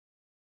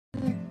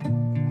Good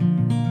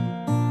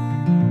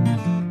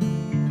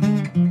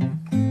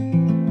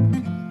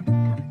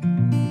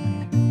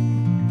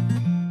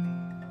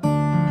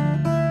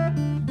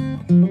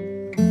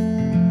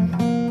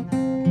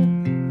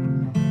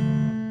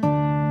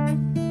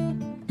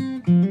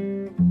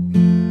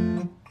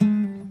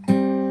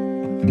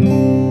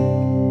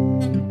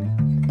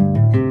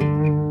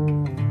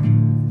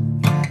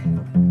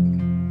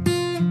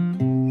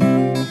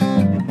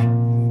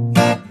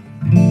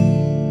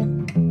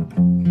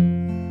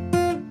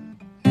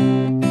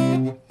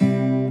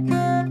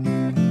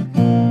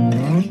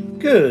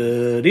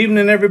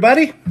evening,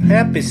 everybody.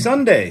 Happy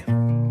Sunday.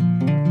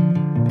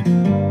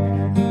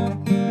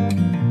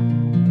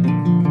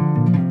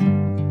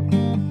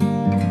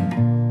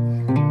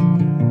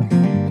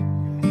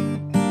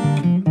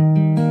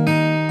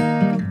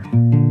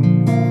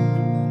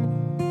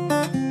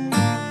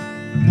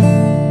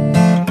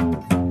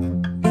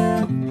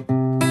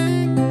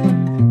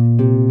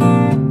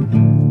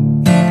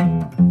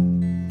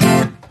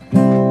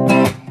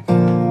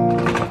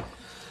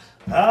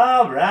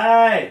 All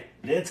right,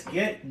 let's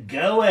get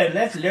going.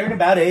 Let's learn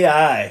about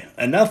AI.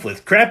 Enough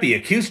with crappy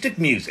acoustic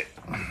music.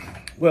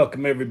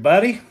 Welcome,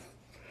 everybody,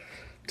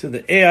 to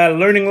the AI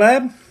Learning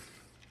Lab.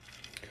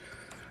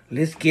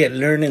 Let's get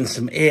learning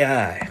some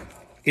AI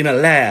in a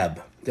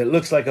lab that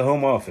looks like a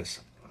home office.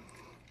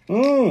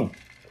 We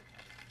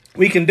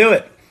can do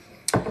it.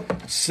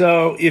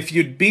 So if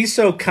you'd be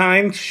so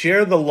kind,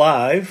 share the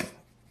live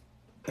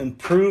and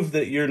prove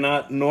that you're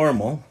not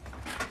normal.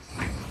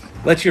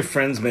 Let your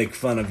friends make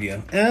fun of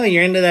you. Oh,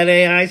 you're into that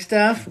AI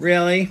stuff?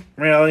 Really?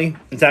 Really?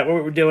 Is that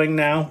what we're doing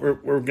now?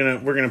 We're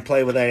gonna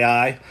play with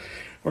AI.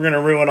 We're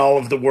gonna ruin all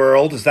of the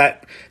world.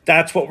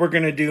 That's what we're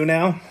gonna do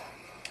now?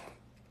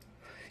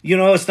 You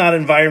know it's not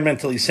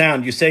environmentally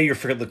sound. You say you're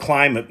for the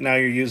climate, now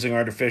you're using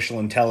artificial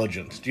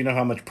intelligence. Do you know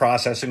how much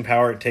processing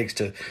power it takes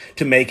to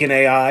make an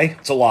AI?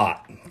 It's a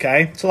lot.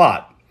 Okay? It's a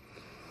lot.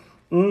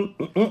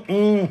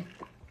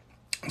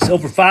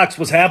 Silver Fox,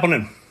 what's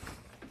happening?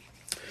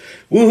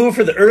 Woohoo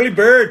for the early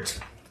birds.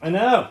 I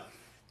know.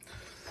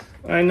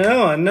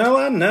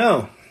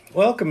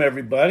 Welcome,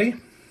 everybody.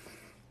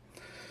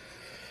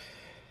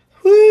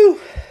 Woo.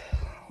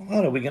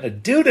 What are we going to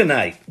do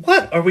tonight?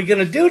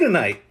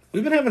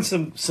 We've been having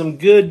some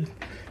good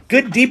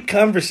deep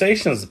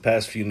conversations the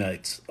past few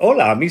nights.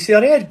 Hola, Missy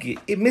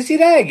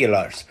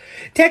Regulars.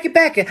 Take it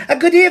back. A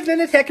good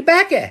evening, take it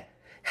back.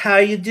 How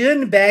you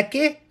doing,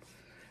 Becky?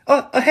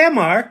 Oh, hey,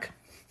 Mark.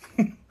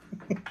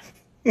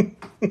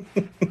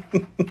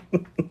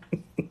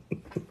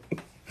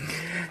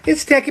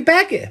 It's Techie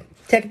Becca.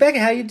 Techie Becca,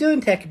 how you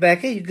doing, Techie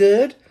Becca? You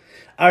good?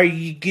 Are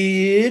you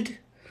good?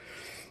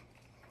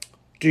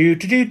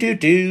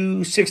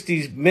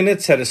 60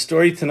 Minutes had a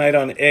story tonight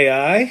on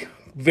AI.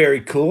 Very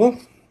cool.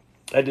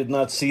 I did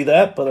not see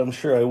that, but I'm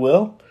sure I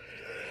will.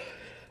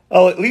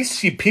 I'll at least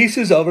see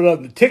pieces of it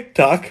on the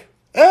TikTok.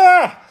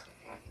 I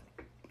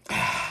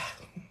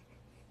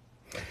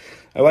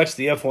watched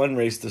the F1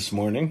 race this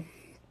morning.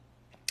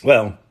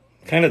 Well,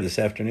 kind of this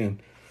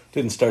afternoon.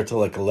 Didn't start till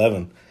like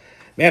 11.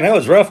 Man, that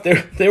was rough.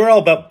 They were all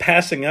about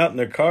passing out in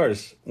their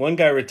cars. One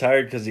guy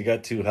retired because he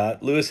got too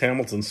hot. Lewis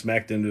Hamilton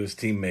smacked into his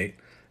teammate.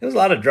 It was a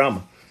lot of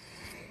drama.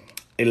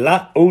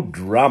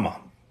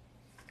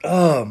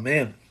 Oh,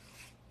 man.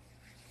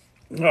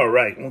 All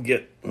right,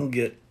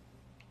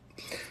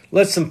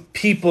 let some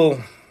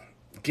people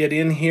get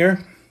in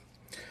here.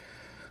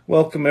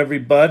 Welcome,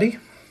 everybody.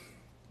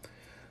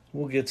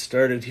 We'll get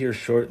started here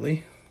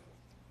shortly.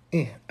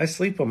 I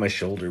sleep on my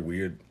shoulder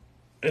weird.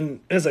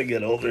 And as I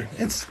get older,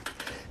 it's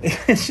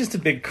just a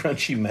big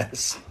crunchy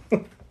mess.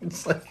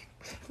 It's like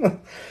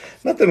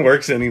nothing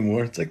works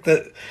anymore. It's like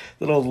that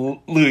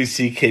old Louis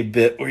C.K.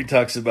 bit where he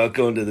talks about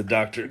going to the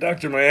doctor.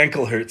 Doctor, my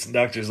ankle hurts. And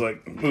doctor's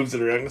like, moves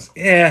it around and goes,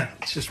 yeah,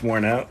 it's just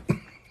worn out.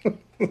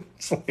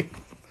 It's like,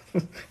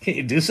 can't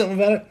you do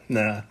something about it?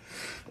 Nah.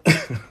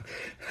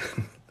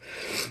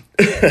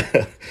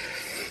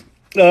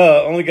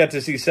 Only got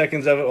to see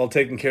seconds of it while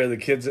taking care of the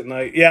kids at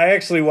night. Yeah, I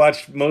actually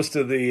watched most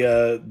of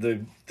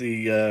the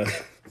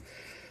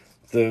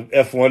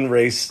F1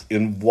 race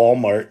in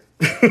Walmart.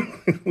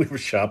 We were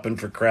shopping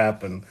for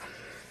crap, and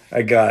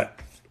I got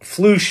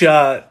flu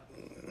shot.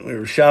 We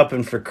were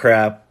shopping for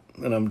crap,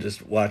 and I'm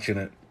just watching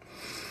it.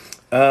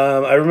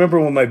 I remember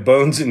when my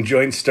bones and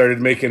joints started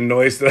making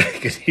noise that I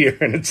could hear,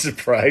 and it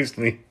surprised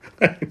me.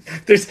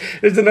 There's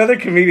another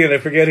comedian, I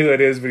forget who it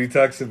is, but he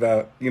talks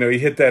about, you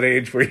hit that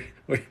age where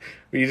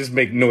you just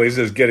make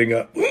noises getting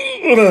up.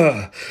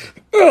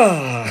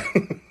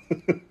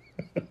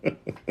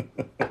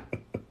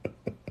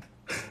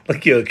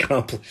 Like you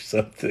accomplished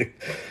something.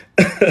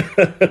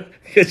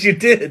 Because you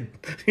did.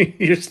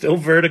 You're still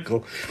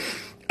vertical.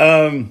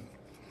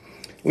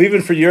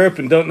 Leaving for Europe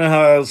and don't know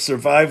how I'll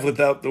survive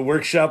without the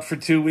workshop for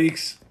 2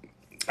 weeks.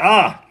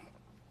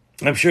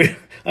 I'm sure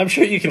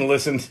you can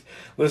listen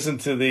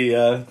to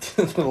the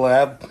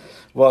lab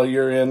while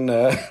you're in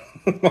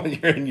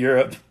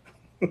Europe.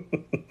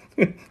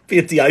 Be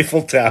at the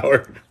Eiffel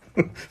Tower.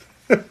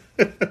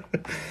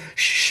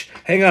 Shh,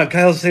 hang on,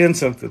 Kyle's saying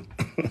something.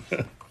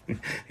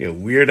 You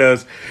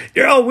weirdos.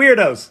 You're all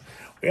weirdos.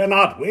 We're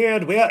not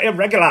weird. We're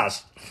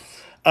irregulars.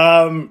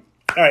 All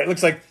right,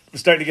 looks like we're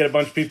starting to get a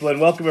bunch of people in.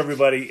 Welcome,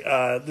 everybody.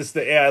 This is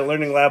the AI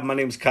Learning Lab. My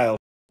name is Kyle.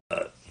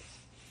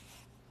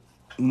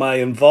 My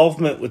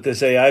involvement with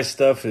this AI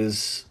stuff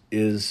is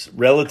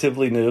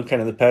relatively new,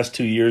 kind of the past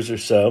 2 years or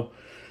so.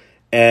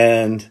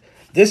 And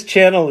this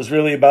channel is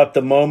really about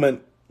the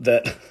moment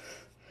that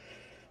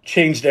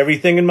changed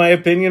everything, in my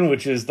opinion,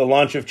 which is the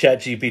launch of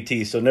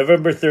ChatGPT. So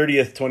November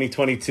 30th,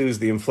 2022 is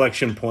the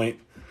inflection point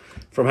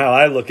from how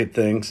I look at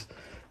things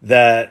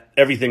that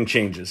everything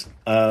changes.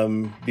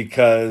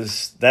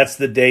 Because that's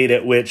the date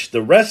at which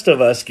the rest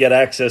of us get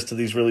access to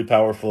these really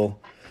powerful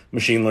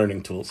machine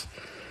learning tools.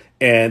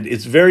 And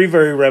it's very,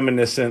 very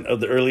reminiscent of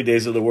the early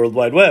days of the World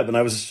Wide Web. And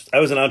I was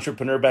an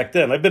entrepreneur back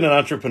then. I've been an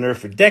entrepreneur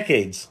for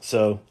decades,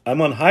 so I'm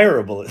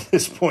unhireable at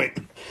this point.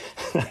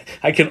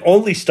 I can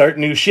only start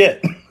new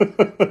shit.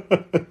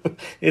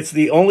 It's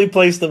the only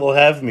place that will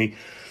have me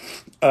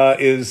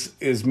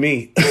is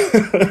me.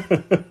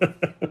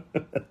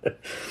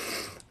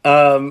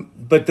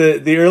 But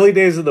the early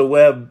days of the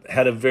web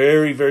had a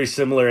very, very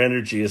similar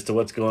energy as to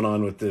what's going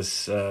on with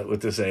this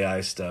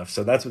AI stuff.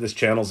 So that's what this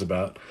channel's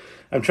about.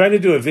 I'm trying to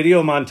do a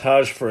video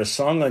montage for a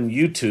song on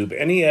YouTube.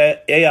 Any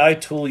AI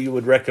tool you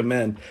would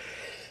recommend?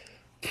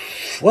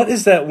 What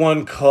is that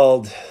one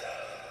called?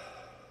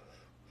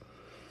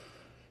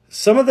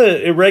 Some of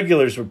the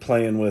irregulars were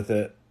playing with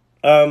it.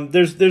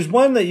 There's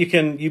one that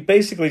you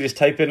basically just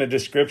type in a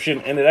description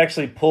and it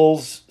actually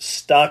pulls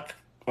stock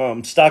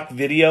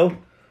video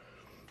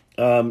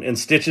and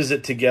stitches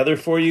it together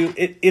for you.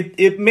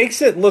 It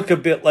makes it look a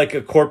bit like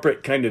a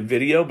corporate kind of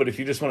video, but if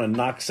you just want to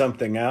knock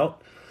something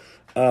out,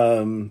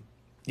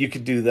 you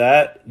could do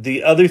that.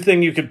 The other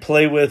thing you could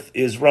play with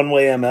is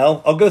Runway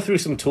ML. I'll go through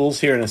some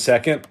tools here in a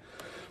second.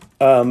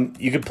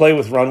 You could play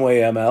with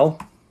Runway ML.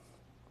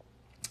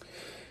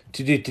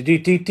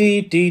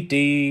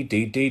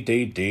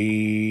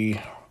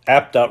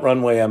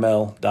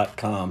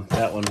 app.runwayml.com.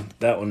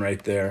 That one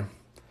right there.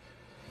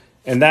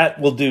 And that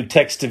will do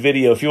text to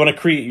video. If you want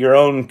to create your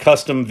own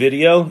custom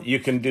video, you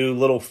can do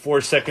little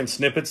 4-second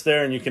snippets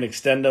there, and you can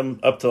extend them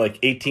up to like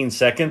 18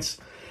 seconds.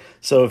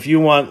 So if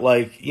you want,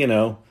 like, you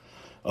know,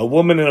 a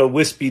woman in a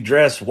wispy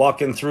dress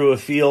walking through a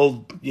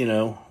field, you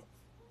know,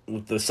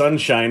 with the sun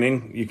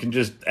shining, you can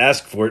just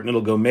ask for it and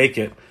it'll go make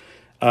it.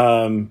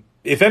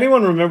 If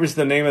anyone remembers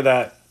the name of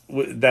that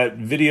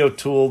video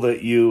tool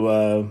that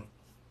you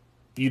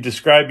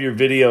describe your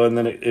video and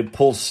then it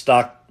pulls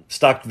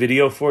stock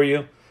video for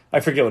you,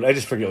 I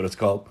just forget what it's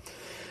called.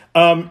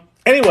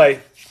 Anyway,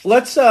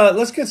 let's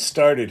get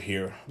started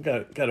here.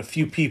 Got a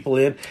few people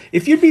in.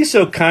 If you'd be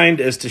so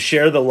kind as to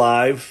share the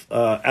live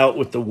out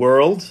with the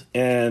world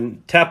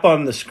and tap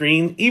on the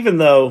screen, even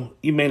though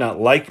you may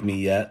not like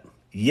me yet.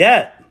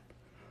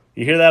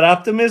 You hear that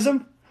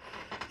optimism?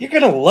 You're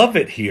going to love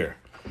it here.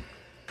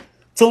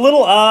 It's a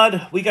little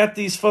odd. We got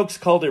these folks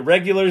called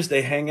irregulars.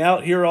 They hang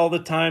out here all the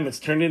time. It's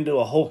turned into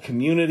a whole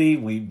community.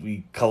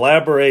 We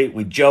collaborate.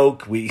 We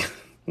joke. We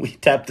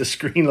tap the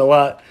screen a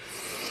lot.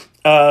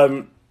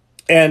 And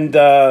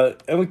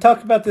we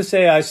talk about this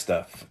AI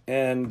stuff,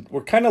 and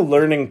we're kind of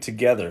learning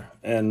together.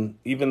 And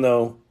even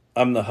though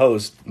I'm the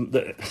host,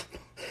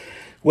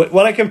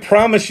 what I can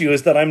promise you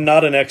is that I'm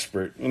not an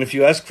expert. And if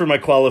you ask for my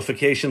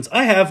qualifications,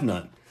 I have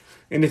none.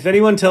 And if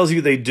anyone tells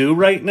you they do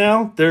right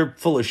now, they're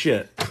full of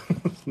shit.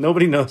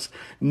 Nobody knows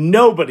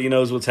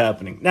what's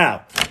happening.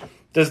 Now,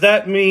 does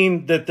that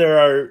mean that there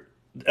are...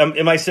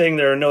 am I saying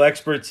there are no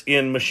experts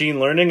in machine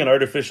learning and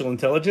artificial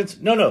intelligence?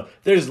 No.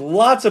 There's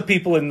lots of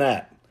people in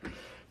that.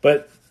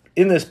 But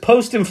in this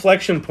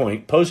post-inflection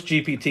point,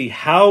 post-GPT,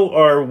 how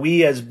are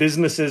we as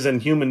businesses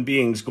and human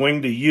beings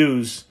going to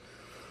use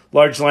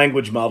large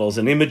language models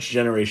and image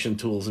generation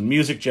tools and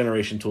music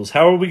generation tools?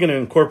 How are we going to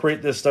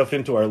incorporate this stuff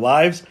into our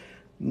lives?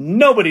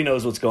 Nobody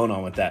knows what's going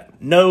on with that.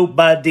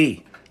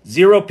 Nobody.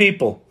 0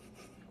 people.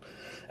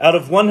 Out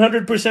of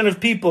 100% of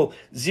people,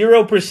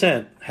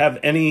 0% have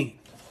any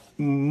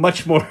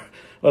much more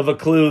of a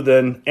clue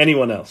than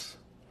anyone else.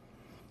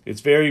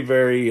 It's very,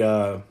 very,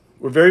 we're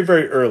very,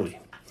 very early.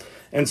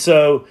 And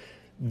so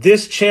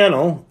this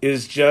channel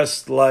is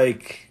just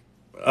like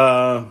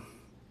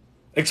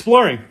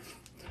exploring.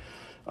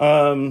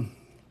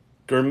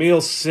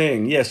 Gurmeel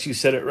Singh, yes, you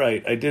said it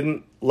right. I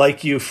didn't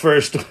like you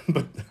first,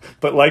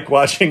 but like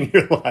watching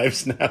your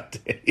lives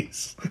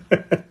nowadays.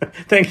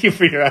 Thank you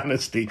for your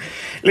honesty.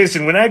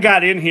 Listen, when I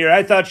got in here,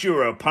 I thought you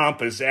were a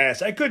pompous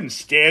ass. I couldn't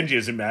stand you,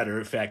 as a matter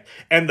of fact.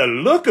 And the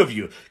look of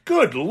you,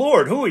 good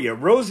Lord, who are you,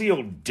 Rosie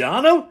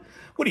O'Donnell?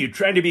 What are you,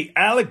 trying to be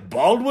Alec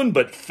Baldwin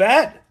but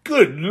fat?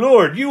 Good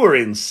Lord, you were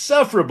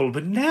insufferable,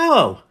 but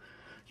now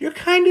you're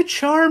kind of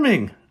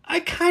charming. I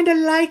kind of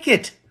like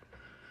it.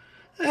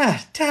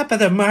 Top of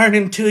the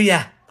morning to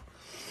ya.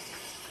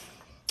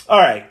 All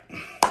right,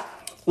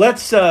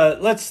 let's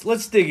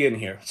dig in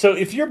here. So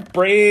if you're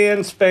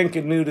brand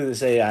spanking new to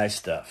this AI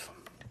stuff,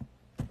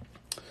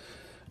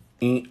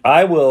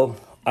 I will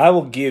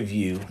give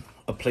you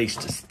a place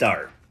to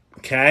start.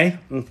 Okay.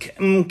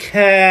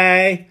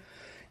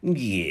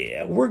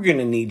 Yeah, we're going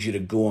to need you to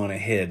go on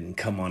ahead and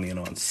come on in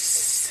on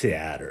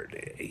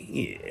Saturday.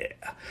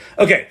 Yeah.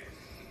 Okay,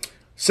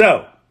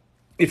 so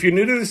if you're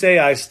new to this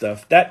AI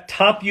stuff, that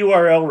top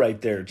URL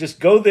right there, just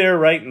go there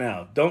right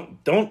now.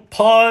 Don't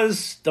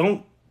pause,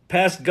 don't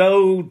pass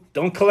go,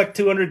 don't collect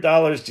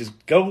 $200,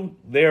 just go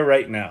there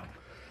right now.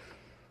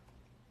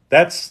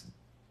 That's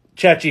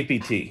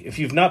ChatGPT. If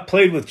you've not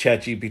played with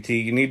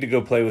ChatGPT, you need to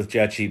go play with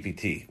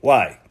ChatGPT.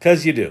 Why?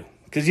 Because you do.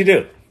 Because you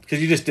do. Because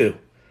you just do.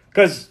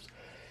 Because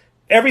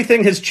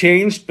everything has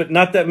changed, but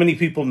not that many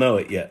people know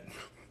it yet.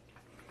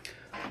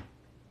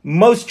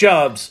 Most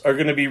jobs are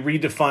going to be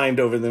redefined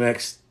over the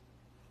next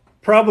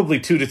probably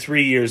 2 to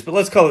 3 years, but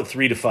let's call it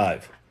 3 to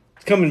 5.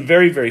 It's coming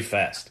very, very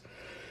fast.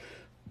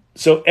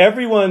 So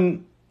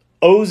everyone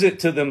owes it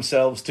to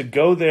themselves to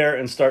go there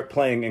and start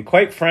playing. And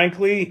quite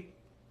frankly,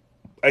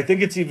 I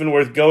think it's even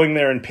worth going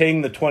there and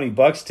paying the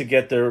 $20 to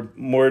get their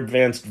more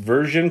advanced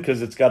version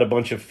because it's got a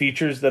bunch of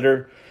features that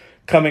are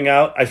coming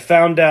out. I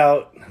found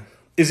out,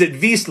 is it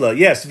Visla?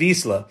 Yes,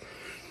 Visla.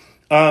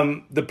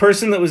 The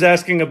person that was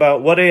asking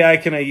about what AI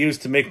can I use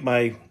to make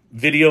my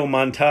video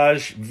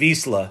montage,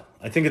 Visla.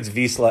 I think it's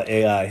Visla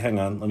AI. Hang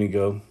on, let me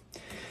go.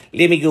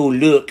 Let me go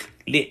look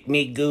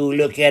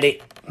at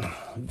it.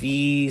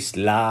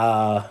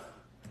 Visla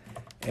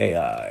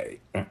AI.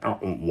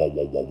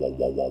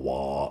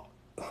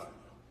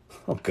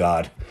 Oh,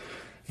 God.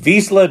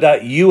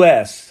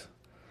 Visla.us.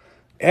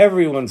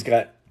 Everyone's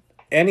got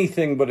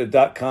anything but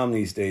a .com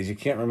these days. You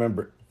can't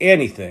remember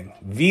anything.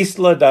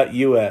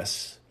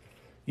 Visla.us.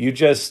 You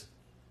just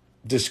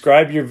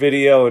describe your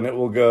video and it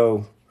will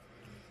go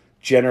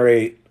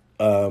generate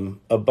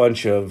a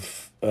bunch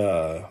of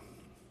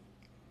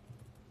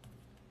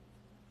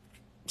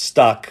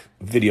stock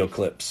video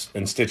clips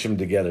and stitch them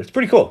together. It's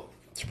pretty cool.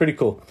 It's pretty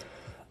cool.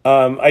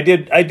 I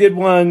did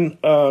one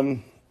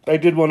on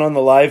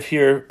the live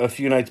here a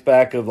few nights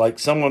back of like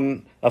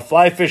a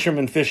fly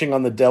fisherman fishing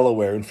on the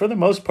Delaware, and for the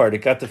most part, it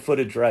got the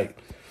footage right.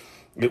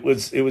 It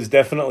was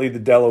definitely the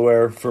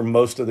Delaware for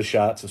most of the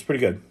shots. It was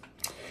pretty good.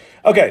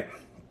 Okay.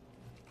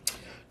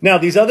 Now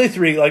these other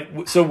three,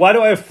 so why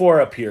do I have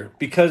 4 up here?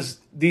 Because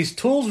these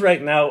tools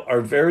right now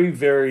are very,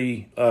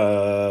 very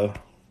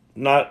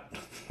not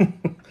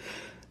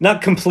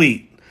not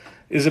complete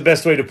is the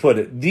best way to put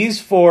it. These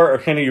 4 are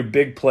kind of your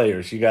big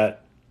players. You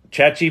got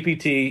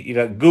ChatGPT, you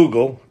got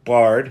Google,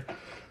 Bard.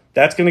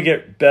 That's going to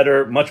get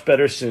better, much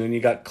better soon. You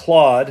got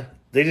Claude.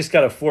 They just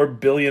got a $4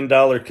 billion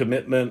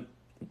commitment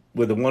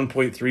with a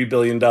 $1.3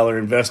 billion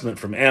investment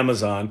from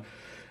Amazon.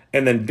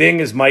 And then Bing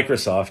is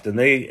Microsoft, and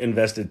they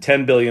invested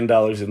 $10 billion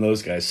in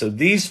those guys. So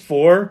these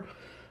 4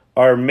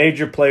 are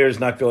major players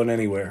not going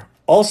anywhere.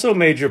 Also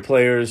major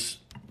players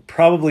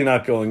probably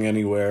not going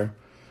anywhere,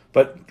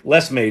 but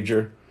less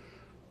major.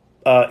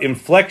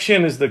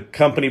 Inflection is the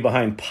company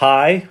behind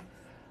Pi.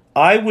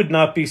 I would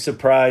not be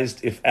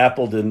surprised if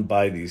Apple didn't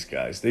buy these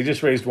guys. They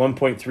just raised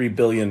 $1.3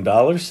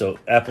 billion, so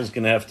Apple's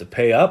going to have to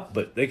pay up,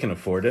 but they can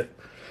afford it.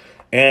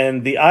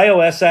 And the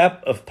iOS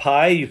app of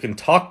Pi, you can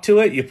talk to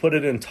it, you put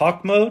it in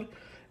talk mode,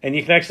 and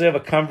you can actually have a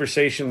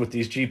conversation with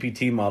these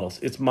GPT models.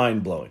 It's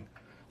mind-blowing.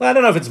 Well, I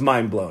don't know if it's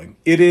mind-blowing.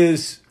 It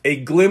is a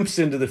glimpse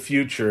into the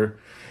future.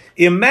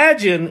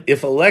 Imagine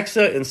if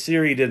Alexa and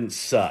Siri didn't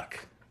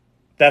suck.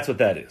 That's what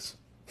that is.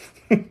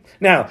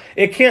 Now,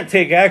 it can't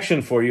take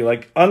action for you.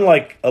 Like,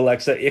 unlike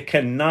Alexa, it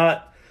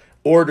cannot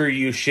order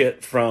you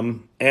shit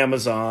from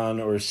Amazon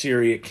or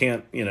Siri. It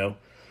can't,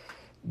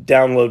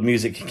 download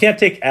music. It can't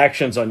take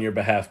actions on your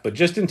behalf. But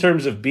just in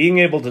terms of being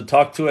able to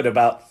talk to it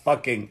about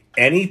fucking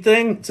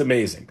anything, it's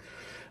amazing.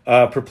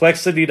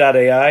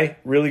 Perplexity.ai,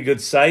 really good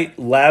site.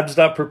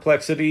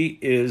 Labs.perplexity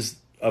is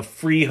a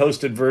free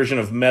hosted version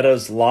of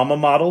Meta's Llama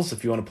models,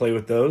 if you want to play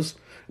with those.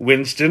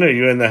 Winston, are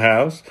you in the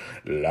house?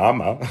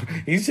 Llama.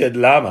 He said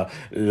llama.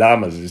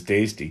 Llamas is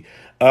tasty.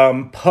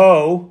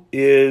 Poe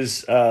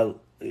is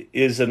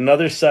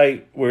another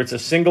site where it's a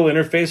single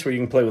interface where you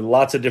can play with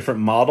lots of different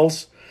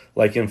models,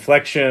 like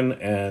Inflection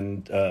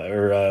and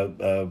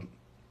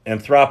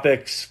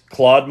Anthropic's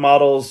Claude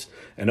models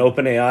and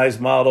OpenAI's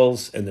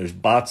models, and there's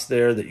bots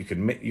there that you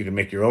can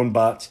make your own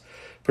bots.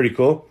 Pretty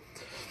cool.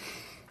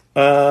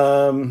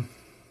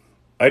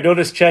 I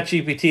noticed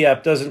ChatGPT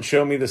app doesn't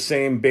show me the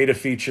same beta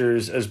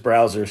features as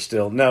browser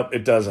still. No,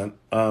 it doesn't.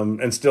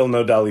 And still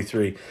no DALL-E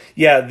 3.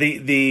 Yeah,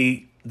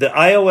 the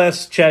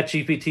iOS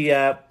ChatGPT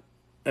app,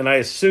 and I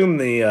assume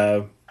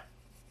the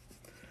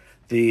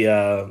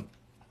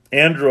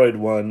Android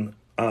one,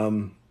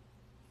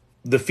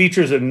 the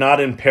features are not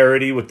in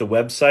parity with the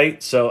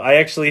website. So I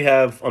actually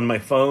have on my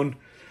phone,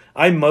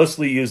 I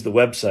mostly use the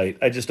website.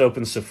 I just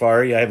open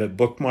Safari. I have it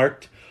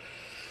bookmarked.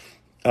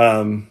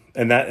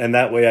 And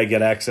that way I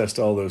get access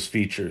to all those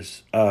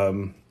features.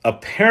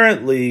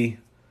 Apparently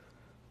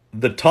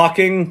the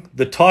talking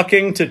to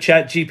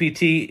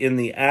ChatGPT in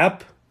the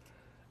app,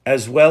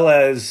 as well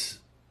as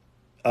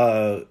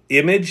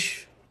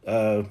image,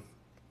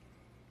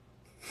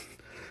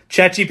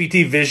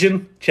 ChatGPT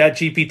Vision,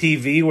 ChatGPT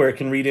V, where it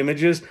can read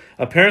images.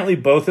 Apparently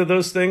both of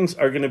those things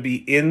are going to be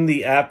in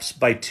the apps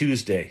by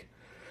Tuesday.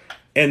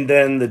 And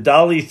then the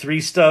DALL-E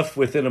 3 stuff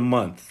within a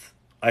month.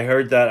 I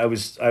heard that. I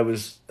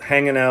was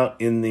hanging out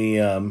in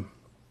the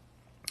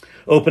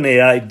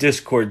OpenAI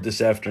Discord this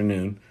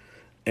afternoon,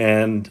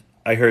 and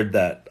I heard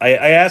that. I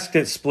asked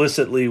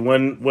explicitly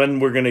when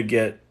we're going to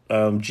get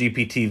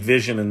GPT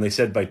Vision, and they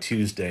said by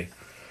Tuesday.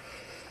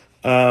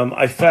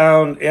 I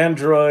found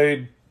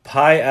Android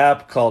Pie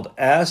app called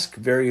Ask,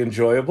 very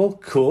enjoyable,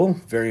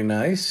 cool, very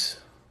nice.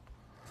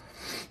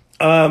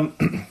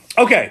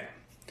 Okay,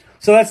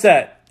 so that's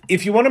that.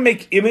 If you want to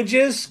make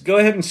images, go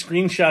ahead and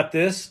screenshot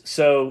this.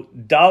 So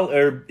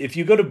if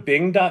you go to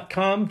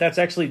Bing.com, that's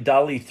actually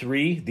DALL-E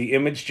 3, the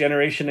image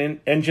generation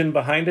engine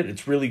behind it.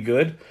 It's really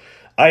good.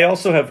 I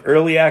also have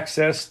early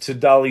access to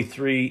DALL-E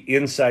 3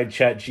 inside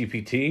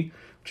ChatGPT,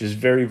 which is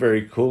very,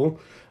 very cool.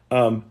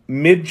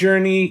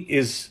 Midjourney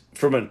is,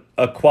 from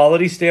a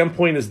quality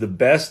standpoint, is the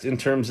best in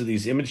terms of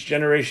these image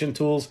generation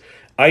tools.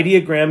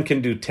 Ideogram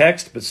can do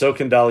text, but so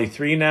can DALL-E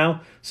 3 now.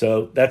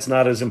 So that's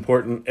not as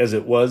important as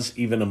it was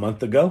even a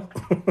month ago.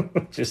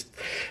 Just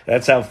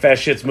that's how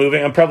fast shit's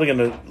moving. I'm probably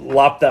going to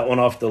lop that one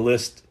off the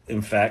list,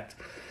 in fact.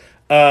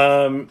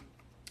 And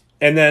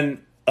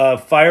then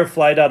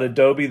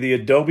Firefly.Adobe, the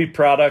Adobe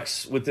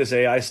products with this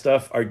AI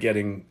stuff are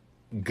getting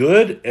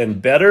good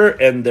and better,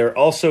 and they're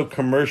also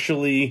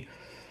commercially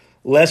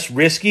less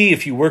risky.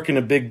 If you work in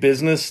a big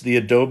business, the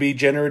Adobe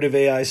generative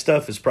AI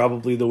stuff is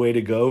probably the way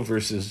to go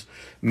versus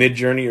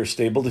Midjourney or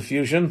Stable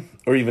Diffusion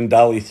or even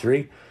DALL-E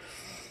 3.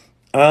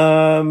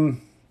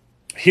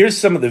 Here's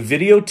some of the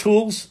video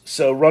tools.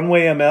 So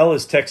Runway ML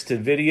is text to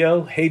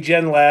video.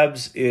 HeyGen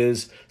Labs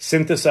is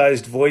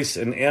synthesized voice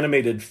and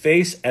animated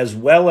face, as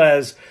well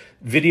as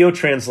video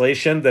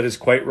translation that is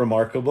quite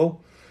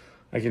remarkable.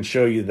 I can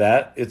show you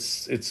that.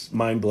 It's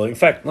mind-blowing. In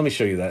fact, let me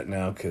show you that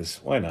now, because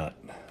why not?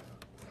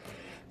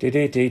 Let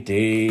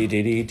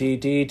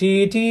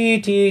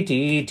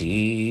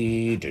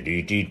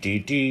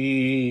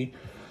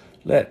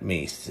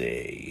me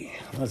see.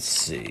 Let's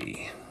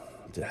see.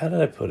 How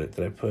did I put it?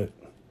 Did I put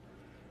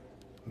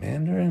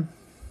Mandarin?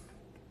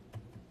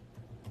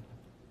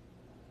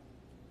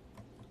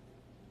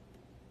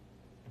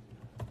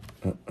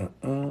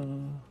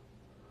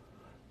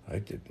 I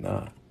did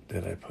not.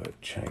 Did I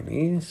put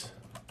Chinese?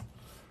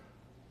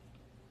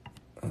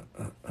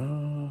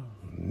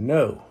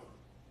 No.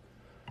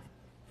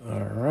 All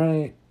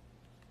right.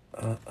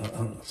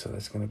 So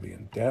that's going to be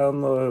in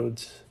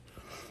downloads.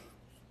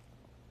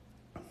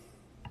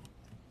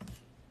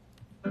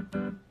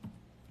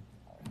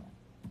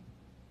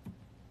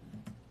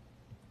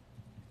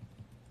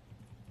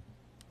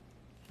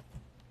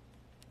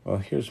 Well,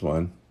 here's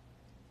one.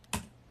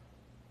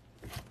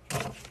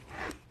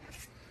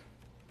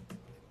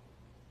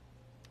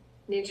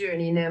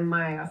 "22年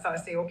前、朝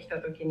起きた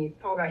時に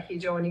戸が非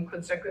常に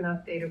暗くな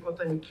っているこ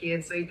とに気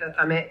づいた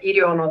ため、医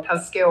療の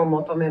助けを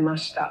求めま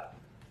した."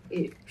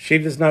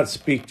 She does not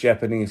speak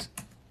Japanese.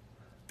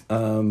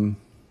 Let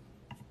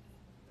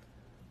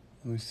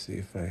me see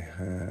if I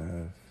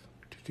have.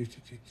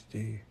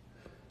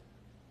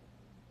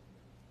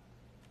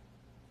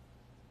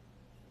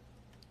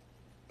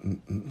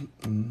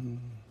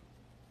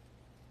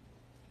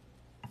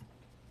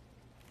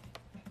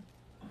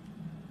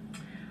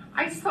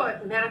 I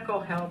sought medical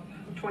help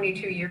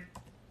 22 years.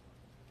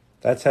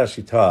 That's how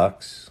she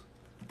talks.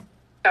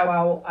 シャワ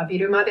ーを浴び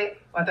るまで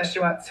私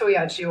は手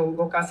や足を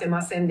動かせ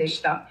ませんで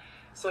した。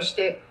そし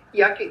て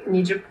約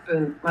20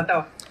分また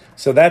は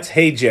So that's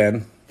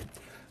HeyGen.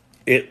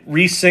 It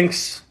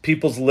resyncs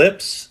people's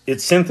lips. It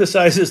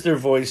synthesizes their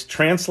voice,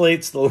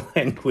 translates the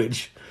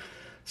language,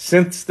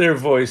 synths their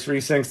voice,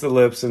 resyncs the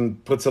lips,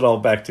 and puts it all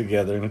back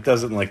together. And it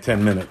does it in like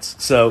 10 minutes.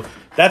 So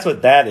that's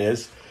what that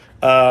is.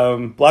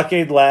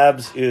 Blockade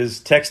Labs is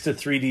text to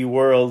 3D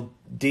world.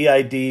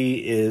 DID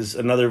is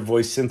another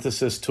voice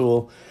synthesis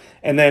tool.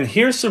 And then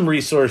here's some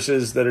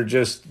resources that are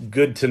just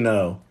good to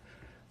know.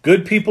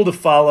 Good people to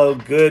follow,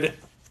 good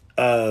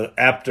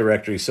app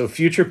directory. So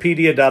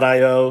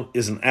Futurepedia.io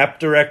is an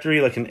app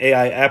directory, like an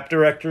AI app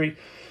directory.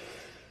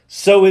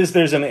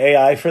 There's an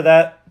AI for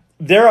that.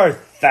 There are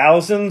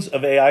thousands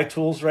of AI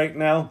tools right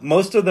now.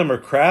 Most of them are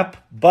crap,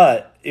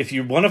 but if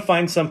you want to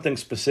find something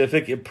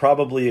specific, it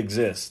probably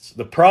exists.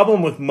 The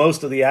problem with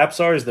most of the apps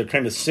is they're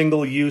kind of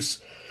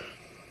single-use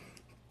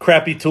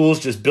crappy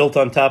tools just built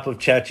on top of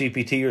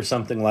ChatGPT or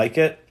something like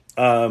it.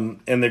 And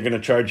they're going to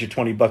charge you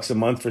 $20 a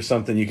month for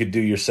something you could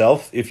do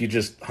yourself if you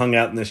just hung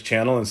out in this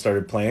channel and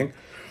started playing.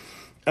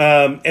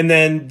 And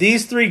then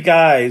these three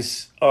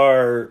guys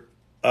are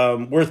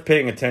worth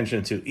paying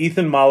attention to.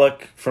 Ethan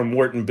Mollick from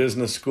Wharton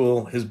Business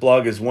School. His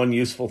blog is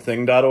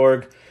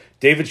oneusefulthing.org.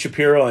 David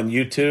Shapiro on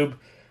YouTube.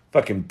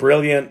 Fucking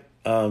brilliant.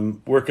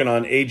 Working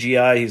on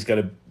AGI. He's got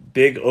a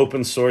big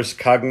open source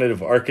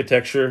cognitive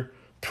architecture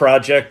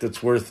project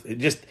that's worth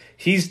it.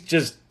 He's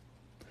just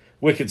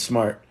wicked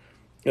smart.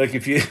 Like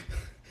if your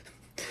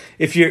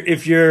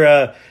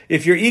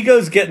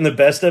ego's getting the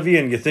best of you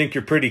and you think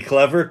you're pretty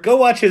clever, go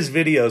watch his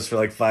videos for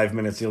like 5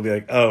 minutes. You'll be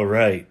like, oh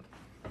right,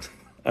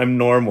 I'm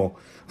normal.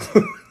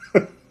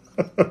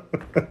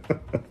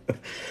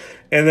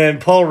 And then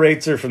Paul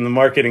Raitzer from the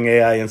Marketing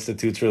AI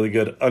Institute's really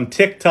good. On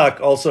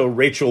TikTok, also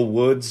Rachel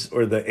Woods,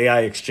 or the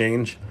AI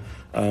Exchange.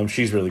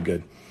 She's really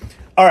good.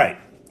 All right,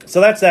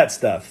 so that's that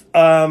stuff.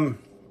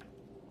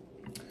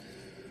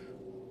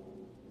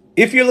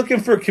 If you're looking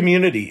for a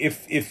community,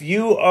 if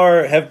you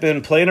have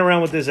been playing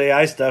around with this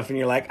AI stuff and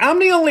you're like, I'm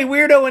the only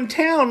weirdo in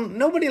town,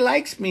 nobody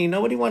likes me,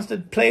 nobody wants to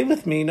play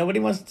with me, nobody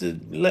wants to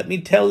let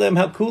me tell them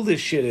how cool this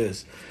shit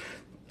is.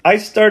 I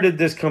started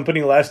this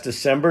company last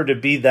December to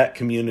be that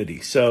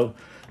community. So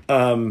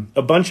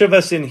a bunch of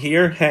us in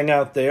here hang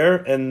out there,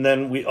 and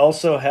then we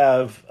also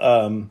have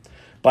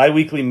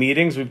bi-weekly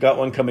meetings. We've got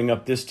one coming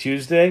up this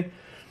Tuesday,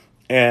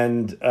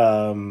 and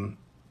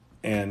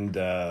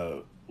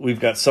we've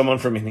got someone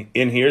from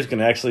in here is going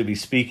to actually be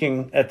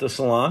speaking at the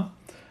salon,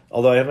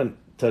 although I haven't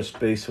touched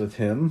base with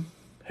him.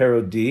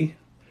 Herod D.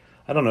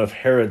 I don't know if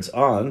Herod's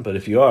on, but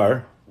if you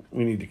are,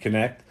 we need to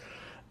connect.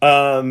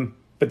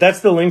 But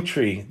that's the link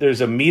tree. There's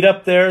a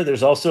meetup there.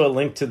 There's also a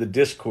link to the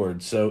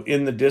Discord. So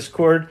in the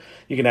Discord,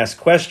 you can ask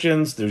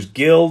questions. There's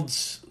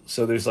guilds.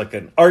 So there's like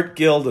an art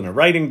guild and a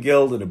writing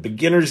guild and a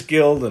beginner's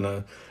guild and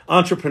an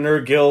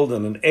entrepreneur guild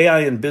and an AI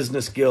and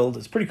business guild.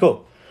 It's pretty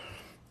cool.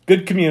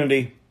 Good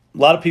community. A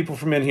lot of people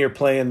from in here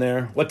playing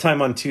there. What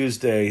time on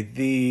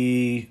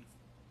Tuesday?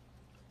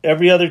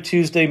 Every other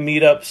Tuesday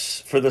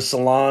meetups for the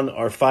salon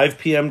are 5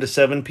 p.m. to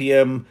 7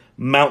 p.m.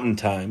 Mountain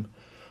Time.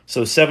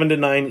 So 7 to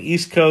 9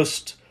 East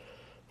Coast,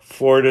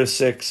 4 to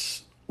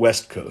 6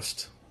 West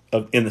Coast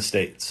in the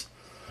States.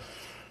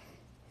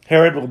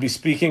 Herod will be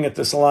speaking at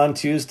the salon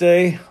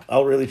Tuesday.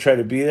 I'll really try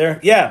to be there.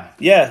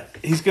 Yeah.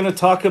 He's going to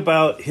talk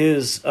about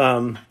his...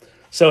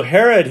 So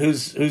Herod,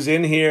 who's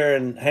in here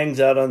and hangs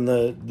out on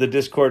the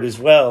Discord as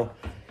well,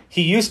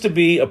 he used to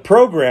be a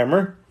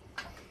programmer,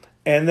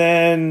 and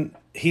then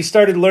he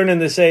started learning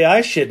this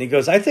AI shit, and he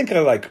goes, I think I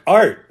like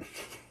art.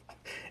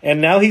 And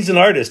now he's an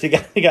artist. He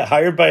got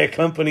hired by a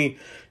company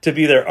to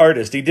be their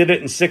artist. He did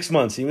it in 6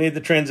 months. He made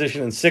the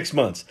transition in 6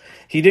 months.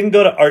 He didn't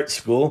go to art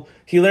school.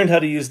 He learned how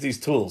to use these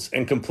tools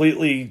and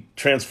completely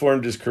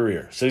transformed his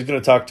career. So he's going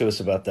to talk to us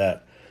about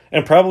that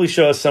and probably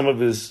show us some of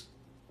his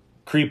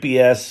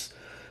creepy-ass,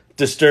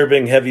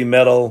 disturbing heavy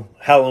metal,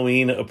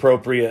 Halloween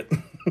appropriate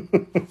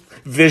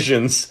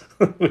visions,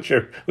 which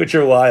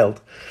are wild.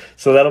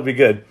 So that'll be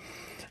good.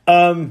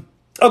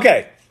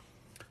 Okay.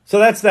 So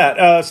that's that.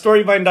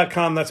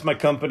 Storyvine.com, that's my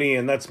company,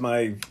 and that's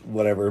my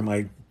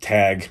my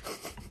tag,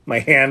 my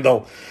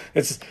handle.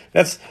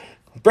 That's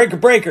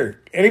Breaker.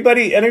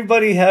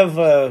 Anybody have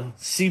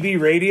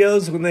CB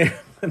radios when they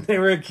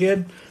were a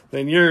kid?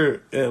 Then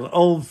you're an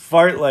old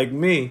fart like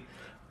me.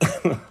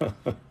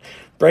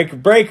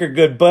 Breaker,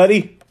 good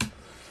buddy.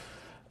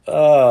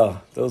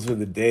 Oh, those were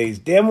the days.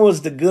 Them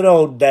was the good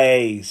old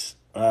days.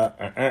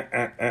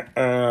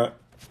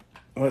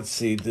 Let's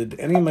see. Did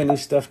any of my new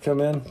stuff come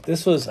in?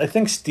 I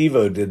think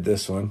Steve-O did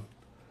this one.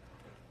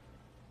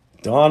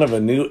 Dawn of a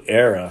New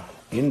Era.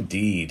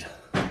 Indeed.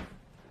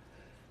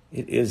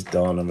 It is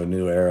dawn of a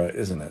new era,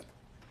 isn't it?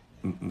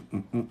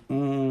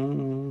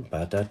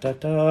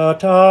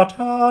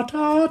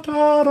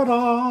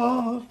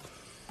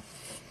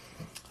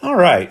 All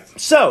right.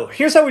 So,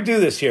 here's how we do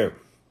this here.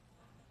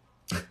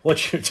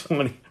 What's your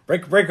 20?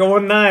 Breaker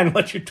 19.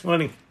 What's your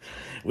 20?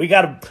 We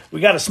got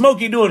a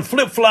Smokey doing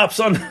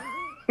flip-flops on...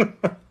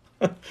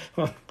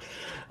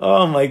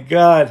 Oh my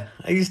God.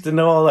 I used to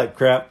know all that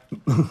crap.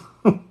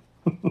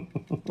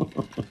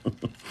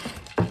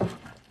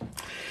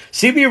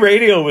 CB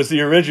radio was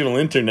the original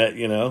internet,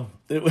 you know.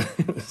 It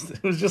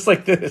was just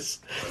like this.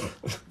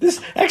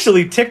 This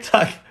actually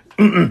TikTok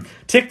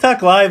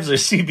lives are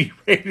CB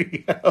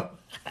radio.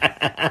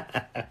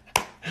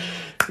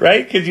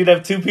 Right? Because you'd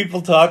have two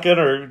people talking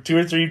or two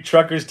or three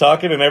truckers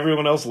talking and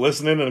everyone else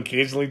listening and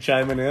occasionally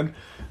chiming in.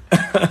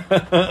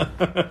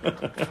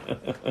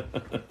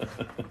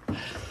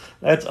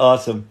 That's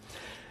awesome.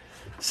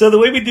 So the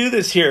way we do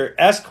this here,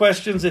 ask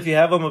questions if you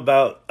have them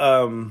about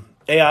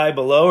AI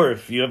below, or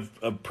if you have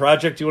a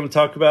project you want to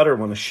talk about or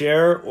want to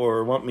share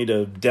or want me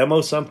to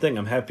demo something,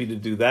 I'm happy to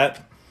do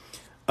that.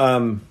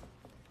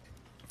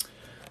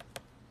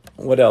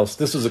 What else?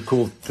 This was a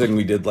cool thing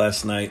we did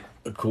last night,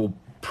 a cool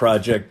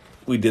project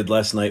we did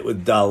last night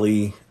with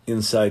DALL-E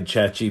inside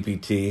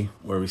ChatGPT,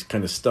 where we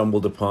kind of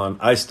stumbled upon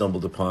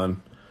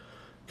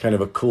kind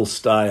of a cool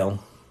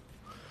style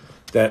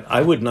that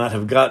I would not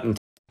have gotten.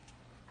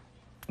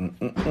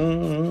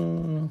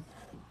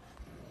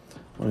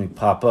 Let me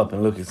pop up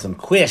and look at some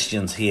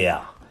questions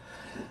here.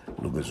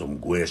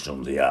 Welcome.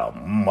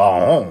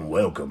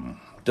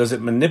 Does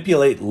it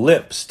manipulate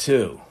lips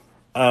too?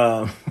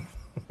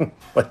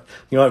 What,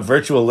 you want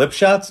virtual lip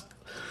shots?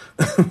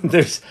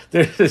 There's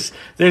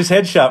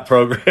headshot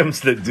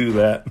programs that do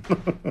that.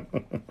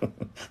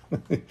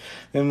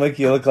 And make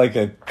you look like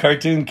a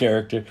cartoon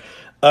character.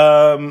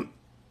 I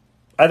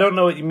don't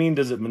know what you mean,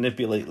 does it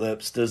manipulate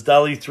lips? Does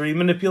DALL-E 3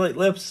 manipulate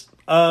lips?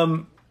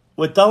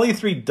 What DALL-E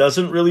 3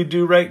 doesn't really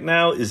do right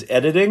now is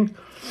editing.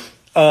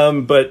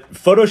 But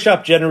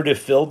Photoshop Generative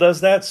Fill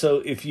does that.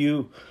 So if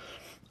you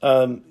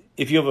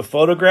if you have a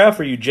photograph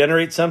or you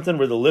generate something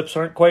where the lips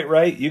aren't quite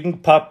right, you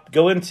can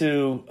go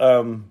into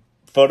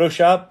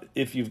Photoshop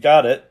if you've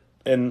got it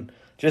and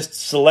just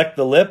select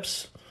the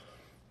lips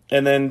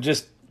and then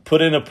just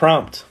put in a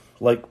prompt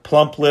like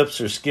plump lips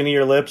or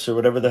skinnier lips or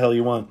whatever the hell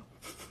you want.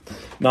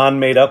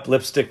 Non-made up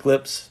lipstick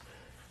lips.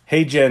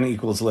 Hey Jen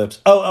equals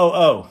lips.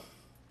 Oh.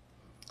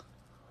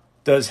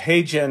 Does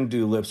Hey Jen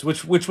do lips?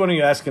 Which one are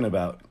you asking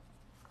about?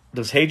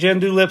 Does Hey Jen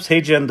do lips?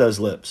 Hey Jen does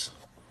lips.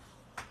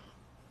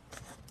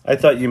 I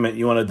thought you meant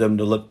you wanted them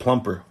to look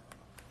plumper.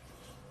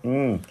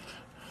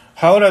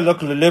 How would I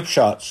look at the lip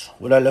shots?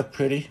 Would I look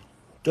pretty?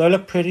 Do I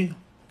look pretty?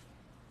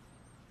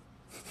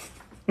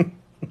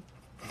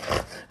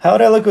 How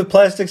would I look with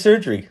plastic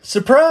surgery?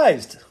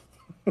 Surprised!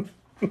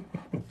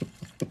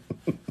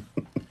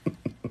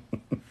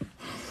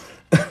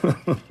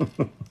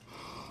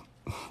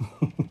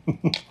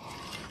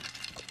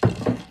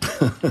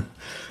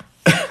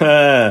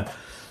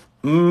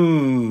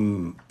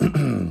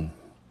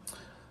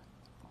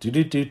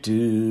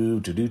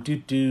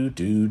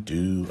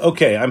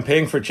 Okay, I'm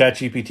paying for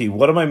ChatGPT.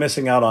 What am I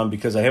missing out on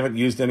because I haven't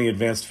used any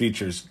advanced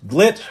features?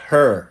 Glit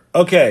her.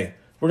 Okay,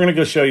 we're going to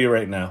go show you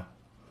right now.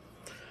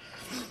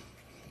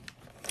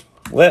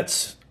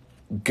 Let's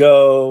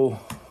go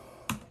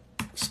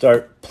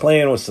start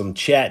playing with some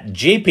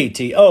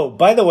ChatGPT. Oh,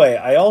 by the way,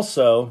 I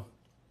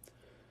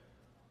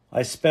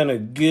spent a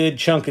good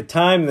chunk of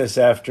time this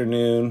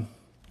afternoon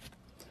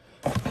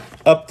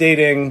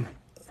updating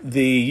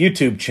the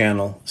YouTube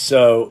channel.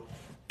 So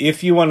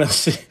if you want to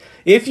see,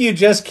 if you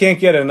just can't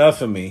get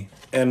enough of me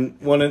and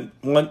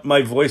want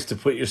my voice to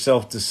put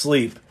yourself to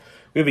sleep,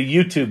 we have a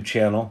YouTube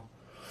channel,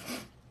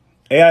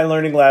 AI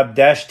Learning Lab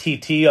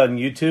 -TT on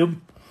YouTube.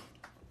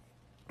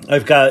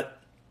 I've got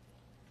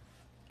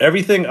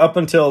everything up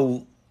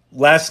until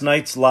last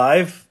night's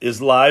live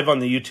is live on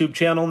the YouTube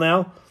channel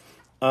now.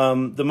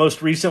 The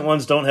most recent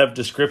ones don't have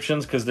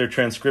descriptions because their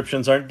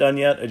transcriptions aren't done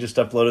yet. I just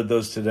uploaded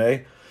those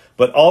today.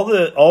 But all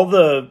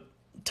the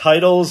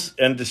titles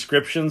and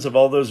descriptions of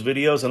all those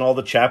videos and all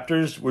the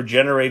chapters were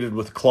generated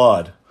with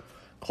Claude.ai.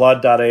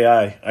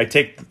 I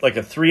take like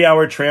a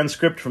 3-hour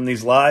transcript from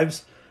these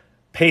lives,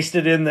 paste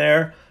it in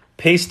there,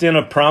 paste in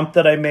a prompt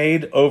that I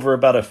made over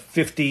about a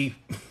 50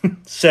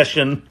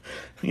 session,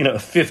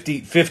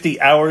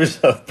 50 hours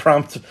of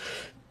prompt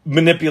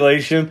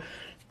manipulation.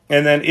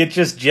 And then it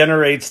just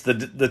generates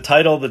the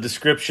title, the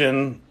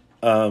description,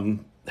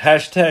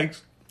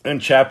 hashtags,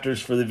 and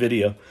chapters for the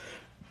video.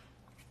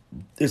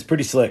 It's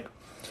pretty slick.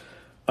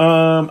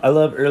 I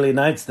love early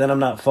nights. Then I'm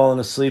not falling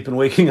asleep and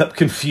waking up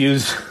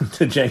confused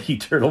to janky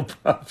turtle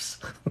puffs.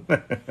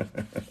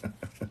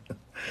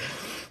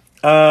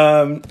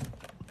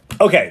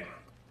 Okay.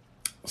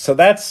 So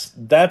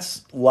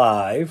that's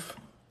live.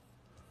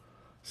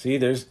 See,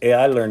 there's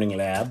AI Learning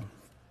Lab.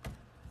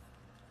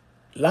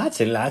 Lots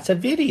and lots of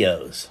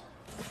videos.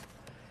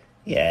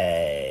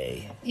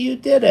 Yay. You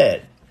did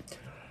it.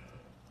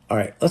 All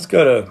right, let's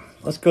go to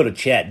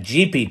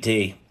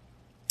ChatGPT.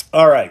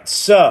 All right,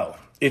 so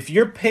if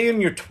you're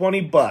paying your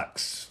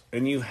 $20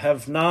 and you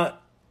have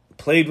not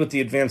played with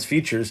the advanced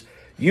features,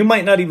 you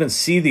might not even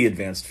see the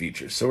advanced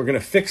features. So we're going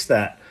to fix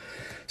that.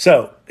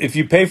 So if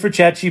you pay for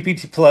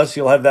ChatGPT Plus,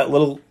 you'll have that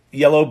little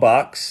yellow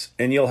box,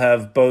 and you'll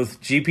have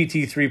both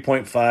GPT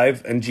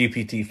 3.5 and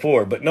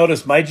GPT-4. But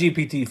notice my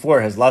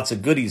GPT-4 has lots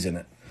of goodies in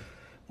it.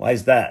 Why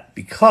is that?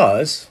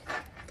 Because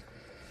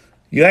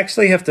you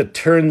actually have to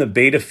turn the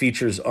beta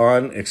features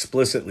on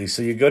explicitly.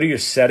 So you go to your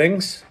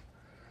settings,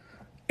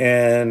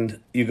 and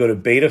you go to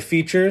beta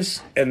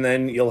features, and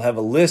then you'll have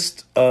a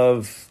list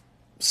of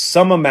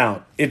some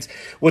amount.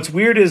 What's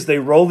weird is they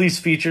roll these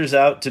features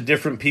out to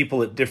different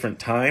people at different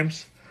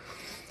times.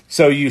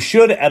 So you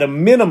should, at a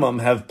minimum,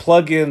 have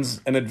plugins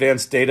and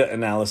advanced data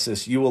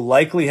analysis. You will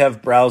likely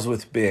have Browse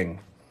with Bing.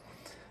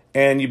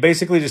 And you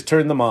basically just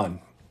turn them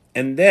on.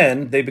 And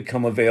then they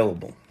become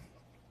available.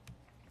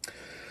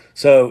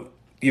 So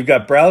you've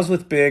got Browse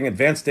with Bing,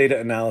 advanced data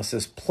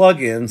analysis,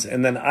 plugins,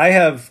 and then I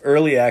have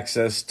early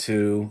access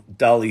to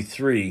DALL-E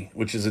 3,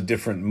 which is a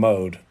different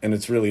mode, and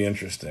it's really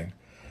interesting.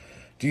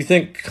 Do you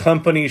think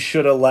companies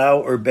should allow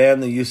or ban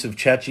the use of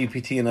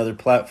ChatGPT and other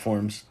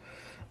platforms?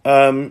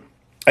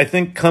 I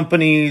think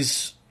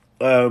companies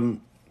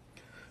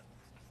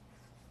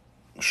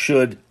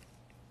should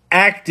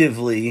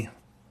actively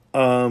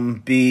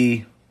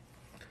be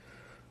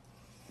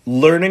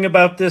learning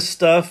about this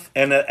stuff,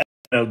 and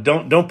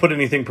don't put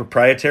anything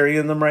proprietary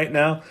in them right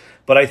now.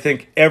 But I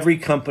think every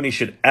company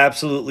should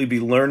absolutely be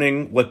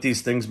learning what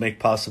these things make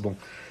possible.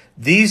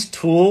 These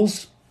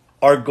tools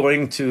are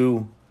going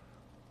to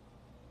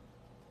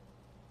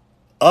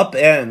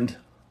upend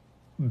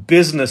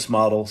business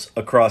models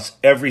across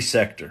every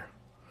sector.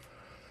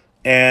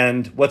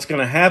 And what's going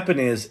to happen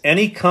is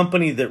any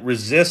company that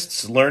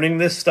resists learning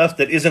this stuff,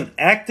 that isn't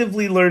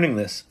actively learning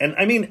this, and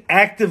I mean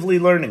actively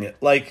learning it,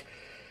 like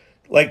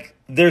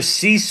their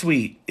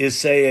C-suite is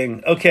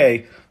saying,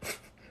 okay,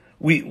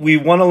 we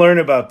want to learn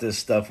about this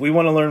stuff. We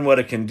want to learn what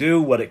it can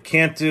do, what it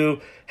can't do,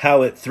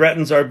 how it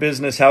threatens our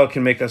business, how it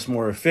can make us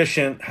more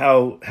efficient,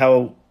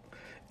 how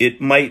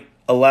it might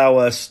allow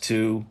us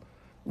to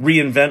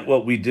reinvent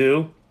what we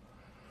do,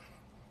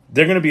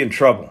 they're going to be in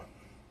trouble.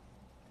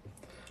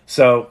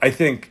 So I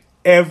think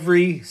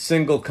every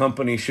single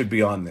company should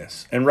be on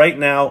this. And right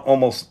now,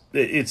 almost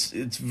it's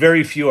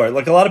very few are.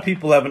 Like, a lot of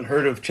people haven't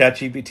heard of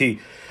ChatGPT.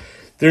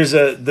 There's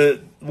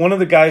one of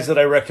the guys that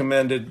I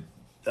recommended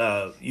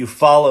you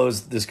follow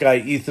is this guy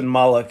Ethan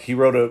Mollick. He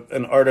wrote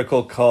an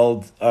article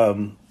called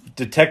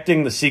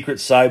 "Detecting the Secret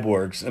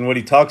Cyborgs," and what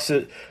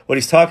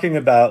he's talking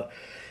about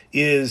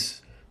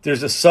is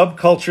there's a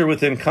subculture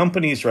within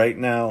companies right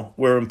now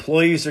where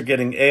employees are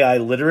getting AI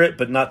literate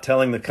but not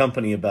telling the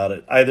company about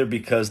it, either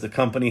because the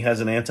company has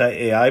an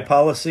anti-AI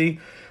policy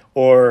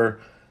or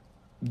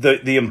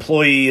the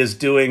employee is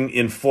doing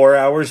in 4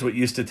 hours what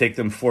used to take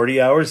them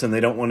 40 hours and they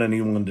don't want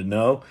anyone to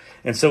know.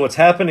 And so what's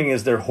happening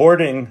is they're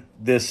hoarding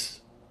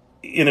this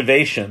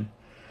innovation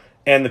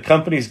and the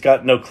company's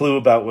got no clue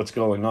about what's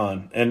going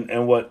on.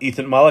 And what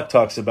Ethan Mollick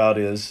talks about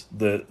is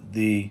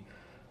the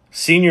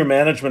senior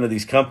management of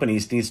these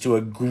companies needs to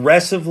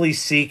aggressively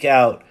seek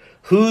out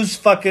who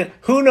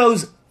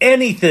knows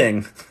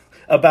anything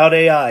about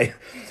AI.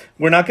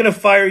 We're not going to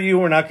fire you.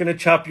 We're not going to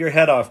chop your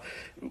head off.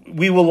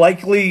 We will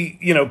likely,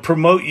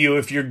 promote you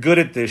if you're good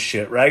at this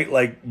shit, right?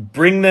 Like,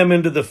 bring them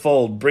into the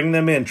fold, bring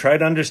them in, try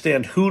to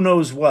understand who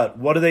knows what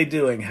are they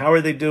doing? How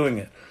are they doing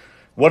it?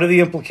 What are the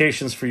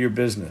implications for your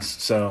business?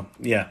 So,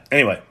 yeah.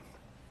 Anyway.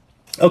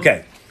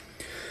 Okay.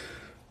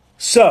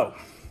 So,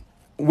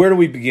 where do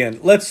we begin?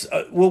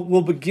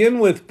 We'll begin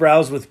with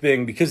Browse with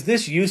Bing, because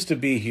this used to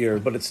be here,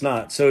 but it's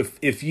not. So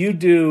if you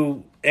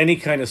do any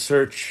kind of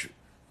search,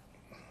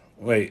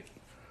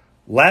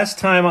 last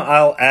time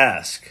I'll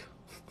ask,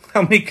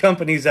 how many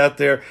companies out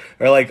there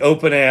are like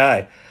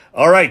OpenAI?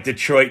 All right,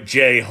 Detroit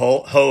J.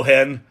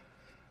 Hohen,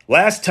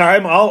 last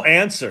time I'll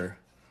answer.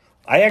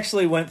 I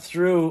actually went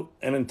through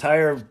an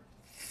entire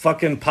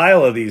fucking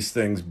pile of these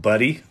things,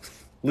 buddy.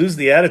 Lose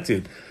the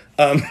attitude.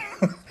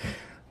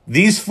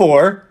 These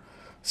four.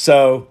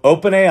 So,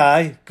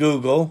 OpenAI,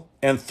 Google,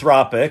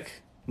 Anthropic,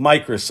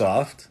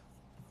 Microsoft,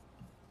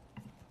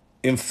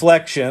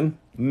 Inflection,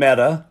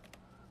 Meta,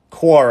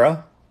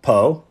 Quora,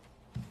 Poe.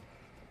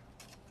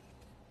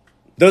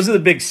 Those are the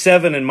big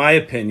seven, in my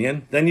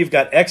opinion. Then you've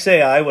got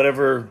XAI,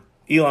 whatever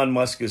Elon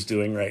Musk is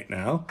doing right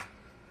now,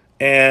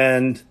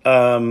 and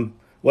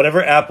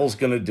whatever Apple's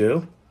going to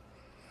do.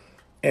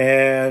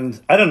 And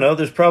I don't know,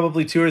 there's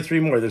probably two or three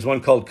more. There's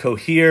one called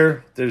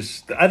Cohere.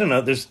 There's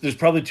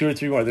probably two or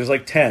three more. There's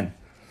like 10.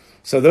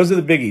 So those are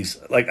the biggies.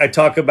 Like, I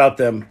talk about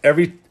them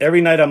every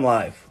night I'm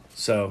live.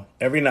 So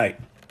every night.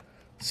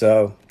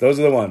 So those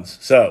are the ones.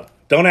 So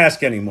don't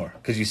ask anymore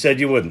because you said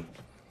you wouldn't.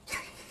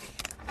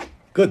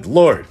 Good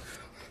Lord.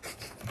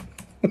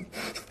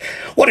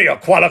 What are your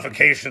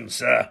qualifications,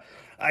 sir?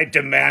 I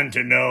demand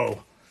to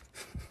know.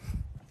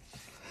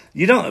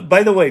 You don't,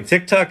 by the way,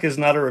 TikTok is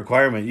not a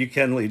requirement. You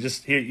can leave.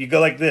 Just here, you go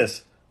like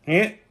this.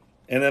 And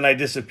then I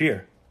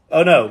disappear.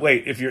 Oh no,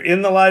 wait. If you're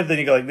in the live, then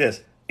you go like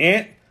this.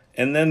 And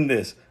then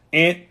this.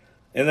 And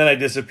then I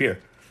disappear.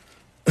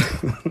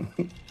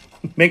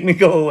 Make me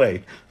go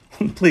away.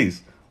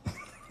 Please.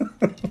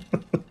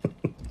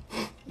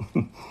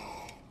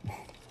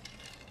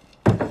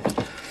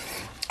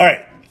 All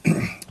right.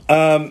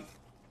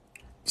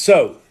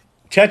 So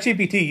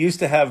ChatGPT used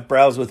to have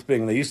Browse with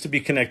Bing. They used to be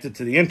connected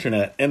to the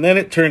internet. And then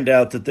it turned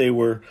out that they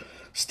were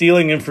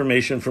stealing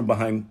information from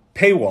behind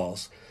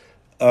paywalls.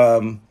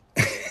 And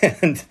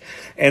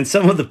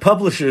some of the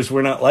publishers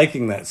were not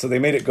liking that, so they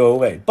made it go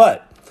away.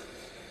 But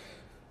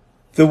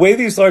the way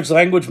these large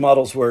language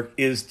models work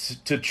is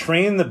to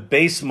train the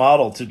base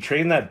model, to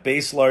train that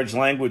base large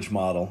language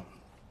model,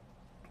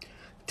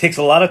 takes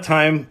a lot of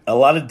time, a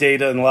lot of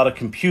data, and a lot of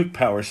compute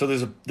power. So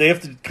they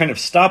have to kind of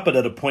stop it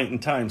at a point in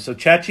time. So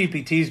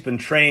ChatGPT's been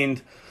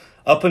trained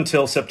up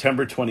until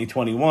September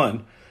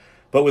 2021.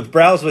 But with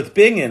Browse with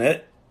Bing in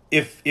it,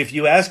 if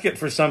you ask it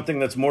for something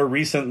that's more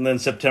recent than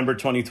September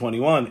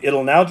 2021,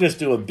 it'll now just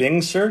do a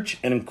Bing search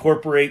and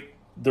incorporate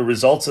the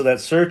results of that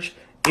search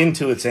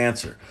into its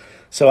answer.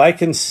 So I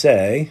can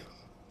say,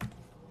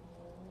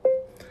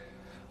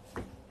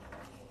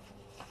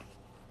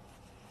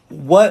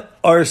 what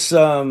are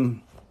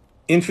some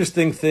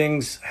interesting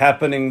things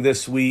happening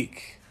this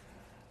week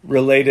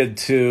related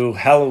to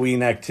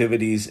Halloween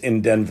activities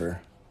in Denver?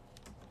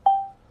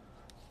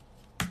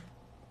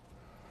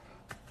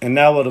 And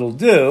now what it'll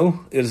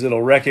do is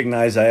it'll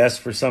recognize I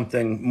asked for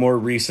something more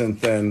recent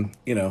than,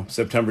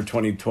 September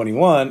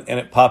 2021, and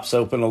it pops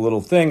open a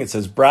little thing. It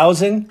says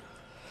browsing.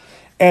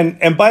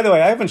 And by the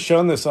way, I haven't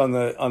shown this on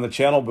the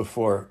channel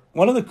before.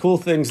 One of the cool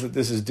things that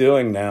this is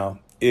doing now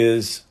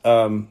is,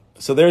 so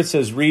there it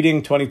says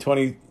reading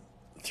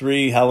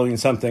 2023 Halloween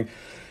something.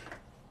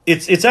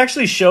 It's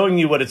actually showing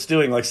you what it's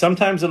doing. Like,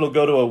 sometimes it'll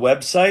go to a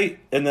website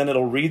and then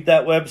it'll read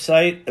that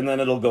website and then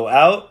it'll go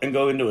out and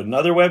go into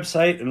another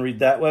website and read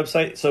that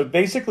website. So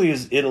basically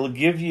it'll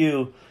give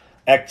you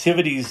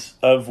activities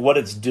of what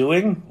it's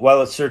doing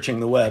while it's searching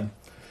the web.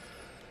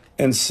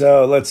 And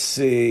so let's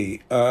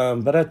see.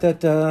 Denver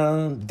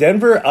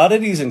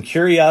Oddities and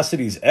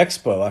Curiosities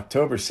Expo,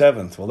 October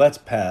 7th. Well, that's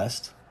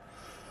passed.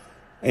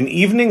 An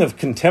evening of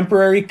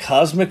contemporary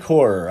cosmic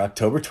horror,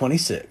 October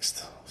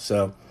 26th.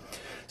 So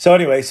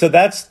anyway, so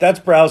that's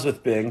Browse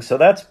with Bing. So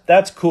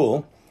that's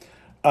cool.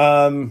 So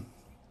I'm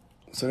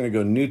going to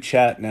go new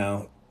chat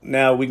now.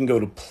 Now we can go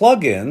to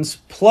plugins.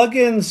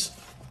 Plugins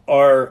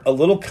are a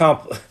little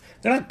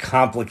they're not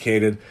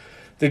complicated.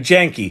 They're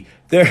janky.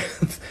 They're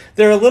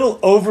a little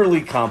overly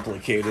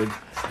complicated,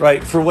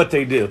 right, for what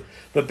they do.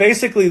 But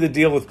basically the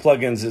deal with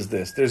plugins is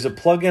this. There's a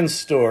plugin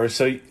store,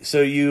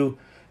 so you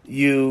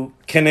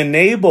can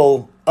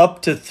enable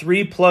up to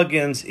 3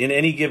 plugins in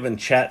any given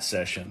chat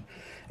session.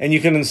 And you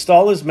can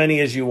install as many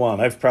as you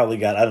want. I've probably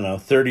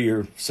got, 30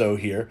 or so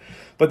here.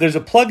 But there's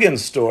a plugin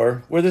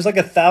store where there's like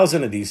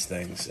 1,000 of these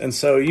things. And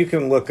so you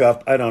can look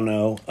up,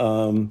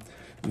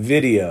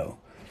 video.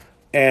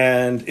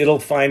 And it'll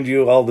find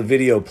you all the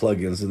video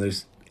plugins. And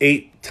there's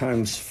 8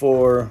 times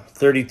 4,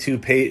 32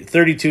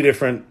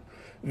 different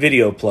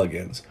video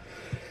plugins.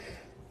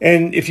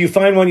 And if you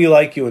find one you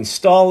like, you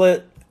install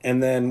it.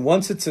 And then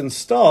once it's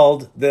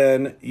installed,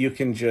 then you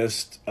can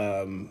just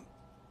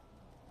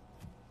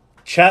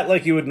chat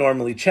like you would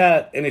normally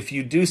chat. And if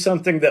you do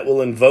something that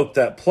will invoke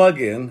that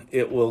plugin,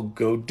 it will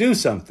go do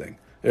something.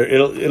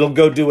 It'll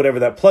go do whatever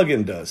that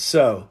plugin does.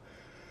 So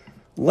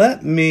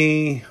let's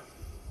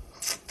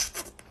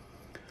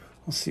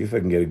see if I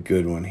can get a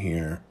good one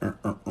here.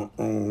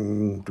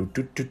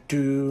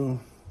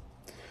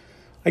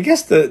 I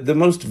guess the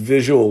most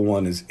visual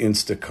one is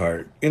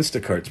Instacart.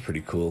 Instacart's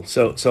pretty cool.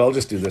 So I'll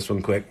just do this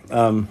one quick.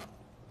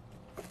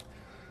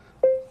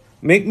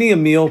 Make me a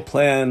meal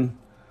plan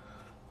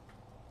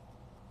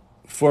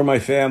for my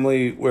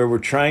family where we're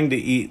trying to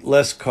eat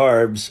less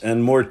carbs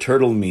and more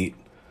turtle meat,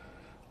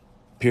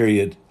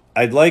 period.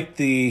 I'd like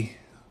the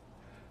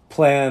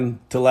plan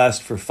to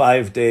last for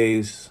 5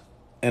 days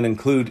and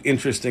include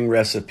interesting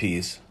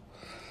recipes,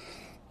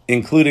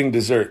 including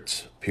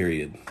desserts,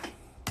 period.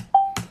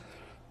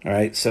 All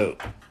right, so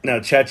now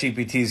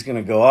ChatGPT is going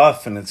to go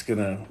off and it's going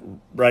to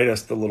write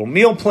us the little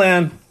meal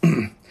plan.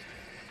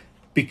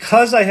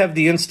 Because I have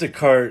the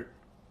Instacart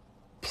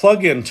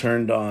plugin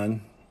turned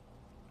on,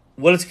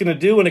 what it's going to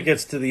do when it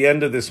gets to the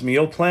end of this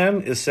meal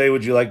plan is say,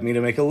 would you like me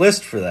to make a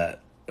list for that?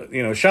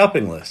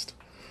 Shopping list.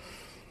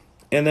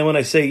 And then when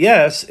I say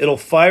yes, it'll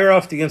fire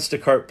off the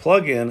Instacart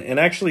plugin and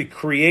actually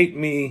create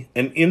me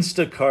an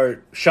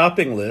Instacart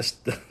shopping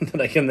list that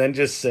I can then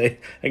just say,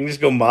 I can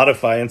just go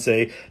modify and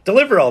say,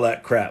 deliver all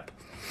that crap.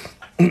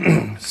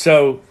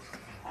 So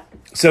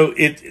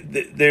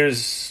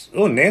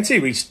Nancy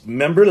reached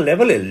member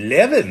level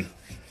 11.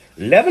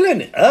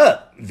 Leveling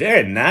up.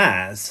 Very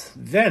nice.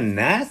 Very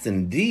nice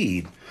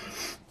indeed.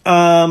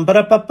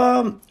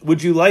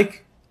 Would you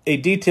like a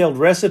detailed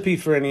recipe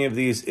for any of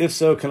these? If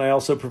so, can I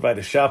also provide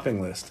a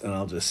shopping list? And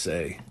I'll just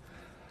say,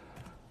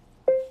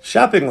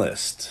 shopping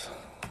list.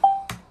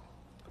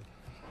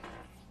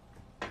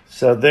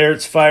 So there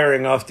it's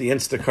firing off the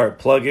Instacart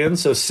plugin.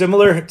 So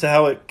similar to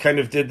how it kind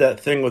of did that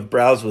thing with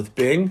Browse with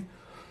Bing,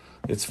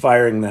 it's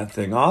firing that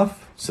thing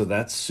off. So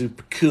that's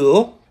super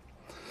cool.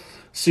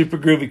 Super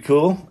groovy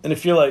cool. And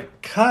if you're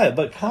like,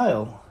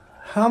 Kyle,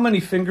 how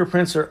many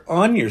fingerprints are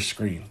on your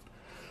screen?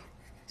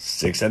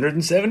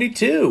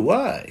 672.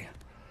 Why?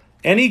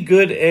 Any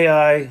good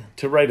AI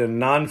to write a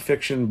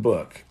nonfiction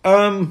book?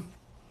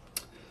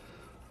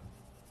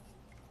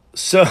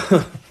 So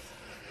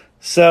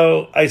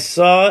I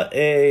saw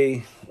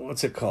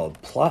what's it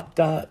called? Plot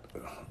dot.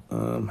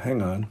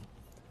 Hang on.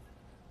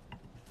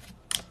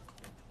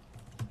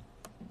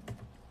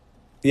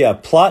 Yeah,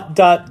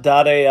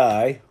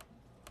 plot.ai.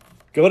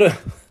 Go to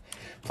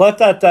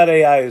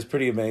plot.ai is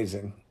pretty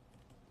amazing.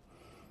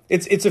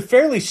 It's a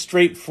fairly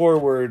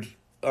straightforward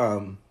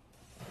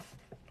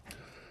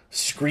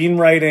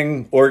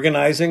screenwriting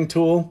organizing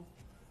tool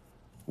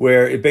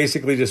where it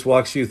basically just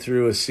walks you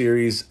through a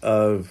series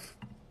of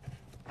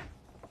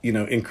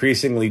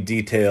increasingly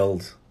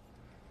detailed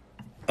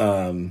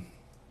like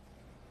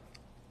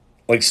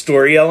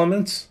story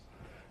elements,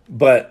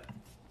 but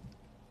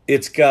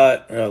it's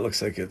got it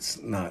looks like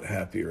it's not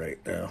happy right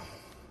now.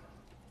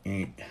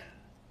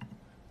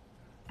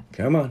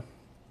 Come on.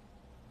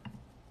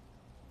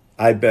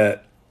 I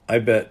bet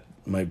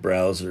my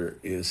browser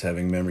is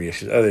having memory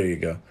issues. Oh, there you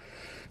go.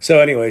 So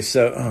anyway,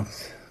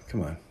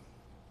 come on.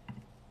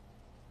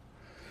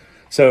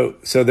 So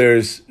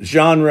there's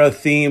genre,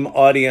 theme,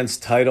 audience,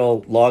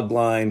 title,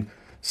 logline.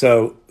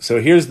 So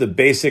here's the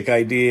basic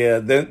idea.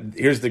 Then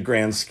here's the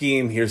grand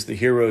scheme. Here's the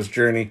hero's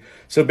journey.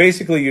 So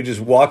basically you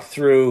just walk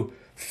through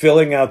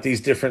filling out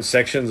these different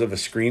sections of a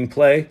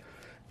screenplay,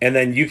 and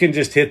then you can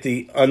just hit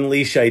the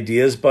Unleash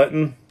Ideas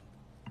button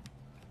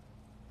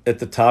at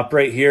the top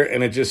right here,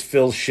 and it just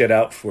fills shit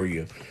out for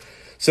you.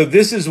 So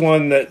this is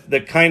one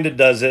that kind of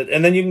does it,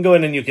 and then you can go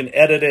in and you can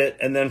edit it,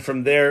 and then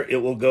from there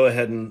it will go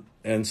ahead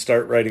and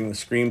start writing the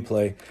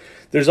screenplay.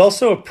 There's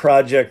also a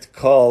project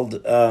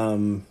called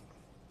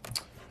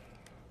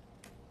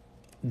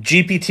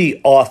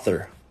GPT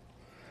Author.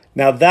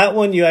 Now that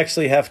one you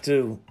actually have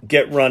to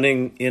get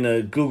running in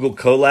a Google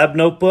Colab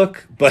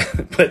notebook, but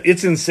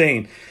it's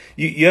insane.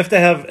 You have to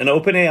have an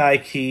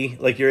OpenAI key,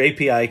 like your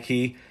API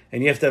key,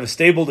 and you have to have a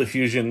Stable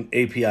Diffusion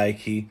API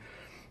key.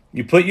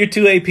 You put your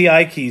 2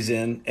 API keys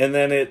in, and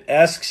then it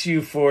asks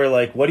you for,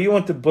 like, what do you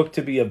want the book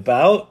to be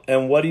about,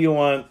 and what do you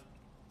want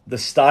the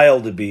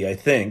style to be, I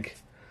think.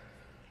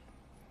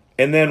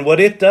 And then what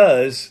it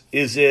does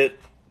is it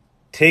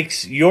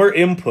takes your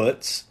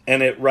inputs,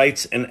 and it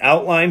writes an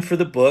outline for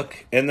the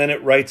book, and then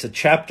it writes a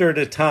chapter at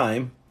a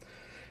time.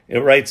 It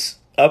writes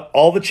up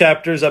all the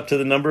chapters up to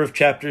the number of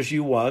chapters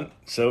you want.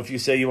 So if you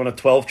say you want a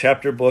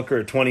 12-chapter book or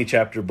a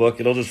 20-chapter book,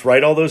 it'll just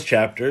write all those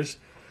chapters.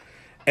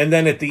 And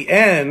then at the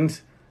end,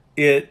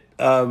 it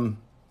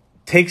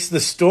takes the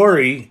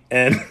story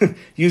and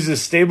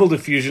uses Stable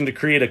Diffusion to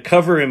create a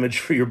cover image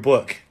for your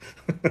book.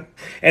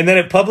 And then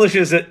it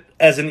publishes it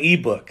as an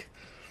ebook.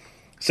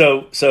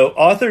 So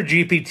Author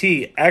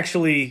GPT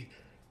actually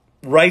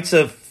writes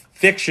a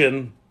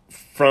fiction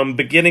from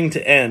beginning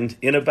to end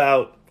in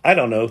about,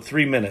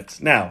 3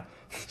 minutes. Now,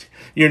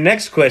 your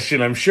next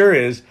question, I'm sure,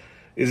 is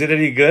it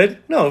any good?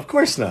 No, of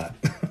course not.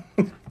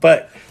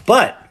 But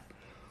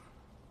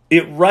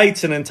it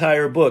writes an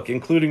entire book,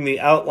 including the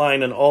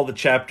outline and all the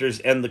chapters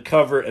and the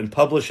cover, and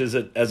publishes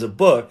it as a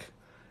book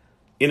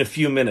in a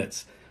few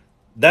minutes.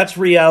 That's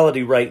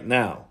reality right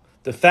now.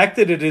 The fact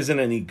that it isn't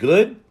any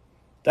good,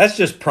 that's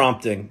just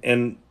prompting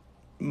and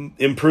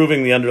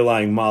improving the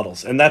underlying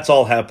models. And that's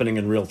all happening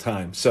in real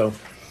time. So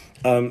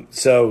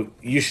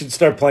you should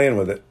start playing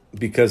with it,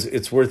 because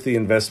it's worth the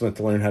investment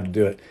to learn how to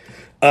do it.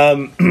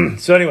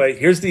 So anyway,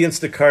 here's the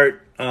Instacart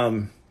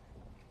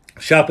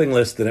shopping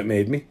list that it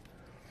made me.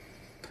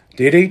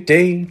 So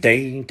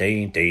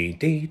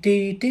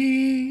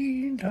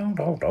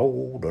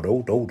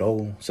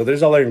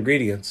there's all our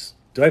ingredients.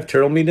 Do I have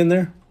turtle meat in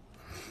there?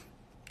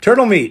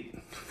 Turtle meat.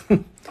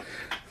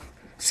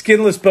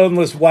 Skinless,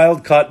 boneless,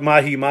 wild-caught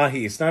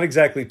mahi-mahi. It's not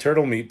exactly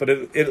turtle meat, but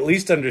it at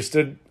least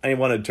understood I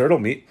wanted turtle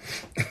meat.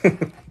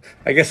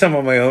 I guess I'm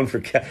on my own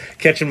for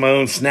catching my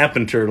own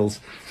snapping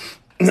turtles.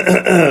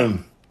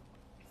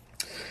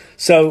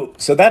 So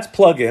that's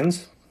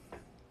plugins.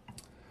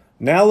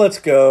 Now let's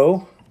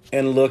go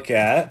and look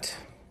at...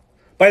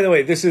 By the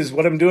way, this is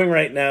what I'm doing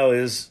right now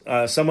is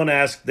someone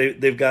asked,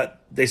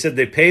 they said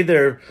they pay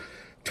their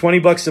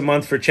 $20 a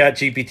month for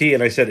ChatGPT,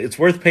 and I said, it's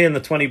worth paying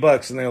the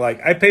 $20. And they're like,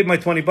 I paid my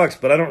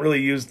 $20, but I don't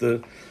really use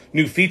the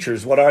new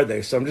features. What are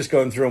they? So I'm just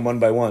going through them one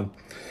by one.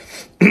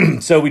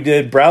 So we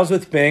did Browse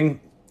with Bing.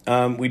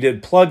 We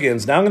did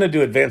plugins. Now I'm going to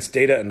do advanced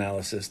data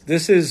analysis.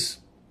 This is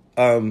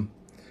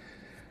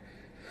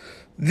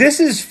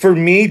for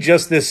me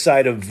just this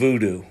side of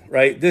voodoo,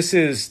 right? This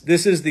is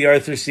the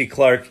Arthur C.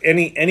 Clarke.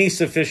 Any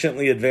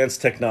sufficiently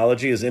advanced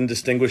technology is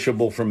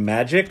indistinguishable from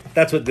magic.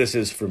 That's what this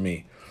is for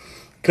me.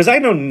 Because I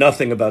know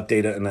nothing about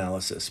data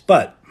analysis,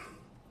 but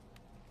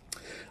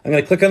I'm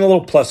going to click on the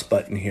little plus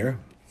button here,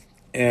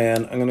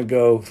 and I'm going to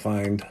go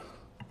find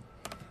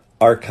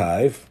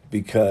archive,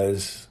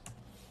 because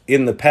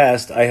in the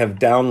past I have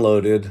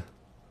downloaded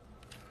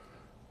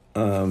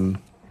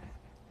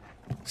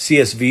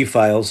CSV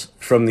files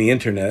from the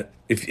internet.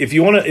 If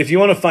you want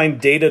to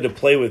find data to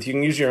play with, you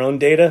can use your own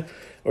data,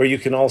 or you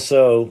can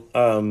also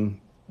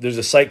there's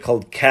a site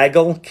called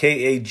Kaggle,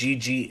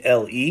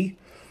 Kaggle.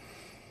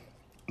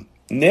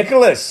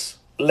 Nicholas,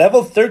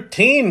 level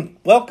 13.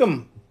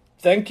 Welcome.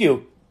 Thank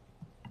you.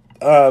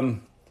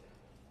 What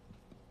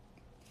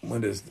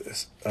is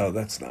this? Oh,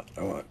 that's not what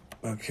I want.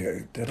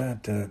 Okay.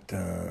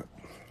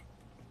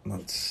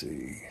 Let's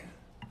see.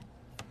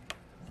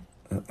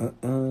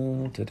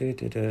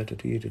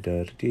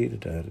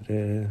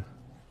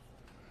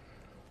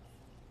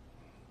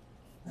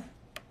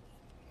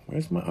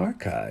 Where's my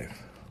archive?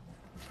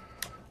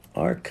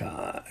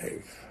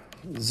 Archive.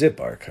 Zip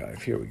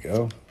archive. Here we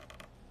go.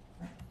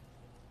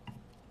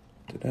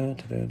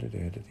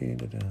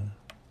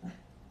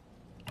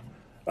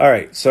 All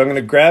right, so I'm going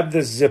to grab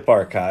this zip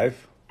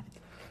archive,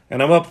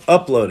 and I'm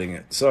uploading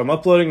it. So I'm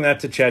uploading that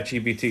to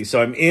ChatGPT.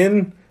 So I'm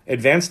in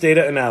advanced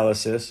data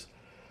analysis.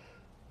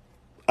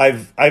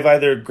 I've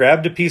either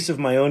grabbed a piece of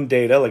my own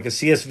data, like a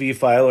CSV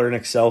file or an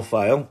Excel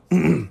file,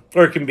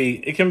 or it can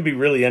be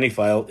really any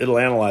file. It'll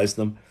analyze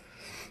them.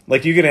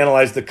 Like you can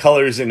analyze the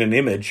colors in an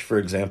image, for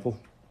example.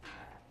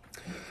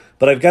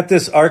 But I've got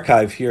this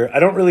archive here. I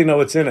don't really know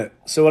what's in it.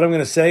 So what I'm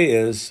going to say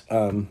is,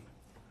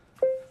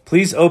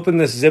 please open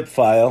this zip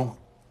file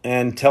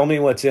and tell me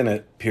what's in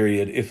it,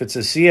 period. If it's a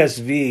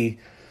CSV,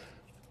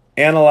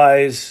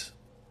 analyze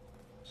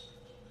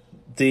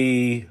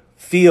the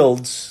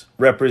fields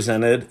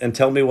represented and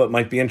tell me what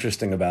might be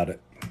interesting about it.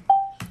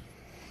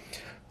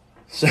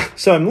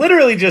 So I'm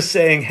literally just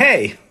saying,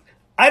 hey,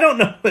 I don't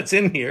know what's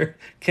in here.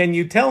 Can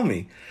you tell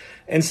me?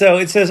 And so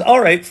it says,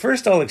 all right,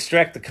 first I'll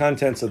extract the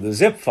contents of the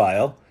zip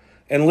file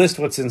and list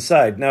what's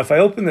inside. Now, if I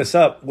open this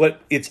up,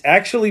 what it's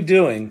actually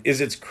doing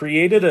is it's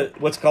created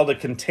what's called a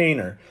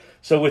container.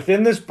 So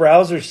within this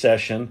browser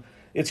session,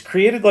 it's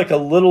created like a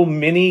little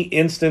mini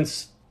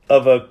instance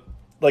of a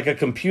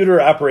computer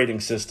operating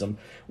system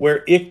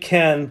where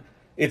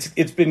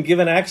it's been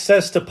given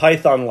access to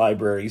Python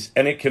libraries,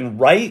 and it can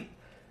write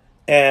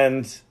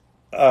and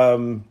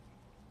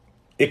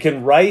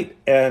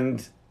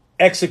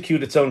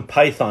execute its own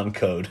Python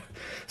code.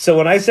 So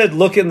when I said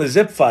look in the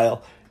zip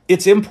file,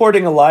 it's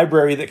importing a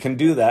library that can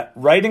do that,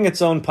 writing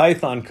its own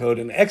Python code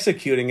and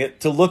executing it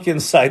to look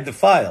inside the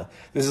file.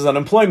 This is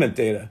unemployment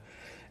data.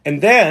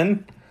 And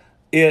then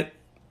it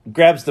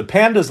grabs the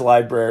pandas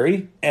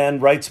library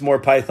and writes more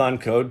Python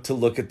code to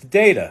look at the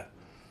data.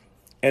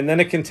 And then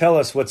it can tell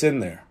us what's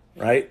in there,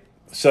 right?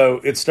 So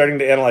it's starting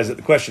to analyze it.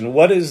 The question,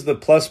 what is the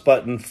plus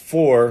button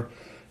for?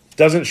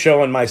 Doesn't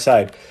show on my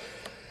side.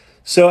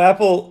 So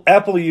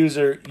Apple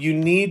user, you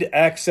need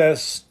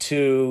access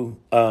to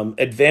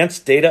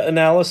advanced data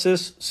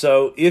analysis.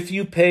 So if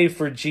you pay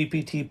for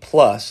GPT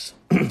Plus,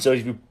 so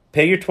if you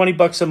pay your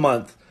 $20 a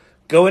month,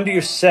 go into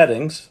your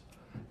settings,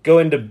 go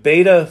into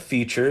beta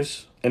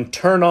features, and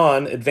turn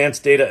on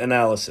advanced data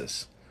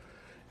analysis.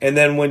 And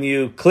then when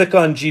you click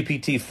on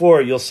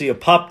GPT-4, you'll see a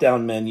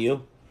pop-down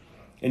menu,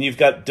 and you've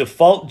got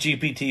default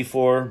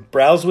GPT-4,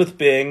 browse with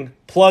Bing,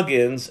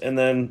 plugins, and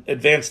then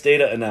advanced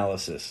data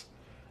analysis.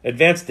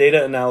 Advanced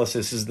data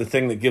analysis is the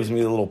thing that gives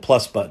me the little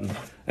plus button.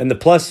 And the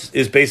plus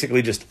is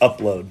basically just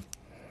upload.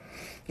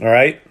 All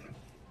right?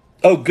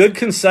 Oh, good,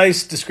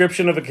 concise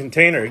description of a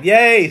container.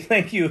 Yay,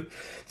 thank you.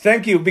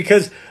 Thank you,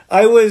 because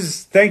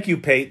thank you,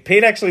 Pate.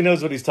 Pate actually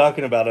knows what he's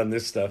talking about on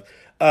this stuff.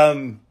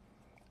 I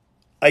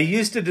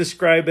used to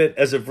describe it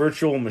as a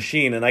virtual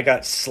machine, and I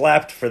got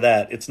slapped for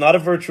that. It's not a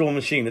virtual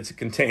machine, it's a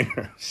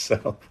container.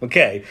 So,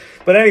 okay.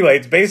 But anyway,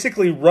 it's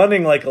basically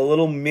running like a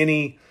little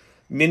mini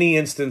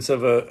instance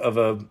of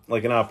a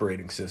like an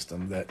operating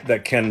system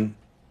that can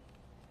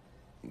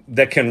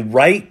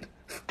write,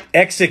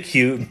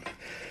 execute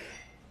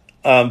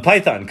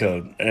Python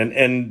code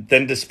and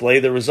then display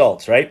the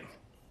results, right?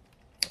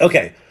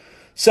 Okay,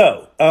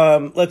 so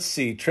let's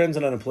see, trends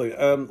in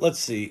unemployment. Let's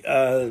see,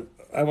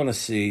 I want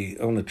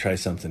to try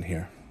something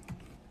here.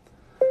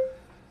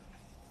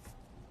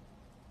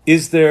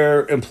 Is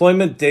there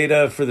employment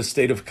data for the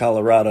state of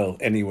Colorado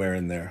anywhere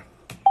in there?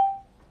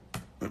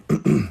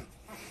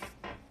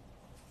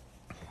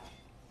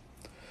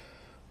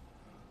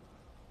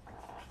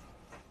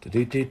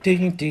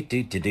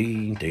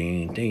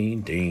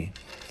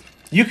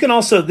 You can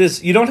also,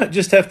 you don't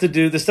just have to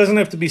do, this doesn't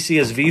have to be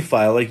CSV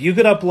file. Like you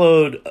could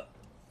upload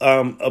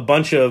a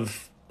bunch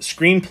of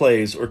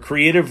screenplays or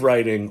creative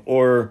writing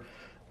or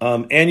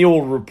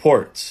annual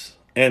reports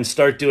and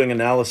start doing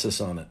analysis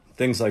on it,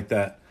 things like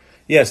that.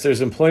 Yes, there's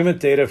employment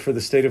data for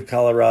the state of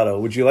Colorado.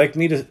 Would you like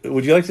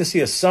to see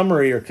a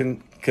summary or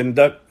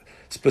conduct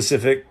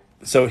specific?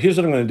 So here's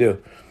what I'm going to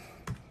do.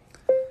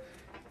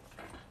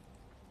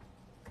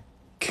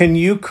 Can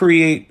you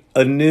create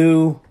a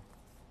new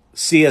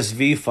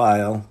CSV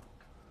file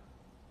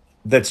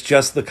that's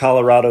just the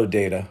Colorado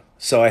data?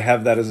 So I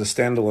have that as a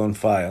standalone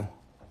file.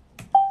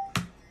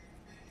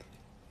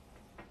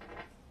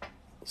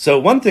 So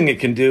one thing it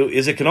can do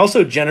is it can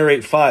also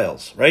generate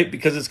files, right?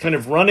 Because it's kind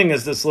of running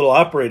as this little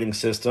operating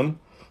system.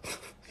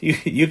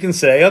 You can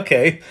say,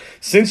 okay,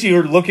 since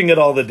you're looking at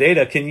all the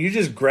data, can you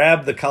just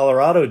grab the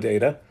Colorado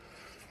data?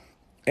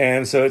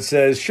 And so it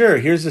says, sure,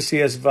 here's the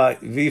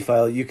CSV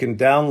file. You can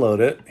download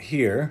it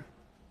here.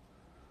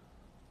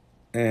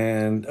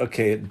 And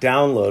okay, it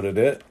downloaded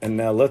it. And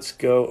now let's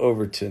go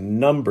over to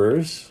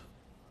numbers.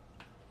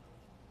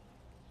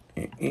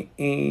 Let's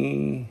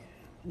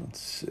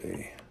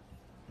see.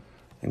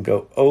 And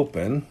go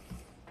open.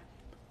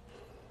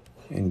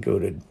 And go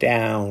to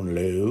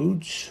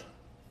downloads.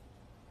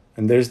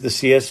 And there's the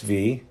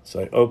CSV.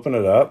 So I open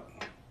it up.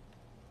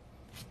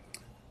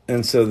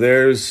 And so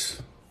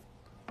there's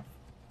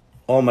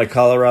all my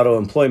Colorado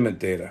employment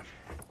data.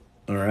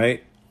 All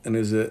right. And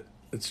it's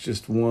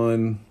just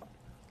one,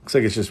 looks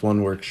like it's just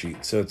one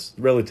worksheet. So it's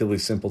a relatively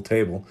simple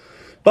table.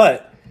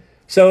 But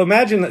so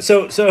imagine that.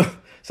 So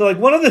like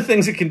one of the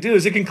things it can do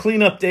is it can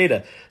clean up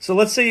data. So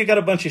let's say you got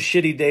a bunch of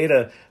shitty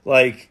data,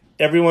 like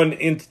everyone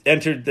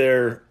entered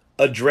their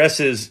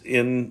addresses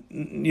in,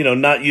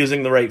 not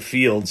using the right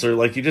fields, or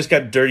like you just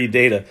got dirty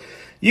data.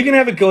 You can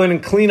have it go in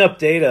and clean up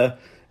data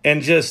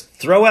and just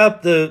throw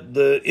out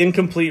the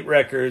incomplete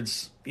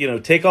records,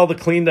 take all the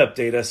cleaned up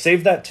data,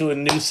 save that to a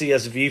new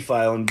CSV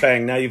file, and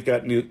bang, now you've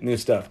got new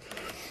stuff.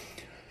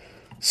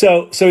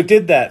 So it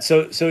did that.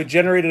 So it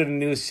generated a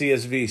new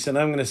CSV. So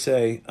now I'm going to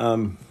say,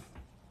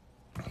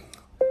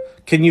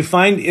 can you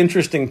find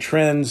interesting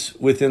trends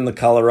within the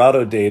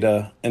Colorado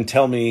data and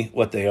tell me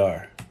what they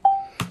are?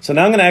 So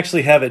now I'm going to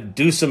actually have it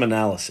do some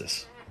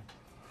analysis.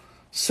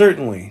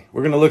 Certainly,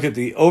 we're going to look at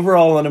the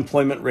overall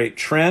unemployment rate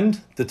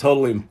trend, the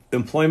total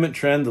employment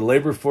trend, the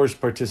labor force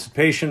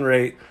participation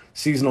rate,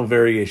 seasonal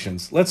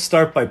variations. Let's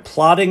start by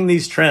plotting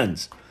these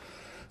trends.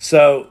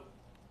 So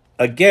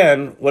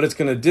again, what it's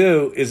going to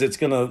do is it's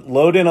going to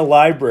load in a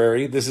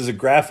library. This is a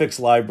graphics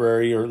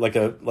library or like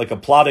a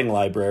plotting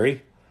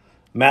library,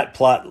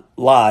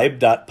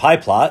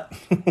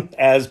 matplotlib.pyplot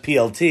as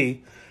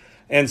PLT.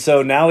 And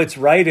so now it's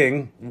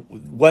writing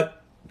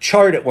what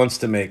chart it wants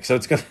to make. So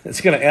it's going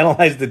to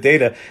analyze the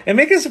data and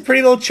make us a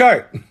pretty little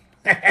chart.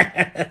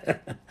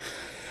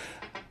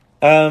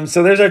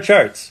 So there's our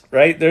charts,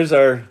 right? There's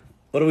our,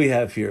 what do we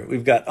have here?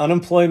 We've got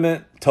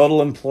unemployment,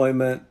 total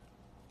employment,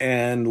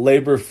 and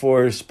labor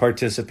force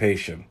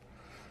participation.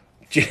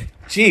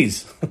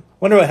 Geez,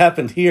 wonder what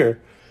happened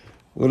here.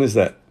 When is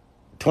that?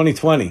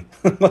 2020.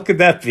 What could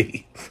that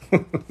be?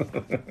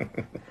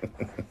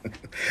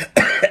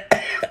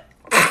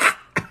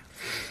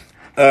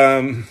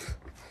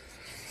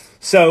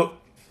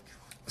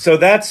 So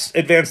that's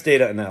advanced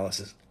data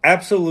analysis.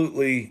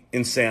 Absolutely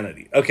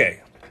insanity.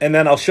 Okay, and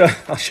then I'll show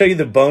you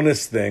the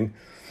bonus thing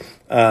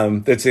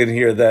that's in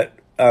here that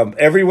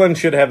everyone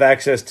should have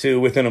access to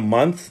within a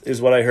month,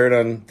 is what I heard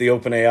on the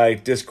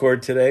OpenAI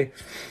Discord today.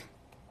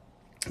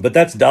 But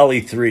that's DALL-E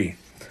 3.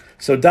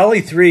 So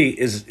DALL-E 3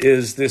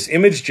 is this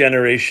image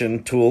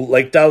generation tool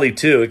like DALL-E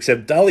 2,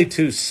 except DALL-E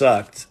 2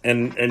 sucked,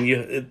 and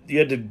you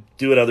had to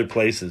do it other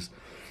places.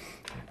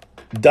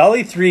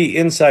 DALL-E 3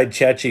 inside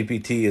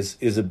ChatGPT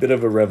is a bit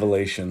of a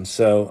revelation.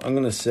 So I'm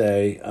going to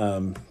say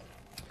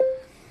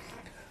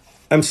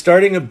I'm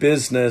starting a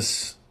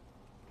business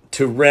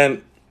to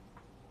rent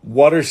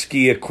water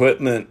ski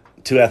equipment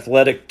to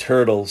athletic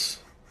turtles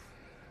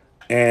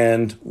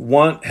and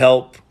want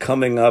help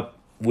coming up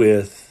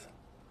with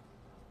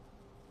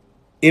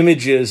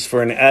images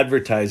for an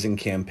advertising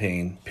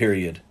campaign,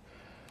 period.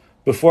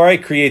 Before I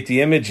create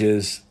the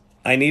images,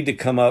 I need to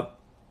come up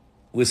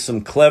with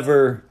some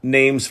clever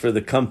names for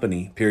the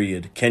company,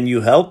 period. Can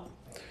you help?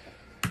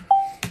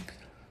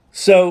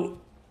 So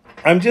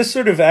I'm just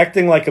sort of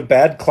acting like a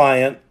bad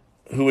client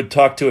who would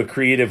talk to a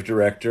creative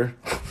director.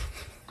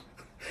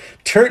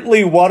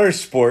 Turtley Water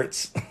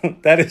Sports.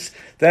 That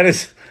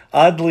is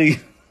oddly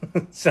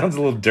sounds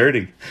a little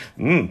dirty.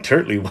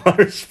 Turtley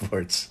Water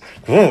Sports.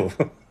 Whoa.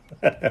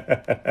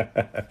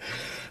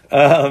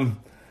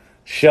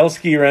 Shell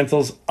Ski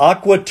Rentals,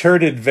 Aqua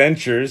Turd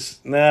Adventures.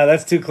 Nah,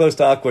 that's too close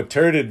to Aqua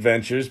Turd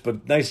Adventures,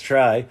 but nice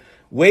try.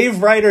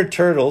 Wave Rider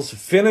Turtles,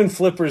 Fin and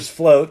Flippers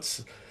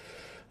Floats,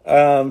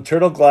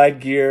 Turtle Glide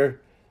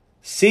Gear,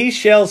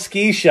 Seashell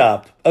Ski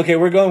Shop. Okay,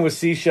 we're going with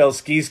Seashell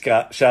Ski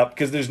Shop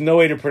because there's no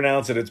way to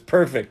pronounce it. It's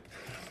perfect.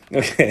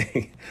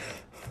 Okay.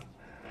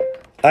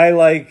 I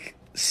like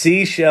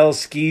Seashell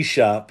Ski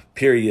Shop,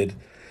 period.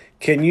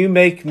 Can you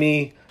make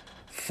me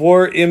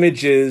 4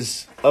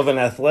 images of an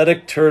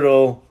athletic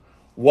turtle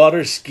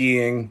water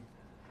skiing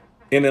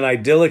in an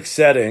idyllic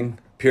setting,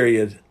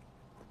 period?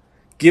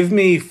 Give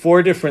me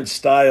 4 different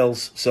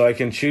styles so I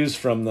can choose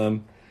from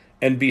them,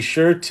 and be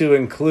sure to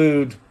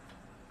include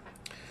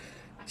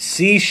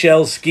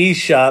Seashell Ski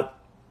Shop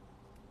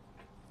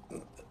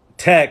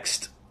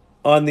text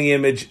on the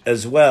image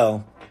as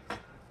well,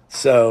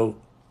 so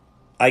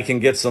I can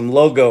get some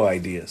logo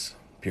ideas,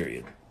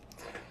 period.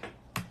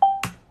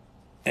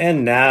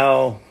 And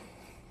now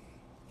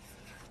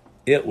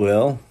it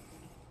will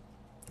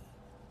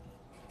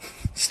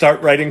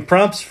start writing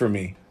prompts for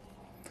me.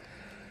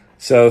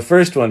 So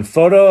first one,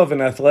 photo of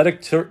an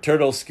athletic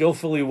turtle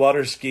skillfully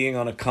water skiing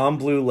on a calm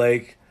blue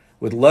lake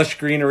with lush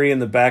greenery in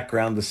the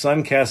background. The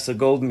sun casts a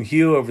golden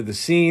hue over the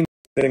scene.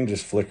 Thing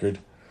just flickered.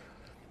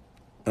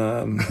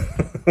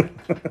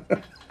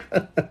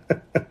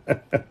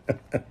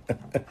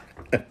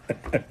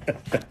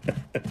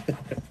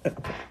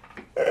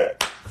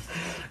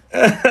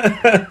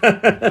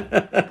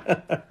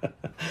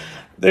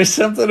 There's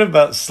something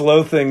about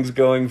slow things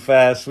going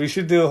fast. We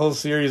should do a whole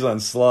series on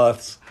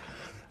sloths,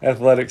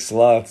 athletic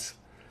sloths.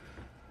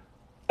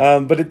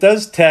 But it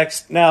does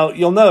text. Now,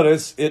 you'll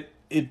notice it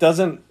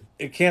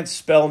can't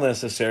spell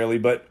necessarily,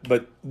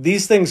 but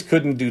these things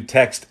couldn't do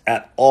text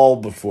at all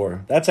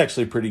before. That's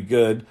actually pretty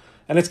good.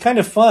 And it's kind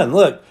of fun.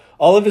 Look,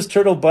 all of his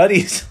turtle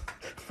buddies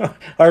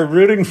are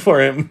rooting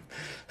for him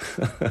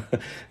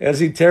as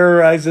he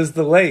terrorizes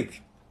the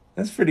lake.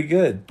 That's pretty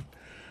good.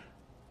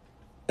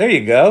 There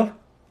you go.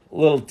 A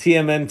little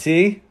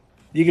TMNT.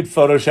 You could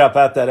Photoshop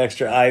out that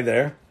extra I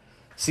there.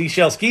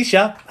 Seashell Ski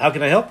Shop. How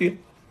can I help you?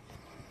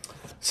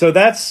 So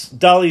that's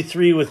DALL-E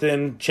 3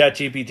 within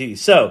ChatGPT.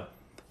 So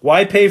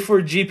why pay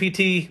for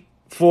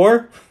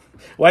GPT-4?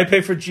 Why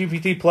pay for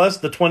GPT Plus,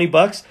 the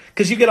 $20?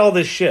 Because you get all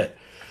this shit.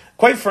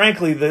 Quite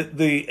frankly,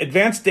 the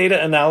advanced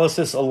data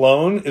analysis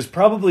alone is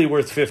probably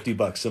worth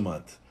 $50 a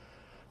month.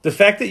 The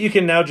fact that you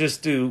can now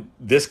just do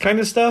this kind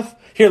of stuff.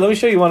 Here, let me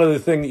show you one other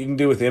thing that you can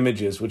do with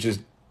images, which is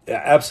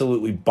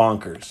absolutely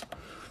bonkers.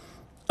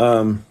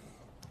 I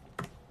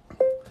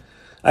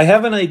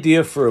have an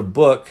idea for a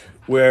book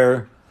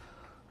where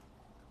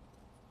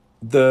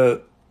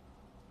the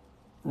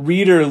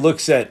reader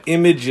looks at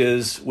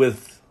images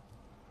with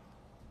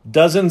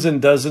dozens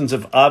and dozens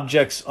of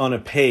objects on a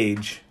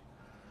page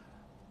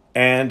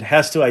and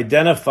has to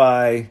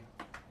identify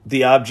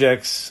the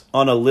objects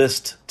on a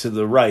list to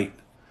the right.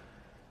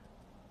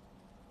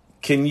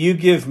 Can you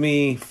give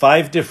me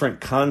 5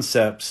 different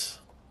concepts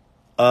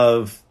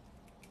of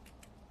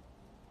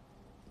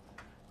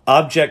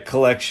object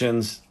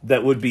collections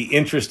that would be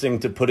interesting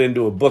to put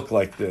into a book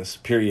like this,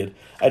 period?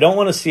 I don't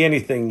want to see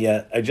anything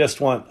yet. I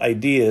just want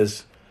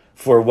ideas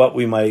for what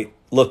we might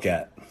look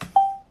at.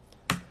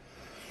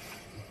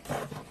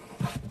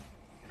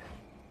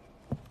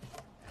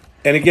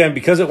 And again,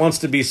 because it wants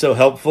to be so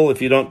helpful,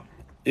 if you don't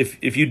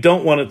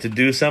want it to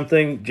do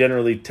something,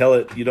 generally tell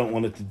it you don't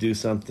want it to do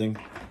something.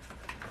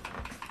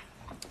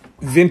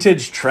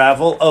 Vintage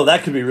travel. Oh,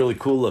 that could be really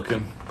cool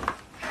looking.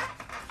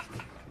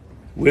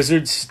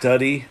 Wizard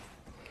study.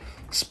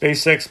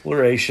 Space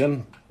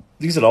exploration.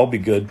 These would all be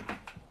good.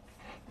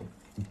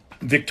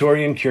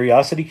 Victorian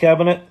curiosity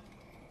cabinet.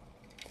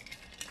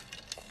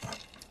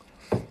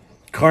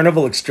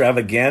 Carnival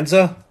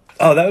extravaganza.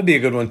 Oh, that would be a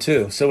good one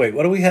too. So wait,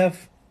 what do we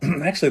have?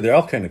 Actually, they're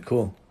all kind of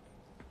cool.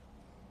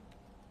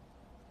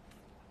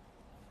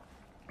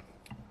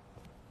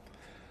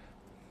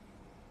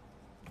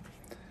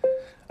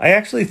 I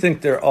actually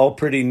think they're all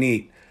pretty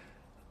neat.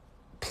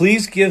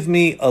 Please give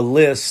me a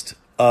list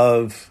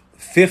of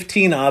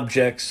 15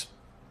 objects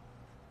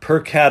per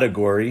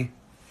category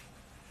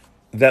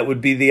that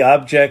would be the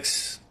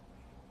objects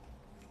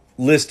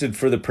listed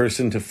for the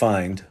person to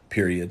find,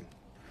 period.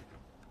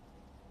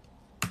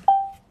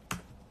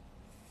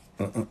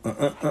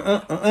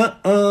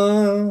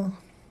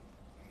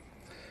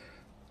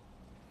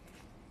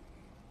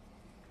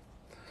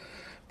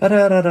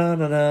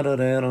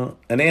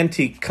 An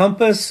antique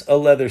compass, a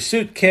leather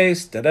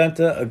suitcase,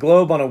 a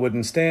globe on a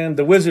wooden stand,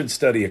 the wizard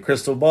study, a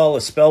crystal ball,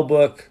 a spell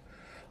book,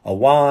 a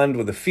wand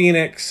with a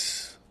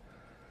phoenix,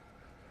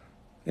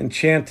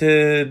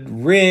 enchanted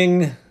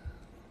ring,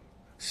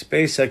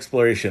 space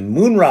exploration,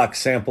 moon rock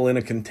sample in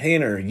a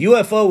container,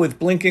 UFO with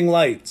blinking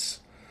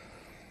lights.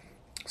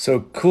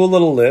 So cool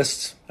little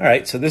lists. All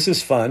right, so this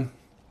is fun.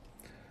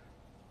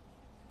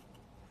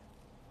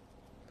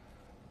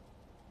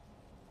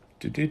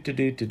 We'll do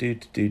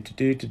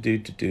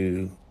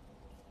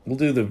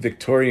the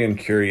Victorian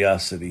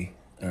curiosity.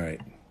 All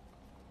right.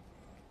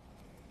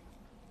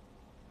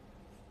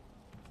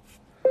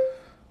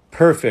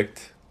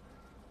 Perfect.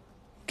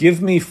 Give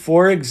me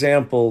 4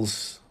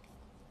 examples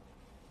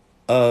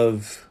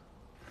of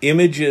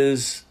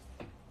images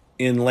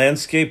in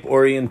landscape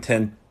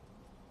orientation.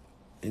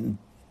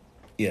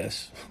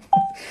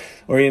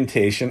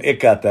 It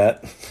got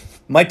that.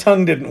 My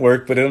tongue didn't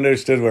work, but it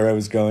understood where I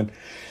was going.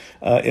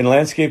 In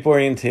landscape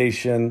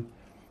orientation,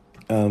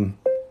 for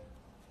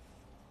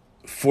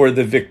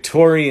the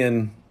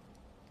Victorian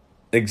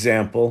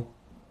example,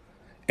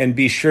 and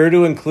be sure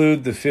to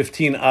include the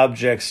 15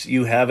 objects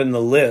you have in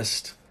the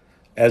list,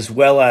 as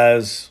well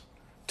as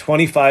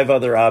 25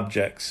 other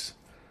objects,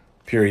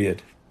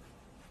 period.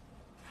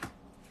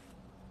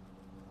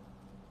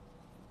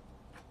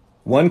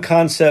 One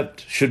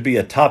concept should be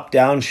a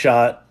top-down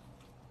shot,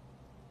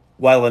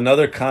 while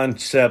another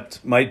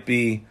concept might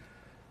be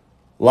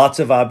lots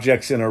of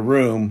objects in a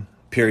room,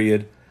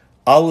 period.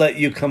 I'll let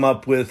you come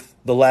up with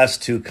the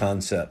last 2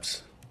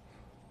 concepts.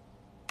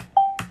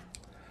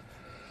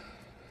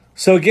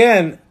 So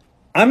again,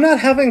 I'm not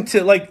having to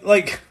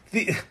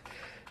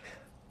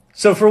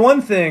so for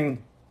one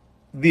thing,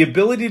 the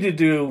ability to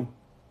do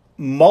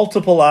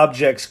multiple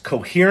objects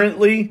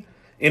coherently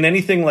in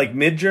anything like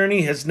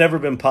Midjourney has never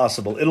been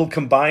possible. It'll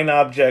combine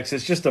objects.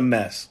 It's just a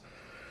mess.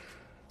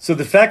 So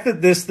the fact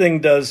that this thing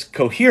does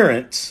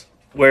coherence,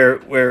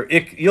 where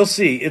you'll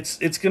see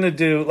it's going to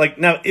do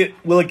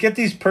will it get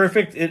these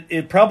perfect?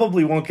 It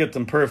probably won't get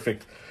them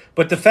perfect,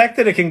 but the fact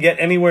that it can get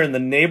anywhere in the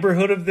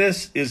neighborhood of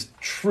this is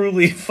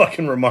truly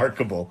fucking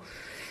remarkable.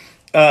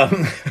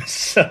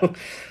 So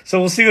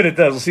we'll see what it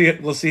does.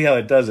 We'll see how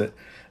it does it.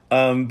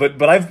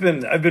 But I've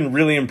been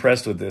really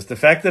impressed with this. The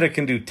fact that it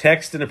can do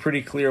text in a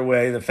pretty clear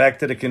way, the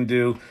fact that it can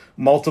do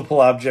multiple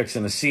objects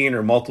in a scene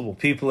or multiple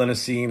people in a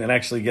scene and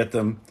actually get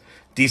them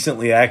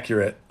decently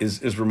accurate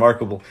is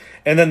remarkable.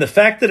 And then the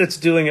fact that it's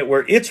doing it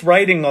where it's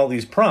writing all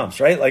these prompts,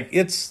 right?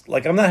 It's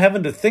I'm not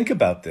having to think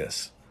about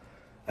this.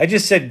 I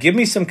just said, give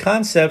me some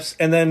concepts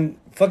and then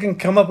fucking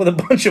come up with a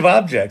bunch of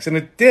objects. And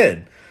it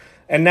did.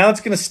 And now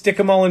it's going to stick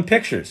them all in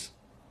pictures.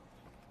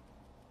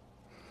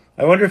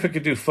 I wonder if it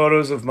could do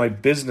photos of my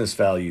business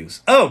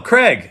values. Oh,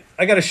 Craig,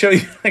 I got to show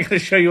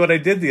you what I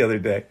did the other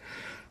day.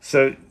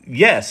 So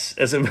yes,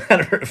 as a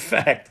matter of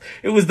fact,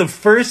 it was the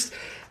first,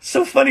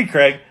 so funny,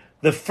 Craig.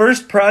 The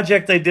first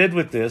project I did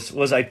with this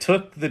was I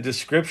took the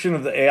description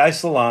of the AI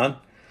salon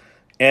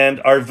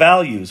and our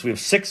values. We have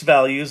 6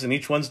 values and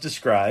each one's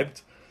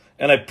described.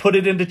 And I put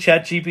it into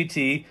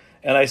ChatGPT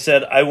and I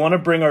said, I want to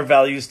bring our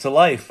values to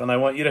life and I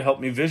want you to help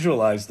me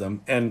visualize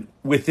them. And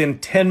within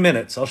 10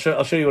 minutes, I'll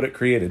show you what it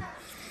created.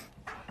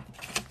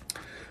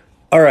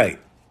 All right.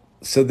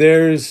 So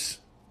there's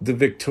the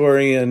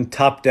Victorian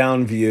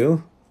top-down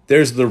view.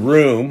 There's the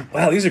room.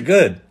 Wow, these are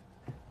good.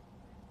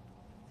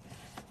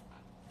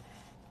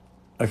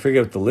 I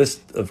forget what the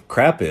list of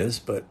crap is,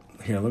 but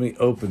here, let me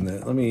open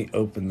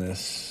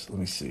this. Let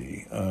me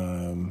see.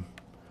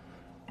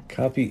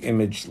 Copy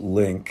image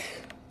link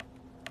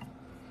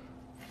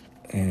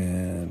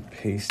and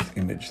paste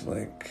image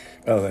link.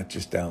 Oh, that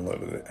just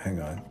downloaded it.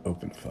 Hang on.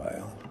 Open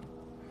file.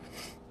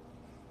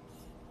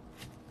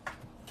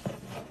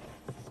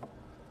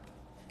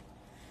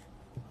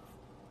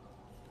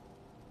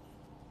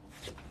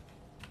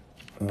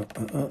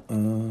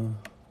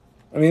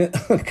 I mean,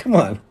 come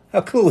on. How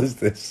cool is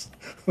this?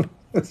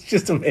 It's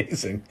just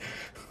amazing.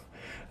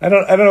 I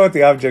don't know what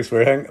the objects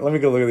were. Let me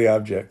go look at the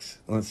objects.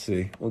 Let's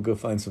see. We'll go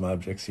find some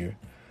objects here.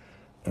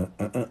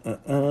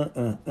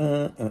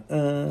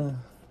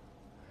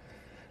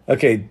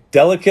 Okay,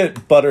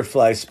 delicate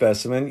butterfly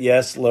specimen.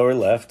 Yes, lower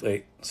left.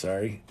 Wait,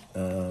 sorry.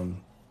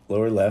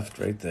 Lower left,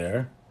 right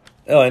there.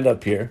 Oh, and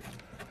up here.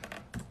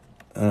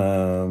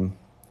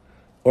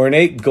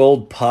 Ornate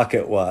gold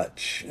pocket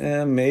watch.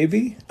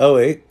 Maybe. Oh,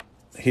 wait.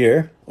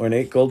 Here.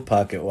 Ornate gold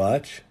pocket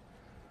watch.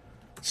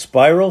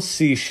 Spiral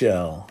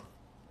seashell.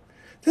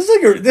 This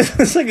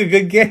is like a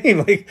good game.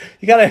 Like,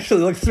 you gotta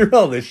actually look through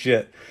all this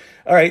shit.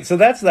 All right, so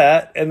that's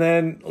that. And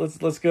then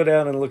let's go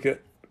down and look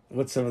at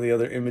what some of the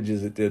other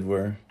images it did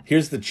were.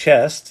 Here's the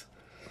chest.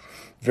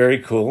 Very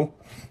cool.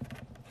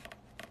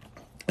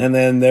 And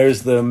then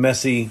there's the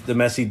messy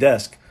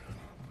desk.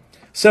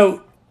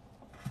 So,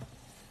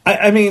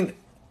 I mean,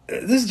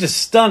 this is just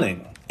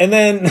stunning. And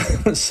then,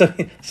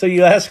 so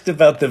you asked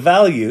about the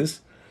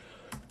values.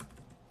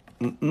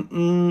 All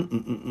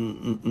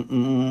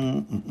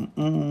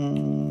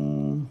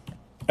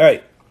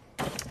right.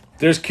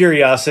 There's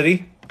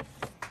curiosity.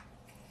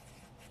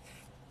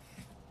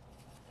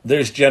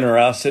 There's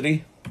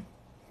generosity.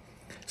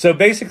 So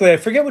basically, I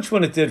forget which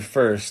one it did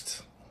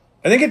first.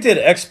 I think it did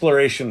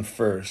exploration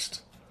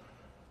first.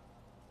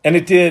 And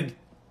it did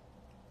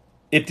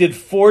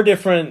 4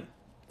 different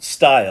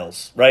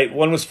styles, right?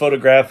 One was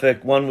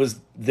photographic, one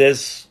was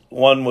this,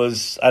 one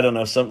was, I don't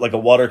know, something like a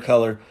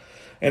watercolor.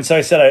 And so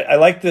I said, I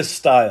like this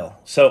style.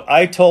 So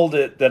I told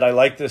it that I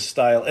like this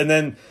style. And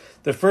then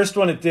the first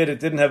one it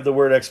didn't have the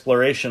word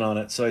exploration on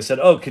it. So I said,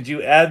 oh, could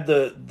you add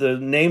the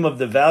name of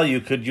the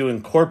value? Could you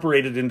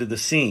incorporate it into the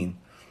scene?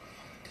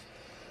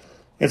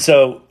 And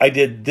so I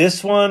did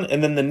this one,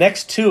 and then the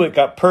next 2, it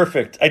got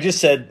perfect. I just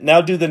said,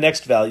 now do the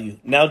next value.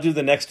 Now do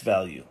the next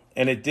value.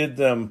 And it did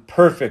them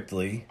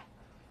perfectly.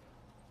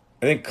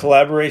 I think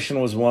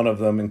collaboration was one of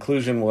them.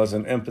 Inclusion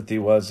wasn't. Empathy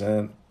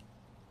wasn't.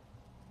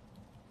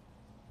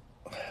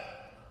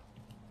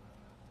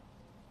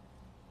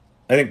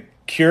 I think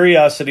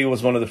curiosity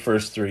was one of the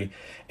first 3.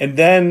 And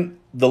then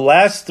the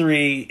last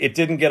 3, it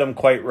didn't get them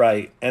quite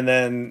right. And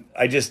then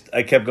I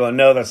kept going,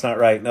 no, that's not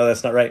right. No,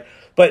 that's not right.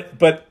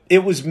 But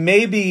it was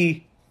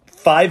maybe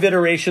 5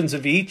 iterations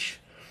of each.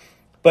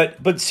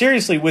 But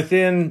seriously,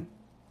 within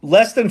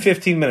less than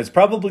 15 minutes,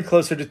 probably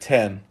closer to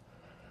 10,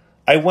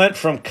 I went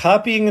from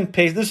copying and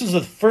pasting. This was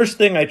the first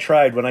thing I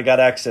tried when I got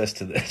access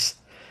to this.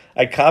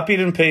 I copied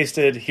and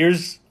pasted.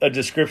 Here's a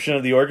description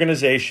of the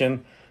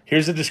organization.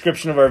 Here's a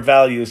description of our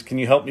values. Can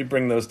you help me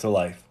bring those to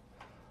life?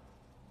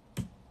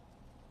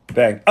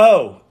 Bang.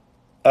 Oh,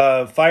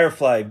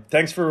 Firefly.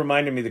 Thanks for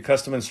reminding me the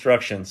custom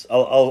instructions.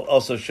 I'll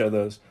also show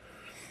those.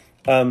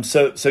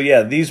 So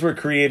yeah, these were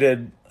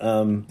created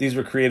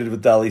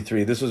with DALL-E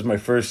 3. This was my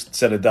first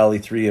set of DALL-E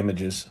 3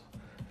 images.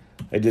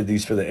 I did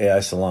these for the AI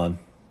Salon.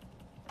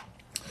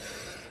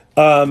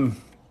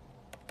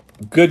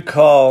 Good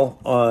call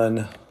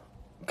on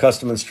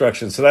custom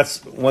instructions. So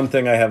that's one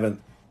thing I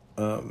haven't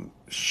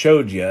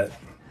showed yet.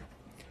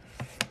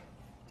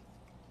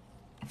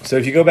 So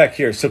if you go back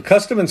here, so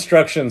custom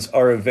instructions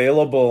are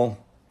available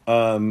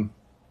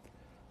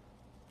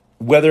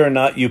whether or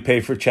not you pay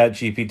for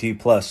ChatGPT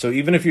Plus. So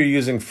even if you're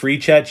using free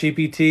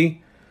ChatGPT,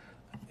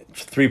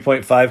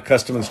 3.5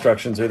 custom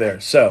instructions are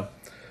there. So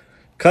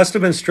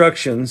custom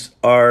instructions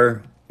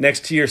are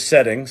next to your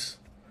settings,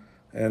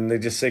 and they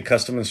just say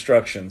custom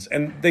instructions.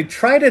 And they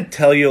try to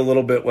tell you a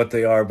little bit what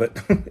they are, but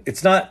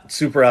it's not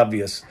super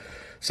obvious.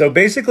 So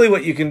basically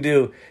what you can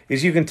do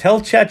is you can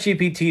tell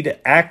ChatGPT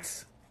to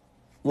act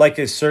like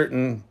a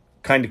certain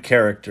kind of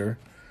character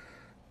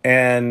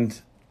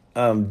and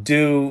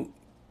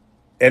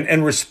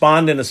and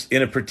respond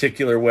in a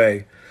particular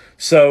way.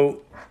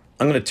 So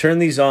I'm going to turn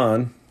these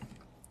on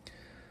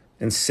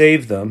and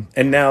save them.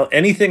 And now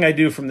anything I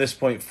do from this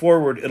point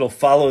forward, it'll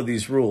follow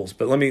these rules.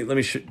 But let me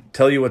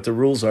tell you what the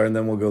rules are, and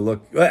then we'll go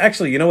look. Well,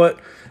 actually, you know what?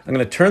 I'm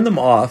going to turn them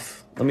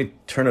off. Let me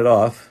turn it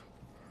off.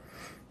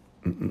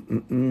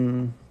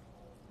 And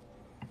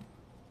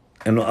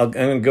I'm going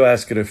to go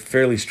ask it a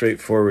fairly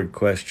straightforward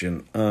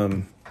question.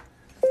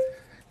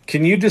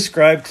 Can you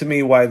describe to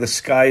me why the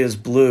sky is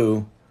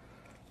blue,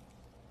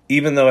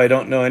 even though I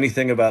don't know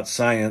anything about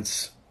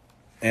science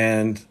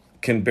and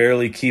can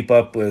barely keep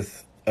up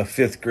with a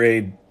 5th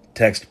grade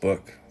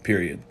textbook,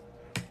 period?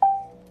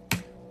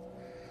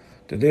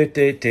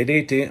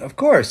 Of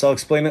course, I'll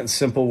explain it in a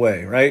simple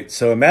way, right?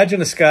 So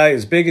imagine a sky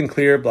is big and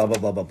clear, blah, blah,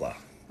 blah, blah, blah,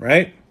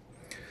 right?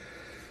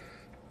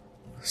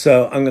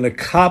 So I'm going to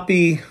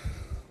copy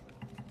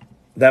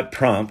that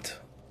prompt.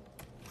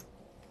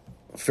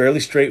 Fairly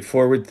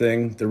straightforward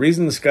thing. The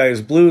reason the sky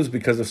is blue is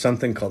because of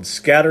something called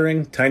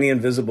scattering. Tiny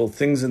invisible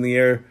things in the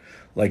air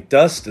like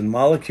dust and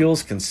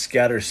molecules can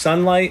scatter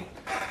sunlight.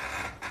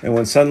 And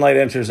when sunlight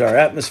enters our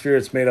atmosphere,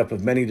 it's made up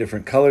of many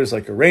different colors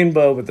like a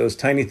rainbow, but those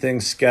tiny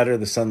things scatter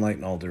the sunlight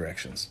in all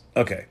directions.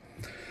 Okay,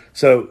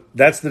 so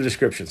that's the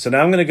description. So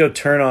now I'm going to go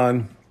turn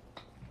on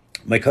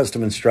my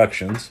custom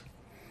instructions.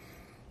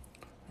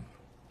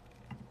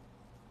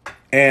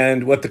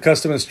 And what the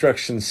custom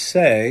instructions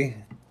say...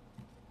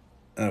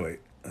 Oh, wait.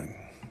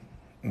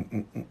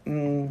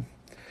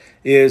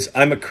 is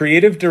I'm a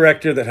creative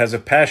director that has a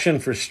passion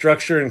for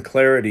structure and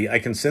clarity. I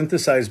can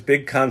synthesize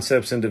big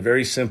concepts into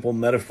very simple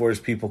metaphors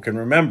people can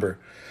remember.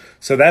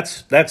 So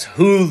that's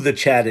who the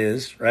chat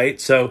is, right?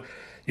 So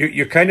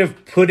you're kind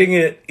of putting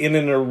it in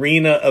an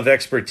arena of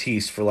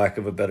expertise, for lack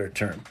of a better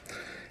term.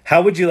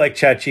 How would you like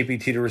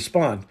ChatGPT to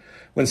respond?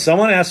 When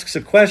someone asks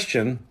a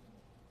question,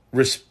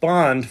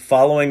 respond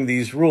following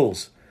these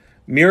rules.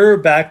 Mirror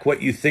back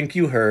what you think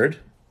you heard.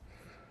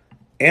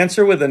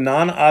 Answer with a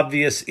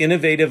non-obvious,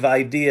 innovative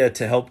idea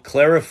to help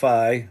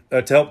clarify,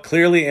 to help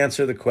clearly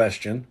answer the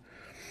question.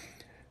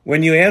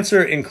 When you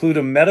answer, include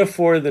a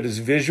metaphor that is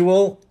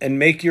visual and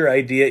make your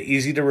idea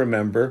easy to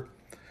remember.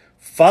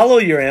 Follow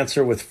your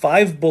answer with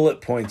 5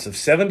 bullet points of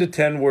 7 to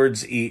 10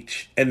 words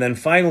each. And then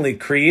finally,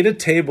 create a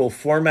table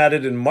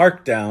formatted in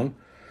Markdown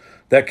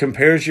that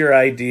compares your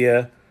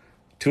idea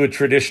to a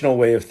traditional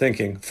way of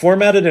thinking.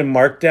 Formatted in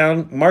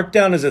Markdown.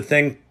 Markdown is a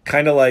thing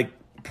kind of like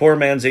poor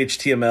man's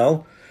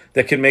HTML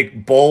that can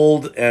make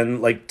bold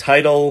and like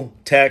title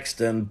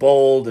text and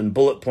bold and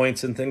bullet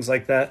points and things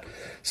like that.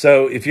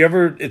 So if you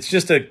ever, it's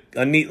just a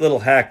neat little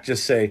hack.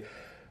 Just say,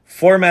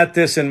 format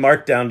this in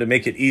Markdown to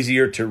make it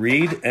easier to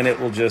read, and it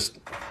will just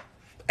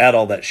add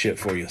all that shit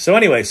for you. So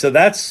anyway, so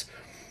that's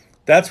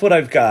what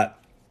I've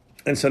got.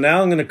 And so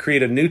now I'm going to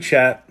create a new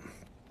chat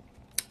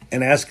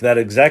and ask that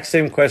exact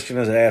same question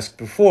as I asked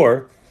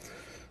before,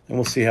 and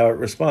we'll see how it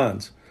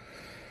responds.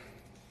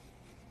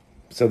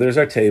 So there's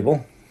our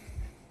table.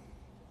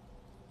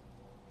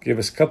 Give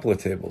us a couple of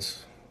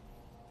tables.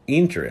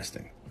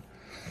 Interesting.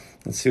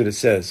 Let's see what it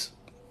says.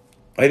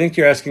 I think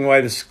you're asking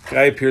why the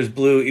sky appears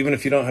blue even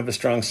if you don't have a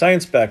strong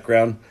science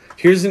background.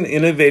 Here's an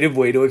innovative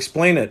way to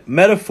explain it.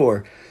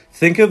 Metaphor.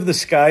 Think of the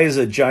sky as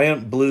a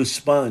giant blue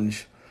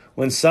sponge.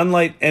 When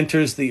sunlight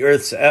enters the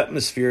Earth's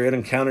atmosphere, it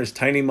encounters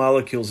tiny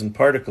molecules and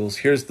particles.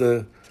 Here's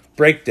the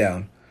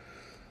breakdown.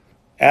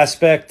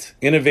 Aspect,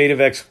 innovative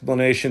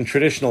explanation,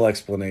 traditional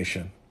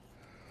explanation.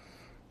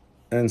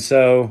 And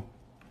so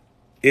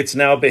it's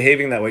now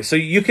behaving that way. So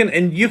you can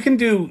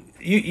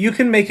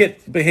make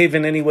it behave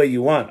in any way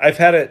you want. I've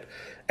had it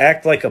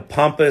act like a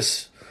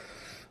pompous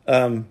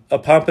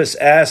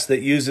ass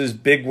that uses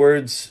big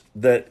words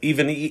that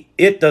even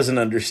it doesn't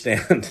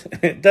understand.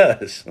 It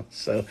does.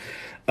 So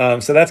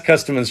that's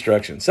custom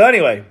instruction. So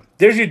anyway,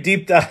 there's your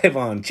deep dive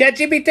on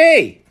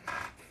ChatGPT.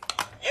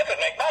 You can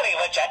make money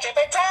with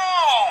ChatGPT,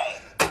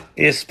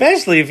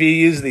 especially if you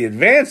use the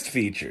advanced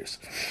features.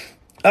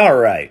 All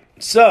right,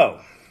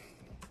 so.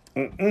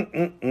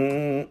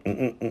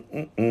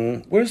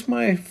 Where's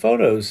my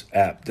Photos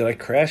app? Did I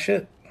crash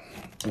it?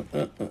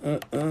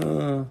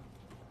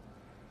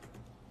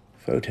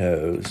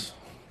 Photos.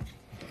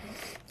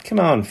 Come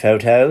on,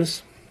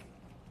 Photos.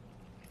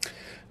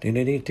 AI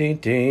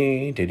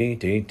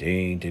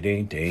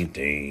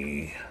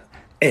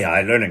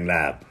Learning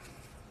Lab.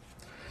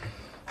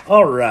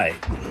 All right.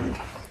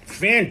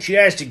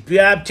 Fantastic,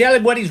 Bob. Tell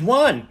him what he's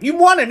won. You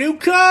won a new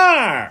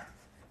car.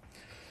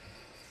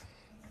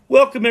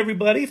 Welcome,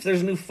 everybody. If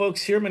there's new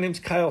folks here, my name's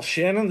Kyle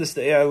Shannon. This is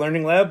the AI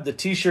Learning Lab. The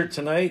t-shirt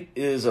tonight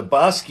is a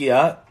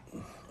Basquiat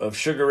of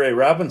Sugar Ray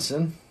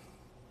Robinson.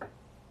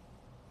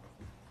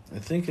 I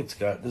think it's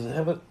got, does it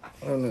have it?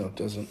 Oh, no, it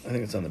doesn't. I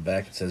think it's on the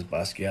back. It says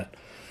Basquiat.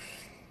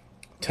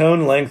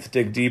 Tone, length,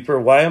 dig deeper.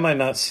 Why am I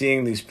not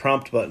seeing these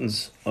prompt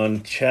buttons on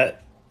GPT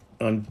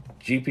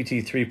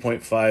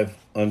 3.5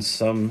 on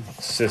some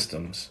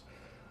systems?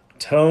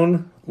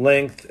 Tone,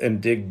 length, and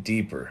dig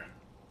deeper.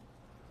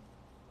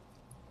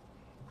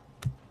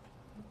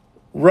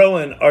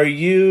 Rowan, where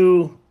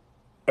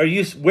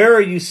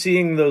are you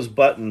seeing those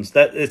buttons?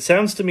 That it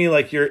sounds to me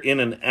like you're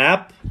in an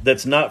app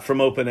that's not from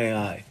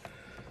OpenAI.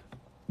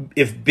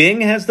 If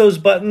Bing has those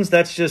buttons,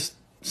 that's just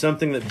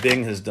something that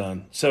Bing has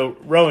done. So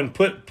Rowan,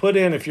 put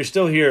in, if you're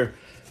still here,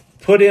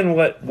 put in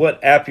what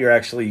app you're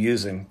actually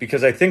using,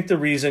 because I think the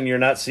reason you're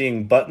not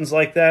seeing buttons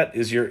like that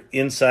is you're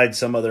inside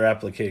some other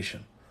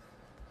application.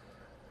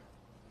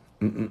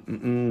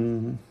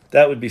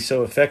 That would be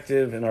so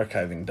effective in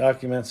archiving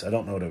documents. I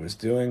don't know what I was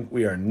doing.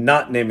 We are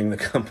not naming the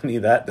company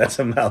that. That's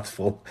a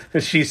mouthful.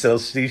 She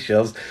sells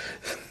seashells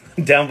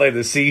down by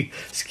the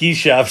ski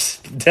shops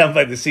down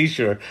by the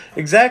seashore.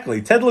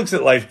 Exactly. Ted Looks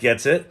at Life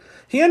gets it.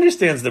 He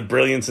understands the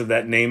brilliance of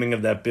that naming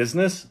of that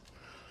business.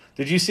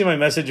 Did you see my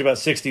message about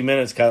 60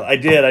 Minutes, Kyle? I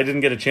did. I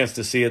didn't get a chance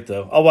to see it,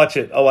 though. I'll watch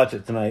it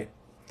tonight.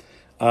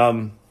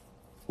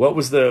 What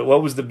was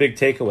the big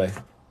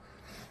takeaway?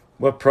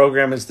 What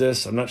program is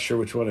this? I'm not sure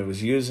which one I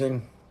was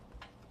using.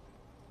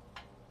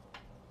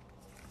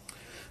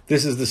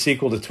 This is the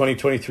sequel to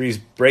 2023's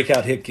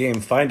breakout hit game,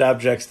 Find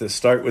Objects That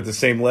Start with the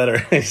Same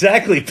Letter.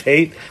 Exactly,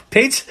 Pate.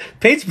 Pate's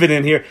been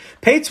in here.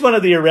 Pate's one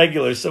of the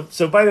irregulars.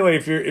 So by the way,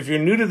 if you're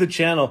new to the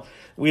channel,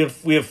 we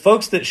have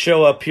folks that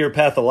show up here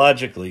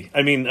regularly,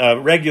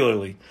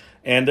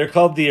 and they're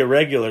called the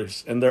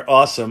irregulars, and they're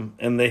awesome,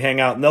 and they hang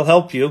out and they'll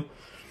help you.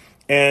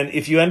 And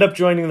if you end up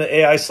joining the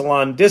AI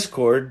Salon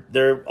Discord,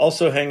 they're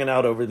also hanging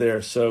out over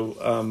there.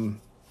 So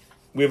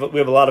we have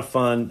a lot of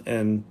fun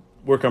and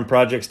work on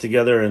projects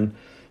together. And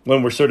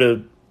when we're sort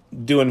of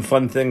doing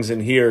fun things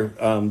in here,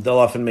 they'll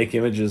often make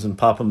images and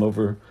pop them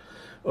over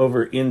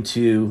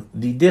into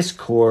the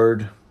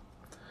Discord.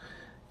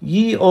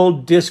 Ye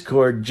old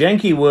Discord,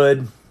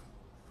 Jankywood.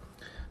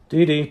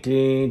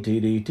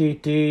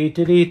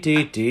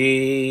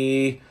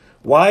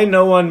 Why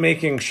no one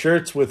making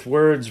shirts with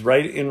words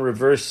right in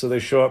reverse so they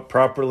show up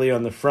properly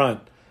on the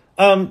front?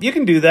 You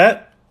can do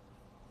that.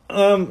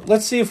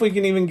 Let's see if we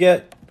can even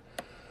get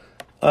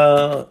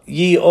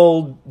ye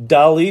old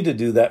DALL-E to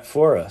do that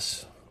for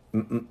us.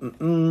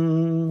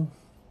 I'm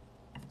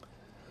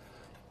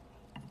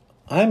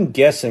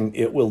guessing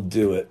it will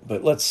do it,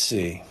 but let's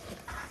see.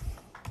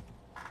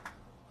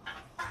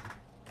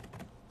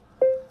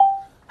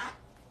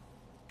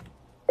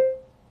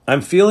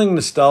 I'm feeling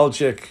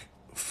nostalgic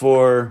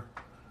for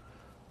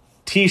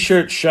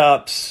t-shirt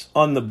shops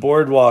on the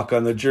boardwalk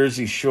on the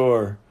Jersey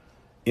Shore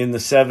in the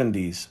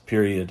 70s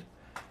period.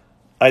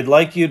 I'd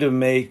like you to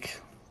make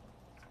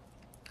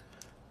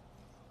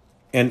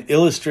an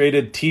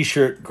illustrated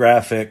t-shirt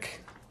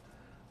graphic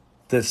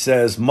that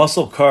says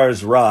muscle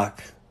cars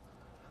rock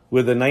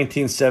with a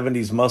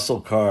 1970s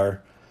muscle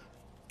car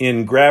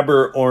in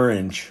grabber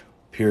orange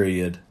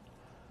period.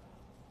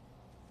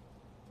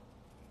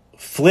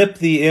 Flip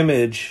the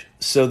image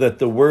so that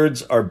the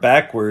words are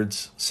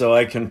backwards so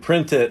I can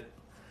print it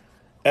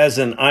as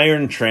an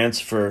iron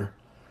transfer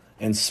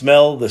and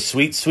smell the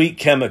sweet, sweet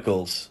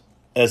chemicals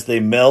as they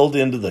meld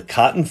into the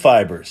cotton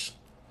fibers.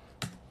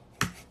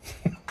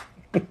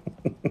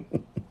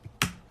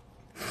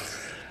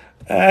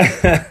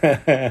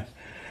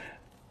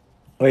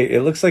 Wait,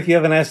 it looks like you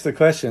haven't asked the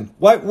question.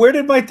 What? Where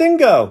did my thing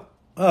go?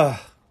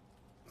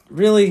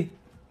 Really?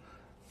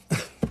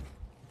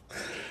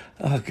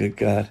 Oh, good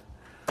God.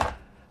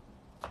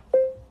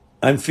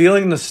 I'm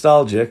feeling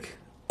nostalgic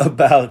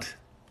about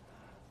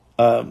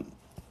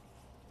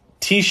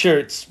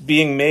t-shirts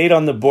being made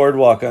on the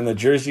boardwalk on the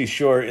Jersey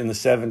Shore in the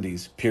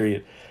 70s,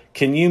 period.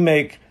 Can you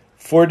make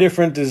 4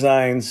 different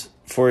designs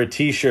for a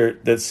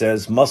t-shirt that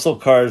says muscle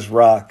cars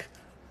rock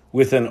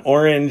with an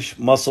orange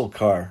muscle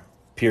car,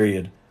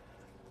 period?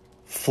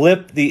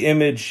 Flip the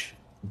image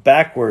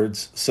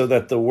backwards so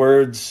that the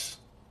words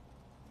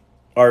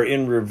are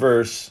in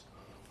reverse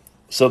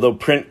so they'll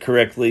print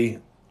correctly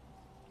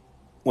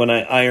when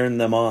I iron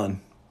them on.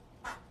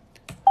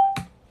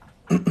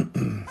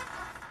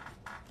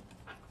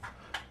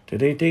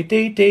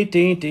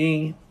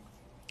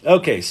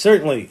 Okay,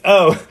 certainly.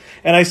 Oh,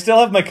 and I still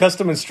have my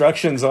custom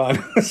instructions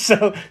on.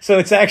 so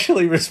it's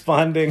actually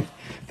responding.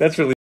 That's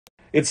really,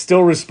 it's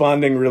still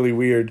responding really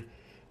weird.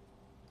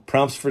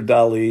 Prompts for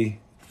DALL-E.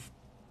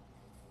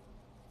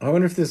 I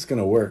wonder if this is going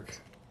to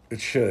work. It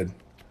should.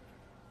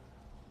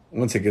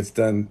 Once it gets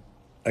done,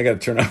 I got to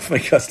turn off my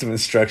custom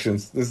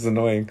instructions. This is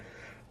annoying.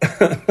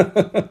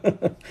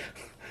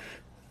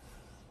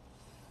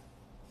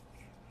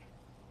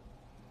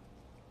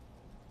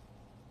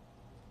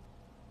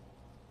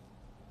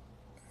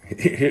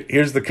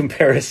 Here's the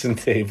comparison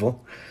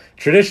table.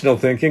 Traditional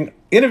thinking,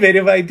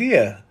 innovative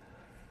idea.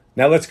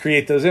 Now let's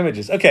create those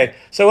images. Okay,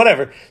 so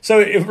whatever.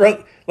 So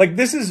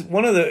this is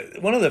one of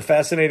the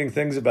fascinating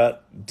things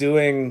about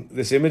doing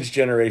this image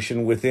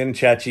generation within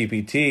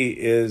ChatGPT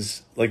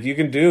is like you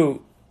can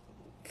do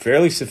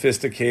fairly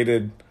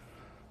sophisticated,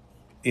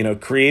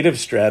 creative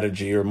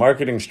strategy or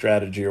marketing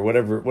strategy or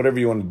whatever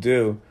you want to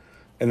do,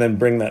 and then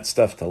bring that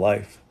stuff to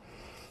life.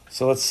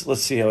 So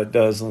let's see how it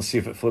does, and let's see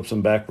if it flips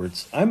them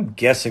backwards. I'm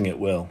guessing it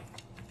will.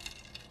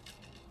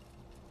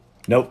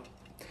 Nope.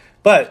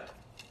 But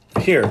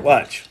here,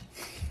 watch.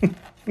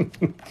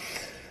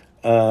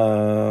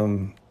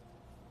 I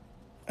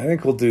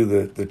think we'll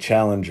do the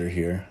challenger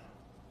here.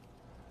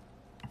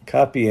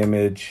 Copy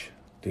image.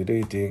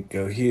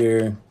 Go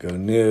here. Go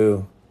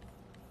new.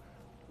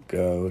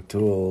 Go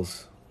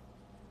tools.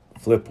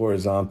 Flip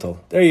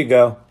horizontal. There you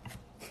go.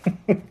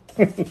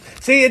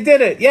 See, you did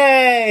it.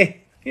 Yay!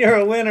 You're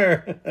a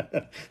winner.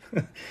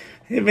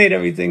 It made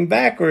everything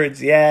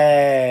backwards.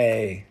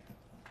 Yay.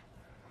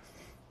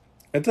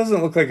 It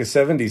doesn't look like a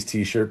 70s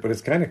t-shirt, but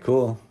it's kind of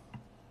cool.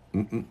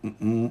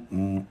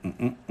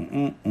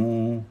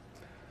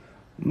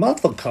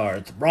 Muscle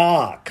cars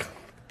rock.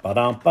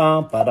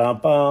 Ba-dum-bum,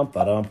 ba-dum-bum,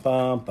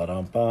 ba-dum-bum,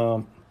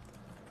 ba-dum-bum.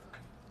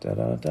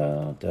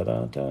 Da-da-da,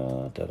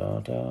 da-da-da,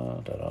 da-da-da,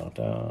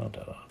 da-da-da,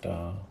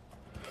 da-da-da.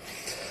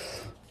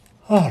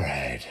 All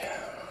right.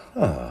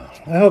 Oh,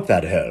 I hope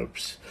that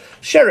helps.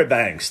 Sherry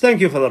Banks,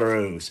 thank you for the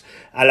rose.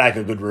 I like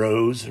a good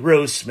rose.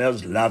 Rose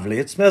smells lovely.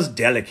 It smells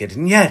delicate,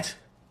 and yet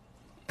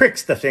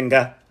pricks the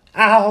finger.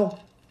 Ow!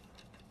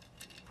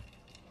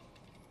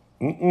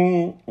 Do.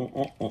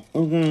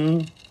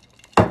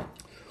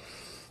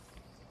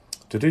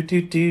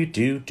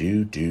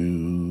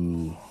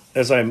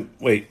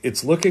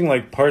 It's looking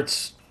like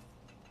parts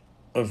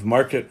of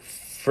market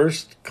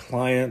first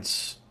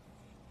clients.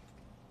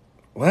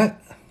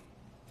 What?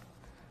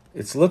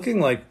 It's looking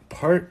like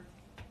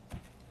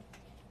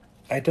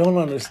I don't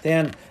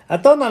understand. I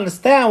don't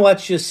understand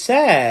what you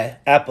say,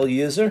 Apple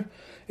user.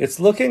 It's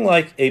looking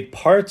like a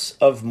parts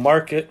of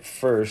market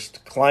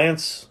first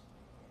clients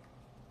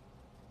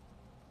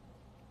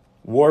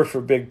War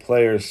for big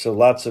players, so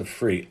lots of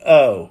free.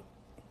 Oh,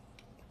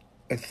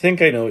 I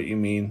think I know what you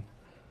mean.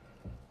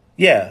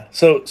 Yeah,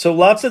 so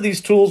lots of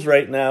these tools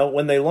right now,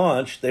 when they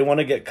launch, they want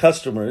to get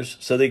customers,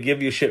 so they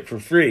give you shit for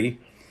free,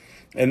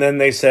 and then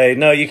they say,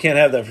 no, you can't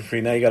have that for free,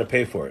 now you got to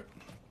pay for it.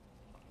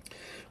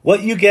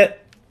 What you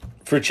get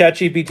for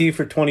ChatGPT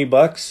for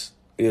 $20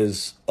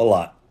 is a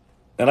lot.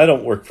 And I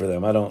don't work for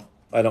them. I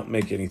don't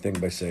make anything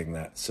by saying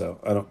that, so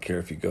I don't care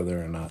if you go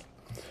there or not.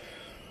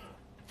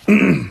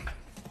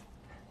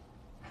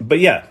 But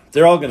yeah,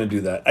 they're all going to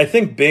do that. I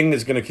think Bing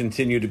is going to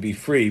continue to be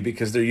free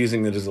because they're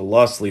using it as a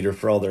loss leader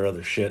for all their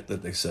other shit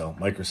that they sell,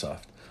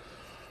 Microsoft.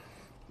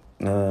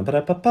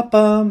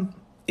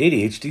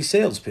 ADHD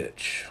sales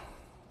pitch.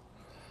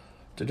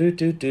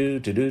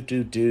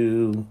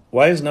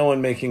 Why is no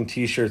one making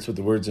t-shirts with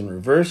the words in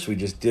reverse? We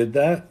just did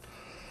that.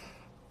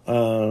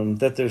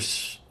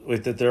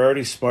 That they're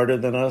already smarter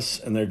than us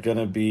and they're going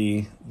to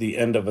be the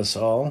end of us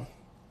all.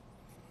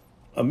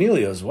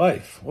 Emilio's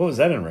wife. What was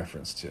that in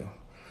reference to?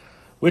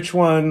 Which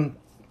one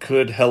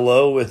could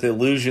hello with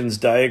illusions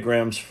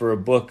diagrams for a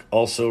book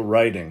also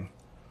writing?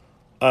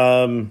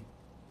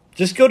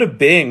 Just go to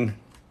Bing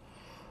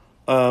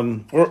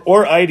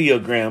or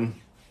Ideogram.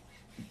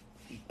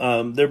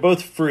 They're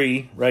both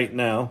free right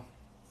now.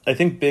 I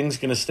think Bing's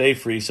going to stay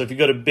free. So if you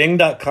go to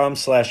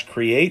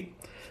bing.com/create,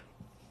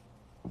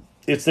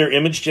 it's their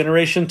image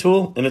generation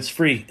tool, and it's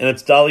free, and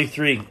it's DALL-E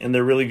 3, and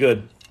they're really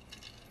good.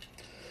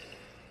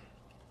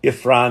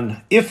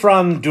 Ifran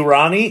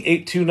Durrani,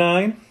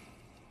 829.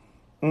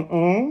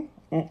 All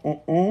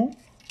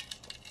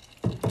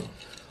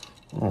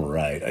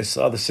right. I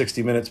saw the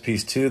 60 Minutes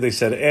piece too. They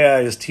said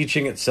AI is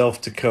teaching itself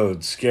to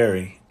code.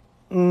 Scary.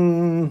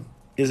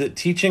 Is it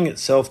teaching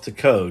itself to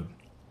code?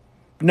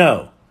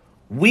 No.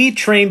 We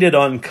trained it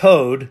on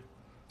code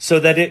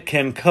so that it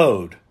can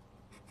code.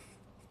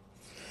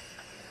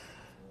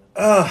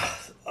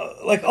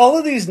 Like all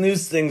of these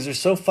news things are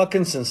so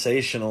fucking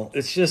sensational.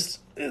 It's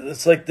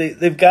like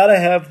they've got to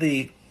have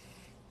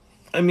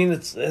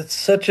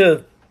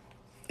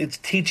it's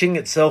teaching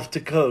itself to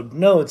code.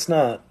 No, it's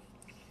not.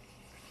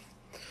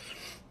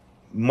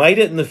 Might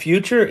it in the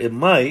future? It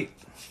might.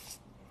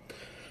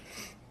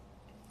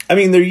 I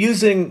mean, they're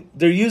using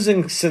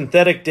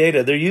synthetic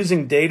data. They're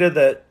using data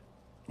that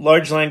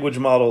large language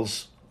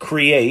models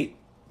create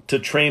to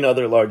train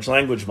other large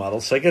language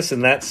models. So I guess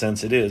in that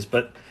sense it is.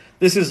 But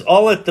this is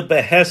all at the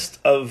behest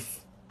of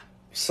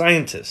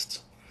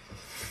scientists.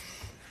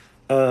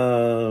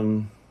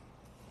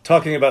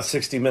 Talking about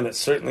 60 Minutes,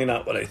 certainly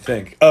not what I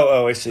think.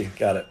 Oh, I see.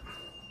 Got it.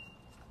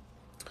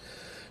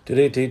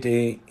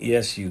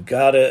 Yes, you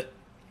got it.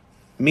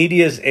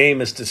 Media's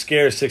aim is to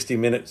scare 60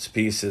 Minutes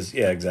pieces.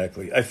 Yeah,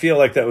 exactly. I feel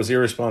like that was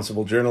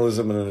irresponsible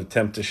journalism and an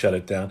attempt to shut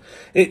it down.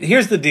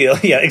 Here's the deal.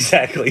 Yeah,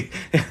 exactly.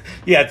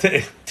 Yeah,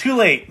 too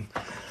late.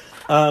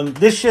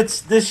 This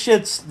shit's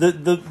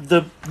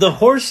the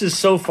horse is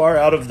so far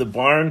out of the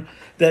barn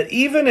that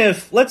even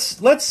if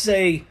let's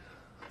say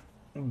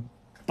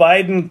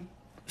Biden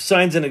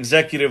signs an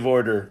executive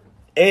order,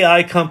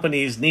 AI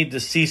companies need to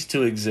cease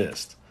to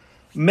exist.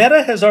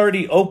 Meta has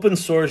already open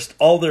sourced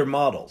all their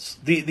models.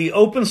 The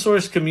open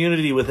source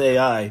community with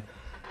AI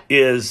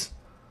is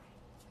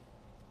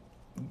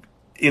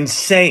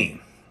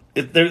insane.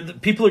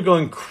 People are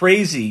going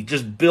crazy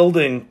just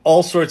building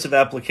all sorts of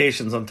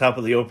applications on top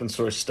of the open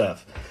source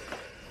stuff.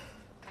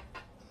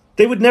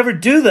 They would never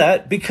do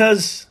that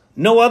because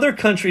no other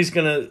country is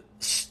going to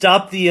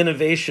stop the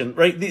innovation,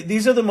 right?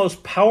 These are the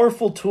most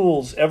powerful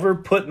tools ever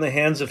put in the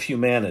hands of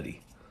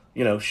humanity,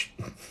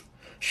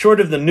 short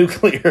of the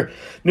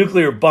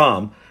nuclear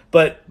bomb.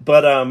 But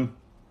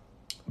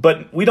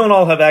we don't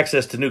all have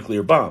access to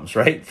nuclear bombs,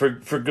 right? For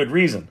good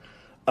reason.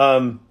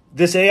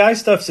 This AI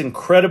stuff's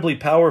incredibly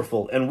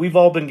powerful, and we've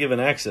all been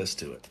given access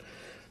to it.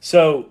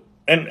 So,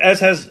 and as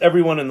has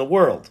everyone in the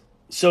world.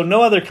 So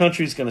no other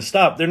country is going to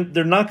stop.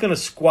 They're not going to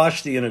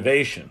squash the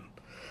innovation.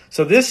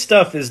 So this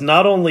stuff is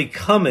not only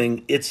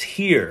coming, it's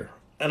here.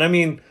 And I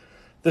mean,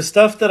 the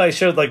stuff that I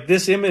showed, like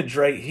this image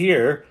right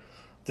here,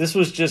 this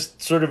was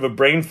just sort of a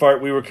brain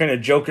fart. We were kind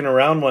of joking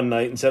around one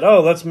night and said,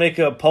 oh, let's make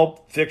a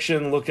Pulp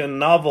Fiction looking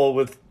novel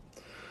with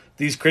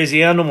these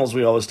crazy animals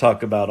we always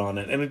talk about on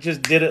it. And it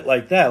just did it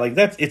like that. Like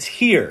it's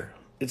here.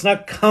 It's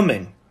not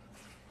coming.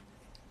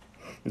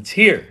 It's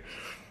here.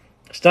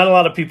 There's not a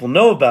lot of people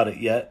know about it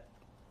yet,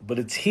 but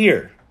it's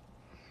here.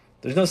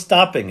 There's no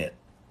stopping it.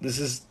 This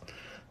is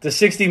the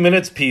 60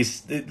 Minutes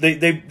piece.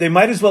 They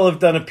might as well have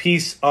done a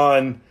piece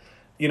on,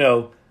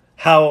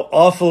 how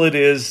awful it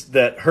is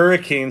that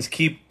hurricanes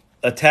keep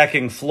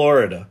attacking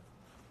Florida.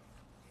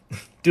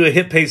 Do a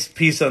hit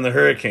piece on the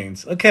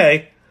hurricanes.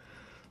 Okay.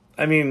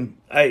 I mean,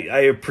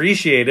 I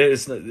appreciate it.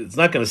 It's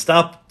not going to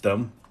stop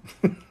them.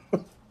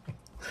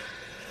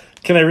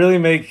 Can I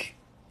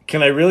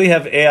really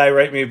have AI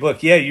write me a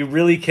book? Yeah, you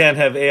really can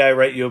have AI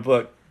write you a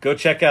book. Go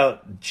check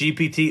out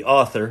GPT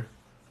Author,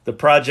 the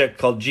project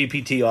called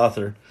GPT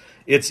Author.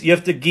 You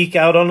have to geek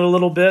out on it a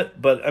little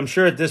bit, but I'm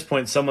sure at this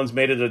point someone's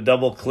made it a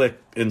double-click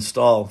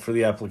install for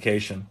the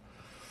application.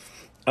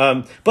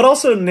 But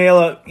also,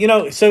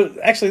 Nayla, so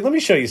actually, let me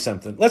show you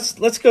something.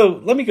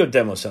 Let me go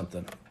demo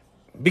something.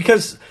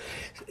 Because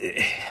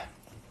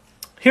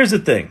here's the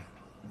thing.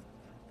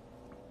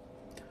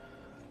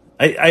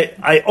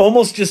 I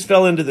almost just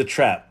fell into the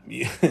trap.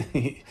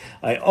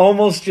 I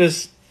almost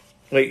just,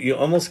 you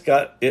almost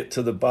got it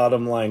to the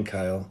bottom line,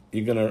 Kyle.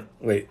 You're going to,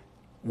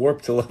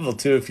 warp to level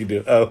 2 if you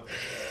do.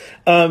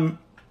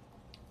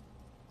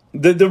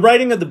 The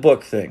writing of the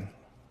book thing.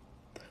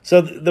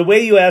 So the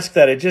way you ask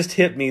that, it just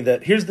hit me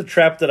that here's the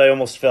trap that I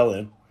almost fell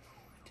in.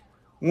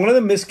 One of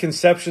the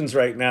misconceptions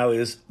right now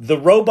is the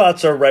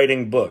robots are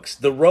writing books.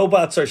 The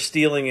robots are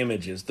stealing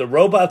images. The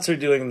robots are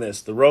doing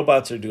this. The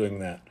robots are doing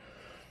that.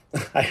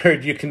 I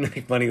heard you can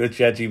make money with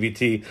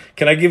ChatGPT.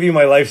 Can I give you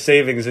my life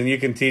savings and you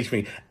can teach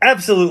me?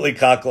 Absolutely,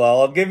 Cocklaw.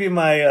 I'll give you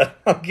my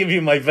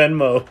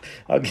Venmo.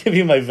 I'll give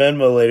you my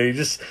Venmo later. You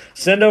just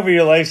send over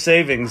your life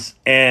savings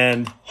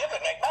and You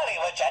can make money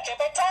with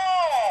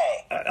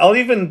ChatGPT. I'll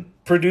even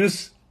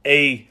produce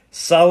a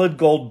solid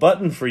gold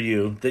button for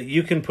you that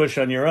you can push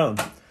on your own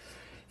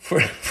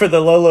for the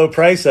low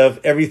price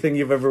of everything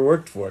you've ever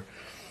worked for.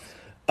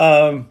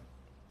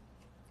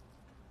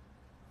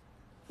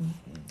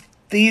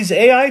 These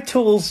AI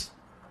tools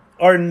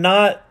are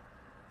not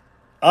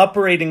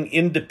operating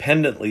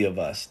independently of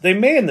us. They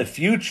may in the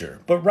future,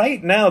 but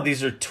right now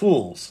these are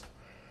tools.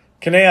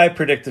 Can AI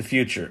predict the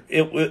future?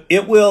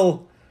 It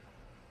will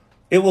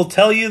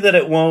tell you that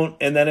it won't,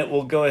 and then it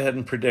will go ahead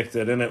and predict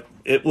it, and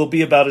it will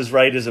be about as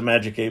right as a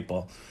magic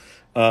 8-ball,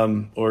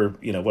 or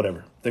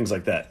whatever, things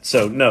like that.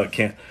 So no, it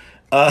can't.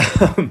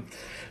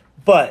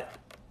 But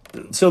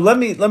so let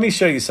me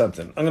show you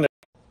something.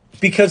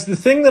 Because the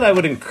thing that I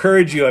would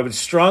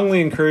strongly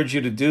encourage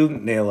you to do,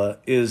 Nayla,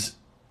 is,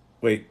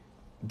 did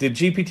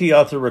GPT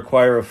author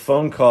require a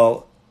phone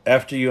call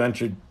after you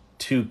entered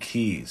 2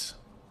 keys?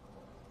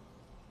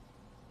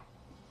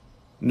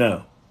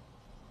 No.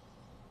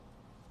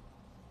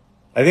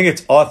 I think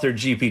it's author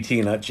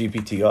GPT, not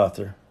GPT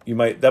author.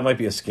 That might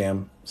be a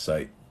scam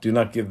site. Do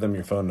not give them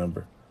your phone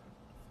number.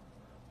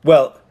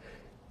 Well,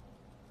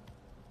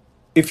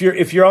 if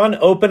you're on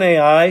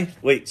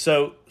OpenAI,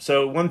 so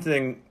one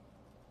thing.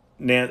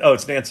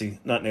 It's Nancy,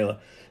 not Nayla.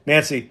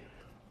 Nancy,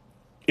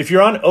 if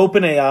you're on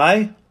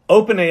OpenAI,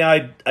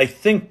 I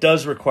think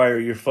does require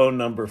your phone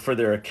number for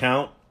their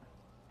account.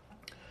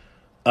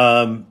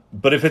 But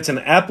if it's an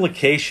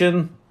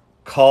application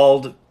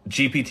called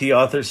GPT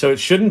author, so it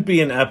shouldn't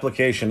be an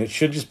application. It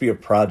should just be a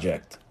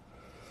project.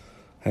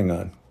 Hang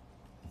on.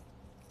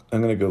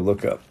 I'm going to go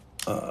look up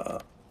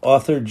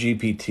author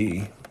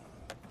GPT.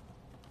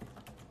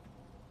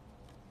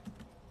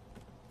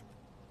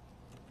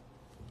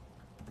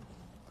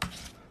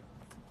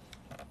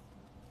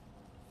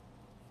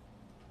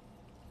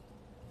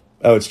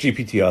 Oh, it's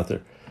GPT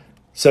author.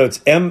 So it's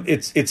at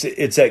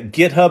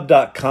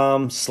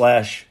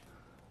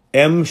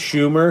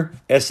github.com/mschumer,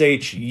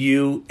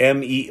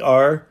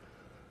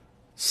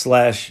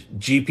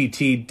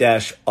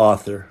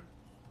 SHUMER/GPT-author.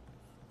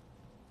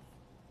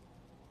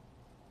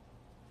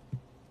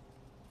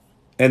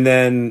 And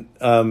then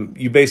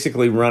you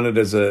basically run it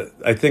as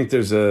I think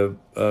there's a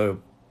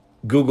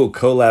Google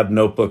Colab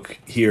notebook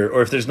here.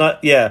 Or if there's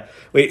not,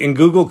 in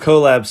Google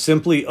Colab,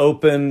 simply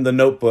open the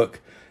notebook,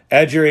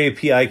 add your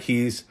API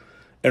keys,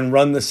 and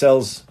run the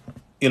cells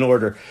in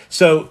order.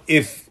 So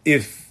if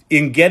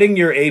in getting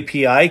your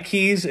API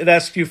keys, it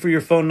asks you for your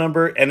phone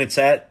number and it's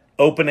at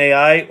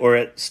OpenAI or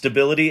at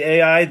Stability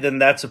AI, then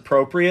that's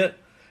appropriate.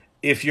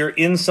 If you're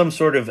in some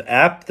sort of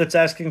app that's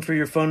asking for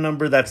your phone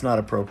number, that's not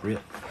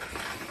appropriate.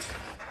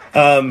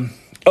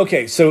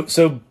 Okay,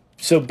 so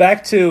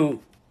back to,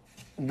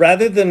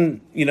 rather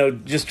than,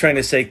 just trying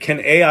to say,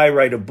 can AI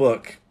write a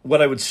book? What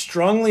I would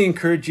strongly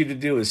encourage you to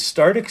do is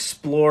start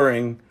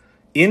exploring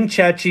in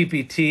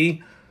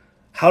ChatGPT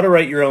how to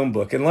write your own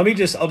book. And I'll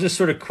just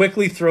sort of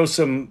quickly throw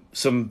some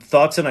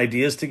thoughts and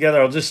ideas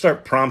together. I'll just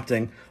start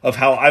prompting of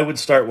how I would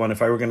start one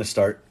if I were going to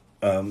start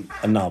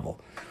a novel.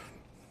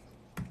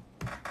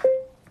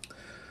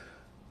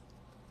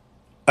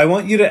 I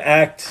want you to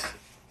act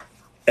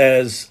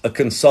as a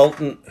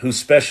consultant who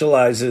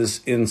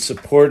specializes in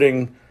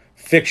supporting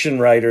fiction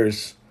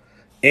writers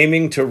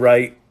aiming to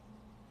write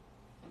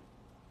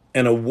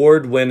an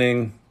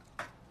award-winning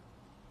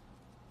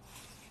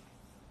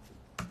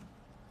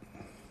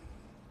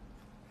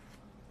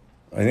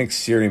I think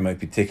Siri might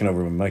be taking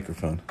over my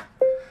microphone.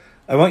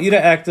 I want you to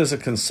act as a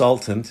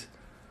consultant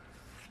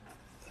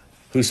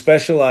who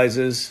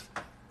specializes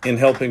in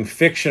helping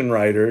fiction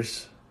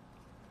writers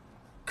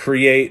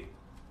create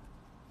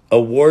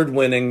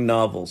award-winning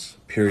novels,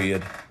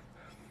 period.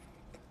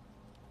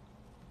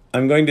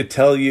 I'm going to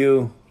tell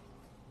you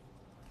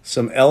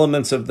some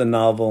elements of the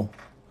novel,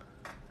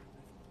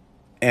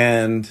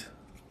 and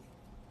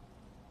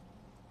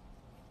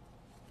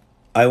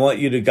I want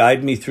you to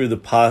guide me through the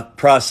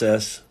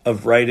process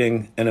of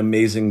writing an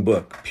amazing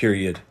book,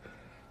 period.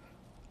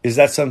 Is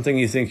that something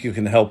you think you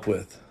can help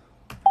with?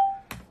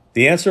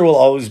 The answer will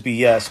always be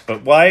yes,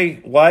 but why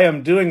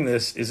I'm doing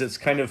this is it's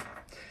kind of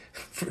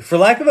for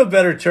lack of a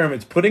better term,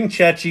 it's putting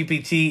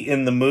ChatGPT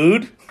in the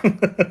mood,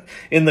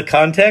 in the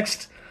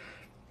context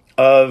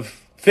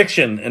of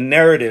fiction and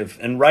narrative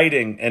and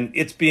writing, and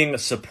it's being a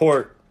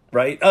support,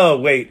 right? Oh,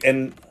 wait,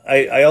 and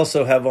I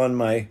also have on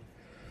my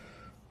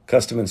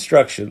custom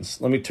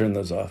instructions. Let me turn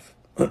those off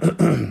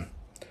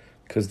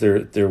because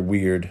they're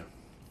weird.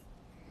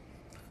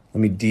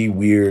 Let me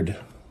de-weird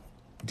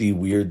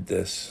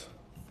this.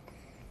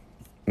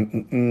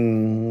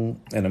 And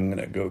I'm going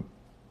to go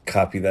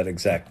copy that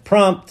exact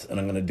prompt, and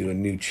I'm going to do a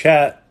new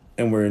chat,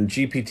 and we're in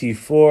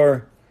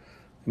GPT-4.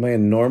 Am I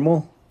in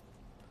normal?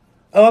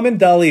 Oh, I'm in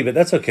DALL-E, but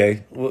that's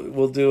okay.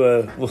 We'll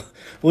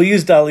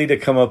use DALL-E to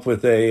come up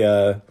with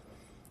a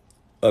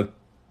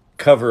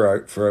cover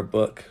art for our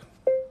book.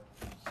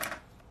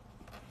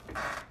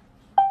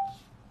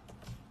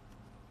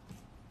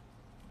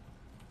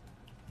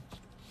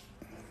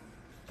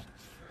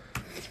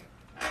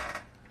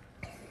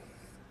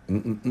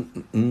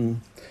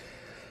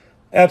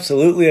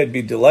 Absolutely, I'd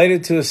be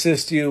delighted to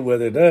assist you.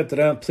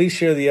 Please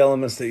share the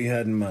elements that you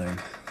had in mind.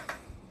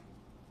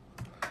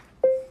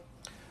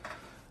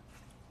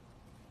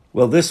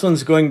 Well, this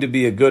one's going to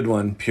be a good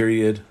one,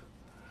 period.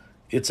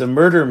 It's a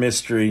murder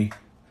mystery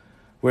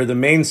where the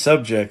main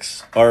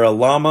subjects are a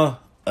llama,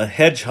 a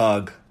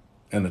hedgehog,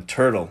 and a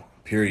turtle,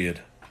 period.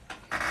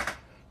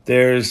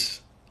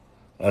 There's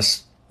a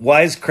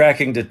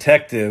wisecracking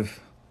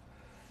detective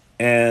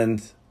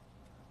and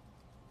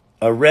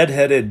a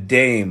redheaded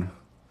dame,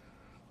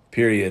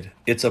 period.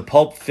 It's a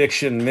pulp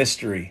fiction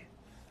mystery.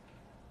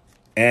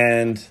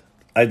 And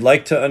I'd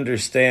like to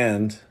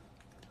understand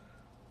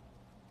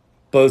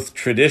both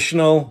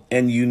traditional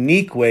and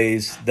unique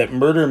ways that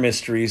murder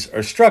mysteries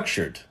are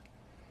structured.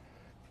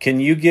 Can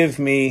you give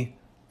me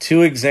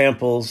 2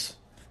 examples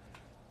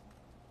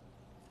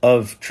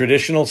of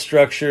traditional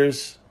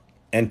structures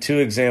and 2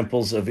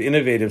 examples of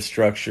innovative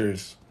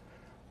structures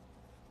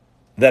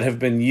that have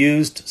been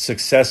used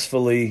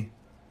successfully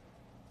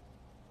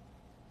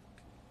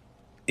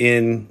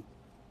in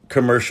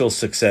commercial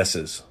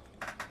successes?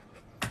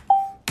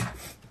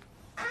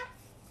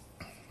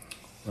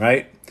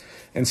 Right?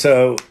 And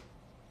so,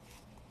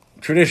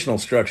 traditional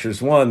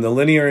structures. 1, the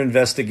linear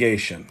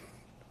investigation.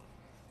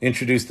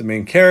 Introduce the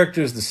main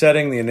characters, the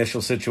setting, the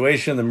initial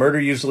situation. The murder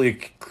usually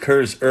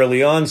occurs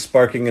early on,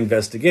 sparking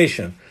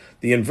investigation.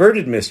 The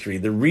inverted mystery.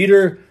 The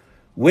reader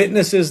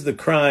witnesses the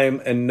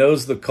crime and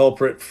knows the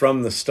culprit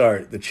from the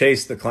start. The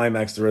chase, the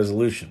climax, the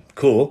resolution.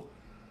 Cool.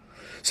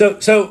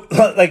 So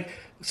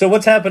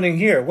what's happening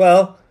here?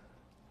 Well,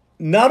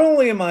 not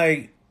only am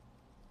I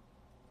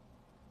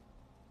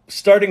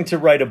starting to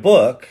write a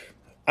book,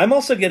 I'm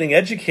also getting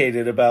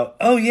educated about,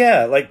 oh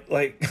yeah,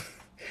 like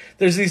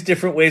there's these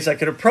different ways I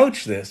could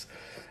approach this.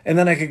 And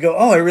then I could go,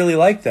 oh, I really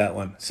like that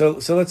one. So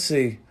let's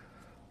see.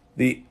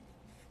 The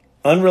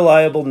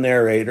unreliable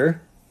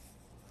narrator,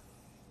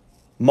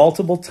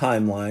 multiple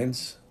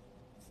timelines.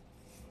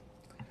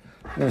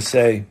 I'm going to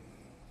say,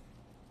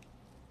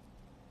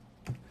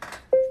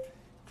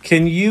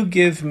 can you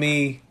give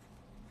me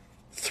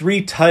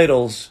 3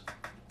 titles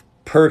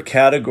per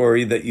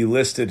category that you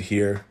listed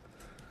here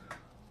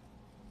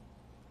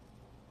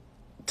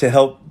to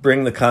help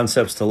bring the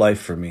concepts to life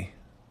for me?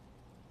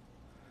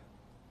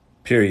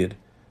 Period.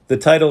 The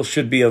title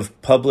should be of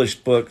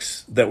published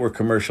books that were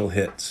commercial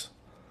hits.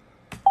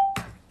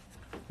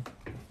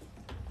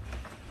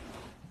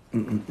 The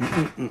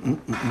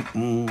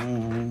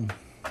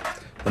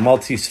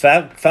Maltese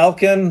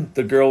Falcon,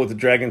 The Girl with the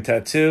Dragon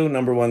Tattoo,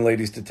 #1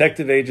 Ladies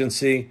Detective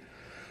Agency,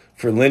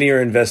 for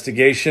linear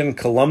investigation,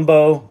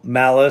 Columbo,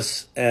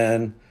 Malice,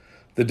 and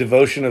The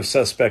Devotion of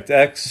Suspect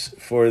X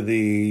for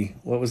the,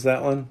 what was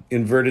that one?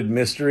 Inverted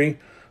mystery.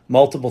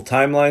 Multiple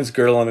timelines,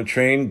 Girl on a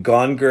Train,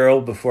 Gone Girl,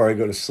 Before I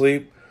Go to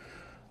Sleep,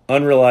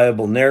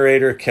 Unreliable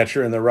Narrator,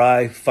 Catcher in the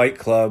Rye, Fight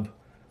Club,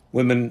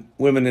 Women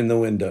in the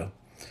Window.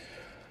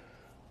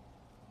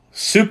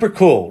 Super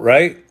cool,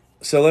 right?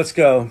 So let's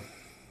go.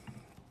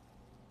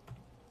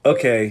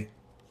 Okay,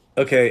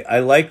 I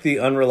like the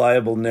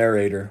unreliable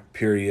narrator,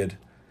 period.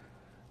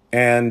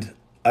 And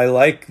I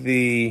like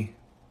the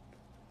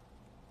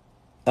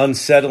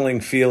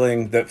unsettling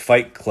feeling that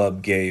Fight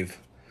Club gave.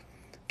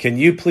 Can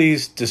you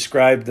please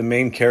describe the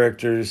main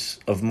characters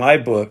of my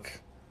book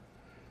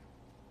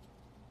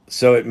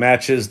so it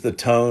matches the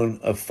tone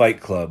of Fight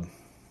Club?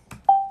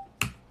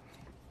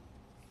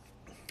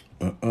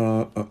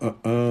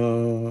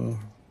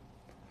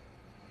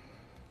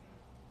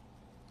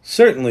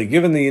 Certainly,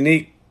 given the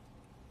unique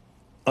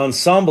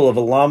ensemble of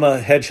a llama,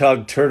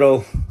 hedgehog,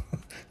 turtle,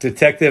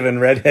 detective, and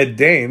redhead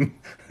dame,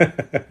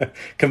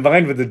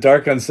 combined with the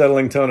dark,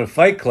 unsettling tone of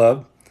Fight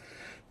Club,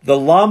 the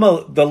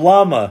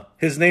llama,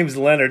 his name's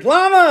Leonard.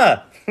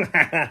 Llama!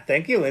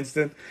 Thank you,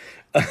 Winston.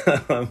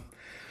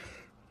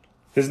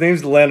 His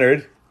name's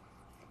Leonard.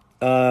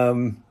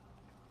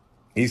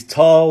 He's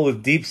tall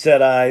with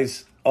deep-set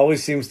eyes,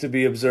 always seems to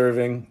be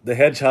observing. The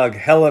hedgehog,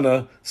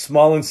 Helena,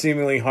 small and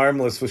seemingly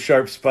harmless with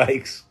sharp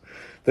spikes.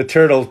 The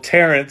turtle,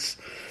 Terrence.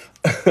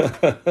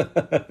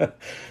 The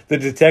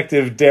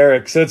detective,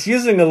 Derek. So it's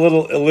using a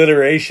little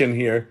alliteration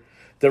here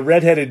the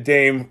redheaded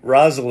dame,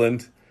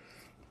 Rosalind.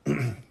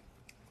 So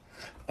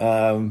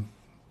I'm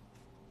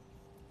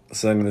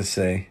going to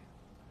say,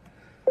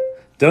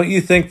 don't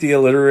you think the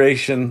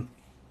alliteration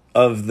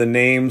of the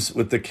names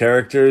with the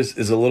characters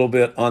is a little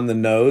bit on the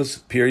nose,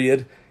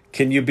 period?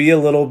 Can you be a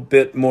little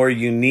bit more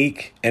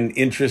unique and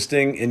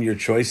interesting in your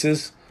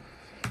choices?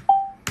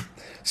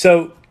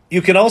 So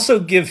you can also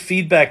give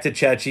feedback to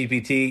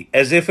ChatGPT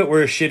as if it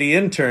were a shitty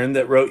intern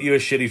that wrote you a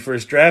shitty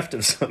first draft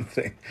of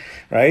something,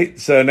 right?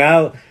 So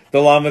now the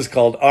llama's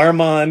called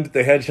Armand,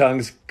 the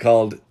hedgehog's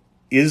called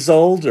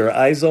Isolde or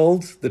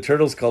Isolde, the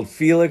turtle's called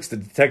Felix, the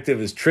detective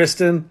is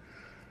Tristan,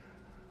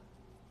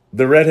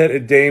 the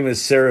redheaded dame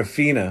is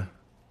Serafina.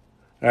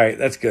 All right,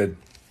 that's good.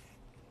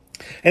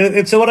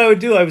 And so what I would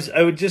do,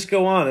 I would just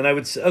go on and I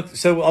would,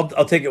 so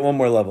I'll take it one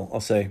more level. I'll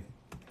say,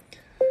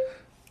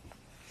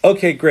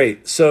 okay,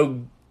 great.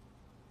 So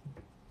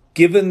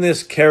given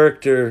this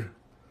character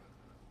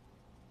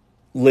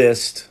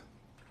list,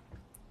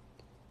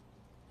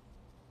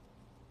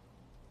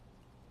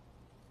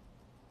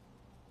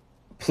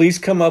 please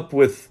come up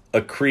with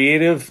a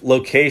creative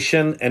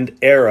location and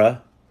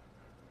era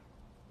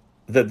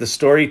that the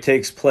story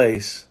takes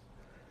place,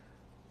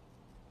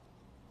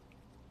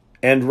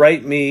 and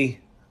write me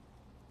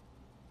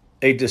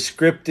a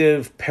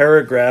descriptive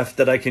paragraph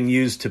that I can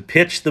use to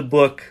pitch the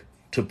book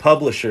to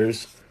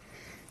publishers,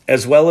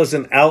 as well as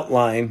an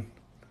outline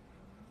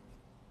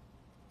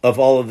of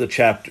all of the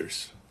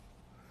chapters,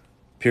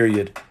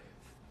 period.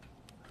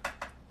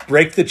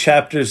 Break the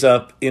chapters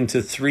up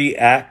into 3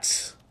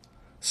 acts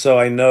so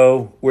I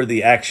know where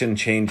the action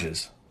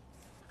changes.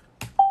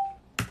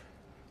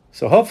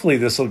 So hopefully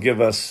this will give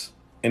us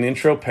an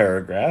intro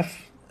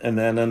paragraph and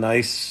then a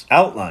nice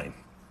outline.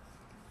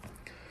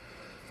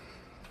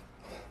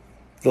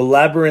 The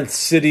labyrinth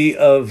city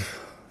of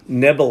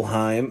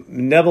Nebelheim,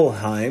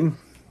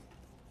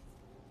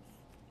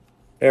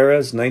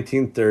 eras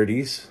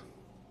 1930s.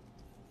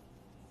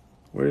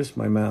 Where's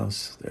my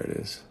mouse? There it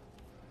is.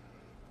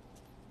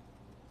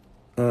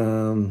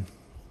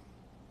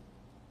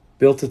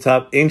 Built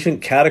atop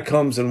ancient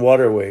catacombs and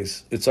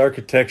waterways. Its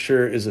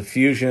architecture is a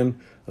fusion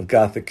of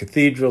Gothic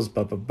cathedrals,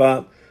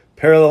 parallel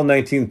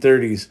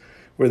 1930s,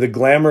 where the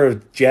glamour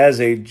of jazz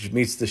age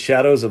meets the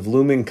shadows of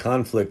looming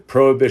conflict.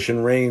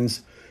 Prohibition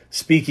reigns,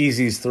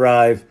 speakeasies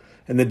thrive,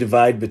 and the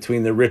divide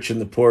between the rich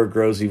and the poor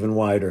grows even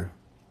wider.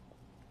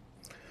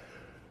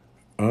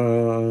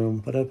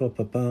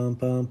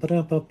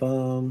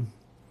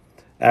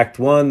 Act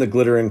 1, the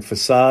glittering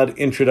facade,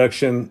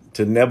 introduction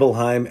to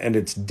Nebelheim and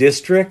its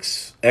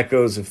districts,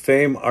 echoes of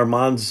fame,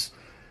 Armand's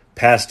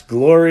past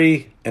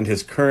glory and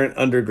his current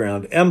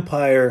underground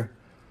empire.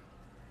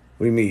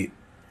 We meet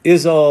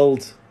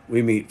Isolde,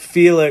 we meet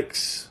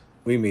Felix,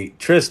 we meet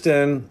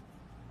Tristan,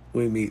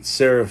 we meet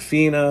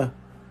Serafina,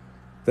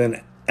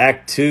 then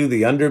Act 2,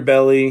 the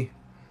underbelly.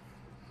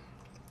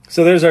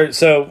 So there's our,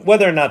 so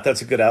whether or not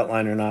that's a good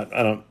outline or not,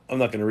 I'm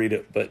not going to read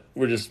it, but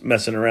we're just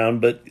messing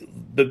around. But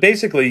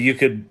basically you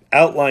could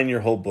outline your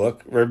whole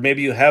book, or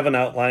maybe you have an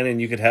outline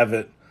and you could have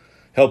it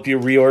help you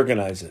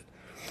reorganize it.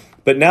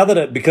 But now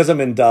that because I'm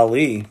in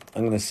DALL-E,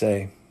 I'm going to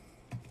say,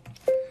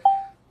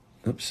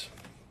 oops.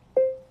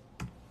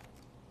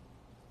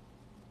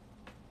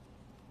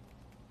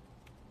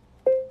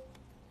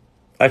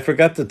 I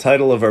forgot the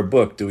title of our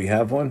book. Do we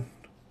have one?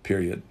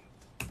 Period.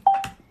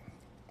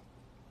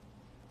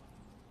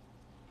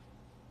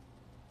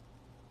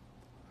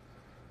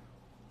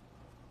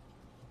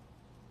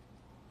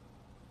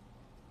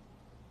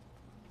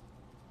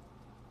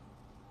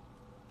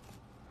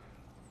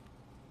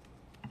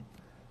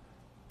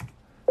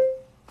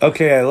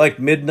 Okay, I like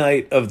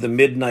Midnight of the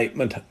Midnight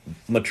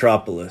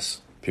Metropolis,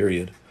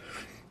 period.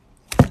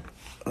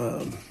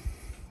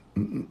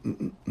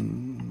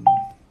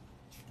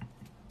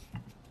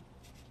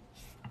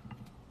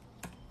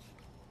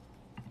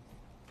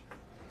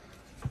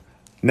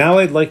 Now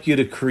I'd like you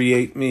to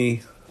create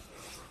me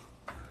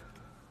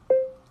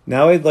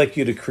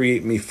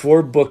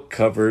 4 book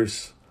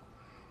covers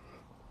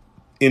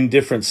in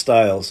different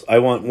styles. I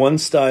want one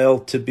style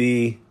to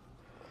be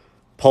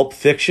pulp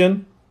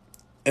fiction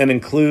and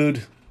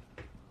include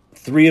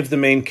 3 of the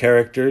main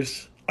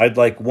characters. I'd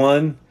like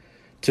one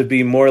to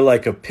be more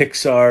like a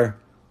Pixar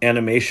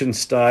animation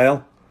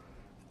style,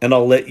 and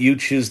I'll let you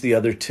choose the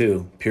other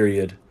 2,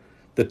 period.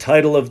 The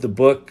title of the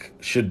book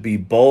should be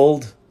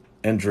bold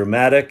and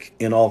dramatic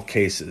in all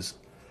cases,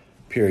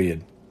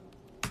 period.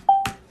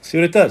 See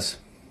what it does.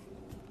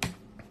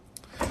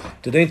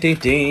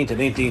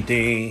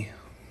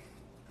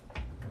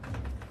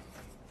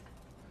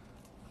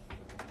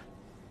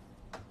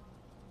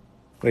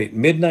 Wait,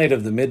 Midnight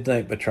of the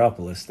Midnight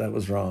Metropolis. That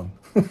was wrong.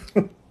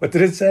 What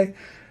did it say?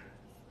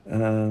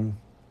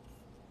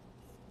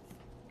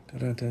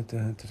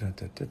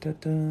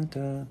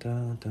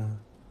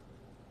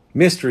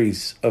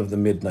 Mysteries of the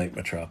Midnight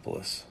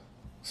Metropolis.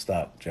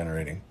 Stop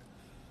generating.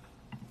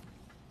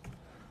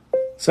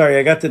 Sorry,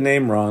 I got the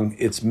name wrong.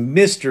 It's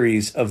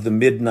Mysteries of the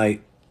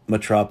Midnight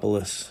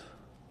Metropolis.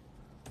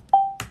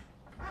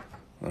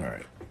 All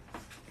right.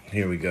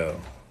 Here we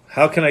go.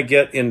 How can I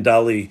get in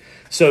DALL-E?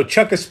 So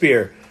chuck a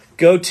spear.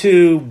 Go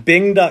to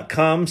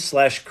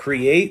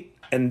bing.com/create,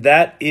 and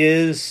that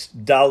is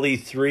DALL-E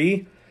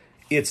 3.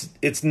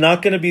 It's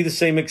not going to be the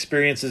same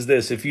experience as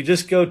this. If you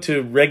just go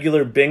to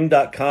regular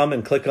bing.com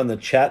and click on the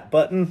chat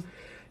button,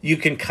 you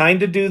can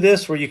kind of do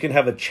this where you can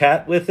have a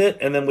chat with it,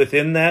 and then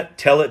within that,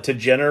 tell it to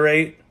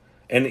generate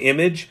an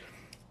image.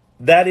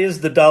 That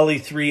is the DALL-E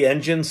 3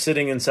 engine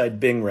sitting inside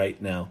Bing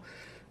right now.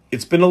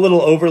 It's been a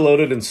little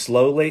overloaded and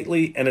slow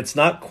lately, and it's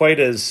not quite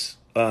as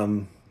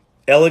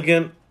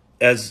elegant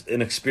as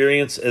an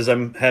experience as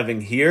I'm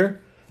having here,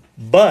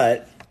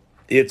 but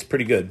it's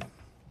pretty good.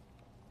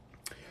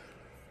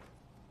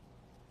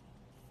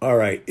 All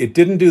right, it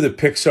didn't do the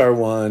Pixar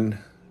one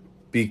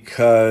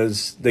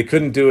because they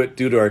couldn't do it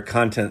due to our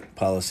content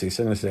policy.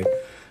 So I'm going to say,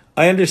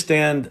 I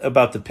understand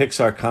about the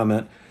Pixar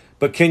comment,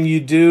 but can you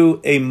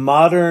do a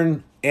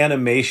modern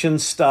animation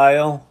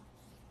style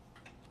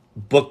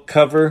book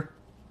cover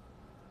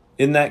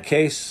in that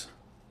case?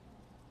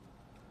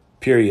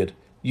 Period.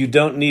 You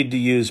don't need to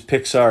use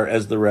Pixar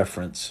as the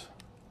reference.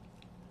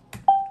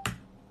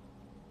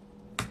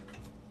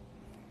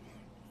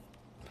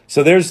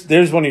 So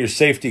there's one of your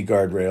safety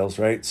guardrails,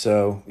 right?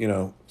 So,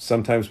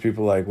 sometimes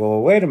people are like, well,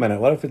 wait a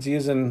minute. What if it's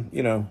using,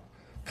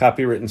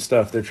 copywritten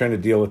stuff? They're trying to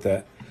deal with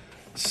that.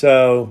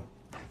 So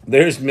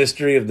there's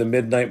Mystery of the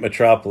Midnight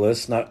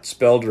Metropolis, not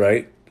spelled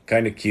right,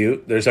 kind of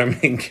cute. There's our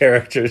main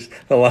characters,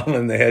 the Llama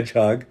and the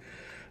Hedgehog.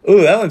 Ooh,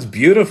 that one's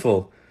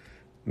beautiful.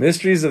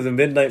 Mysteries of the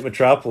Midnight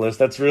Metropolis.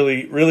 That's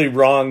really, really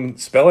wrong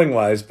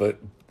spelling-wise, but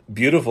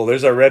beautiful.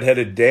 There's our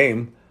redheaded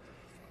dame.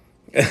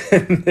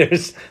 And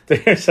there's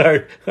our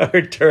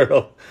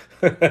turtle.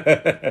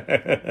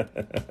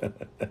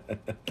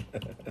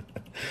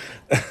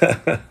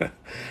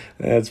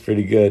 That's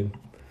pretty good.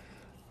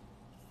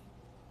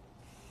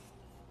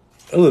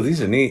 Oh,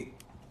 these are neat.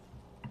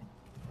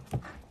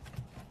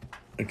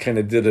 I kind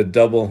of did a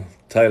double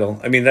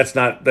title. I mean, that's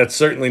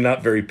certainly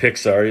not very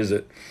Pixar, is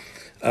it?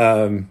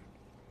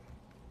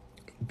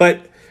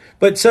 But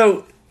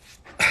so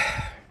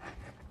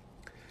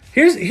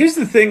here's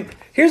the thing.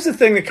 Here's the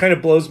thing that kind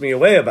of blows me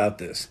away about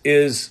this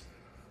is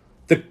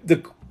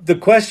the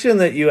question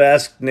that you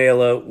asked,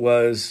 Nayla,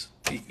 was,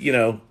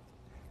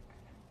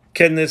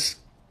 can these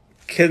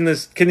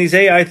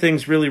AI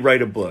things really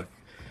write a book?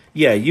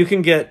 Yeah, you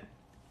can get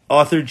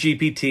Author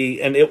GPT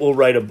and it will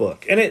write a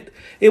book, and it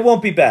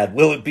won't be bad.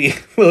 Will it be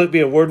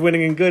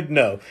award-winning and good?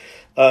 No,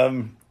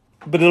 but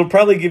it'll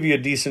probably give you a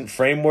decent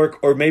framework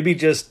or maybe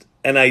just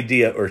an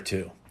idea or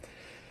two.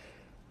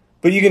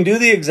 But you can do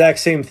the exact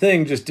same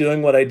thing just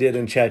doing what I did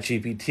in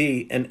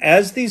ChatGPT. And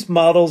as these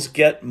models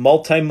get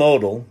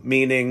multimodal,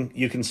 meaning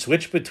you can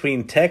switch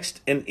between text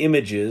and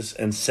images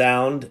and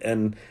sound,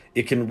 and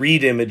it can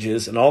read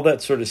images and all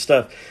that sort of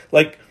stuff.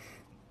 Like,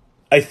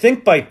 I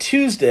think by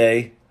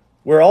Tuesday,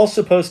 we're all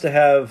supposed to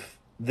have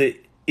the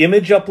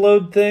image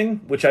upload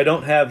thing, which I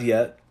don't have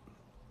yet,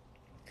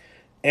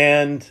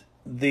 and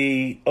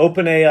the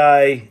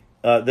OpenAI,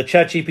 the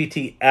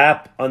ChatGPT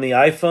app on the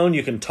iPhone,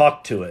 you can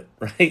talk to it,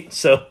 right?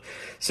 So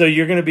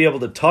you're going to be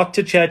able to talk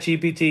to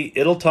ChatGPT.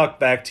 It'll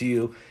talk back to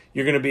you.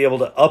 You're going to be able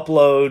to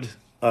upload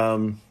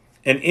an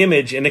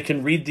image, and it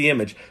can read the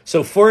image.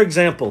 So, for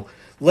example,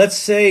 let's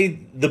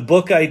say the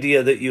book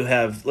idea that you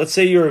have, let's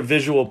say you're a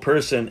visual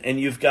person, and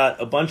you've got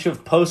a bunch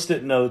of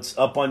Post-it notes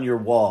up on your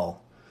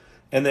wall,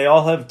 and they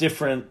all have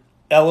different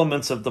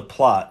elements of the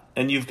plot,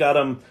 and you've got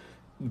them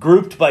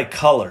grouped by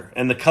color,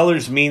 and the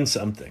colors mean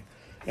something.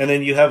 And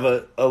then you have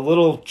a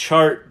little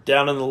chart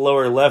down in the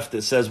lower left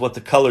that says what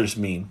the colors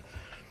mean.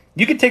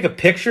 You could take a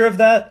picture of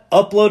that,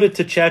 upload it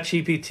to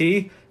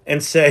ChatGPT,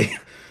 and say,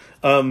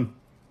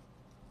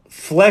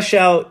 flesh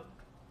out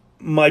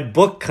my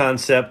book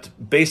concept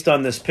based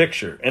on this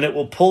picture. And it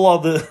will pull all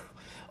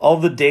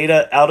the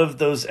data out of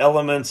those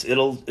elements.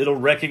 It'll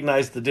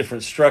recognize the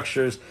different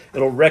structures.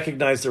 It'll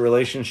recognize the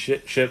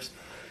relationships.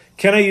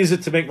 Can I use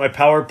it to make my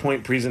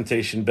PowerPoint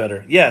presentation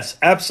better? Yes,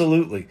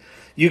 absolutely.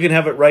 You can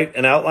have it write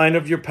an outline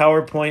of your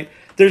PowerPoint.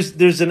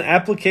 There's an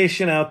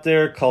application out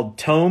there called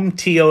Tome,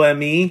 Tome. Let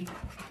me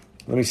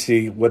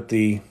see what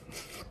the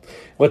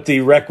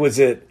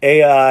requisite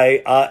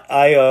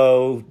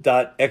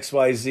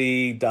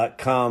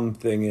AIIO.xyz.com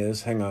thing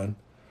is. Hang on.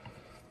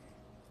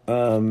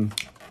 Tome.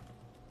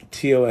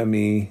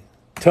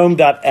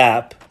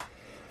 Tome.app.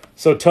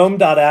 So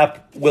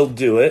Tome.app will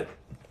do it.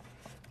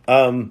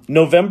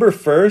 November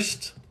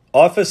 1st,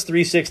 Office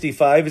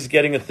 365 is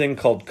getting a thing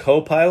called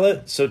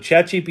Copilot. So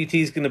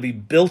ChatGPT is going to be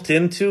built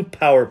into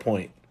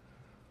PowerPoint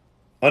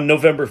on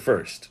November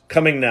 1st,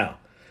 coming now.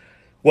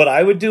 What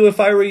I would do if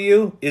I were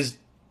you is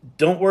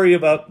don't worry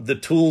about the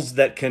tools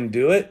that can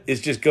do it, is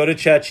just go to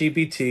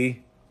ChatGPT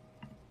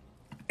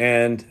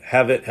and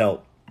have it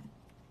help.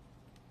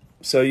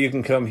 So you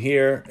can come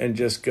here and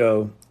just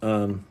go,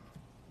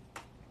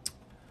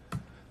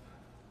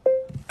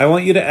 I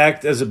want you to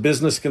act as a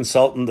business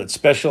consultant that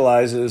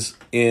specializes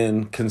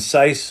in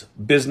concise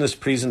business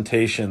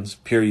presentations,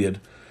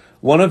 period.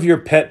 One of your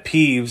pet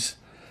peeves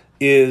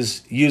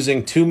is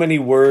using too many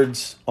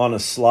words on a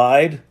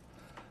slide.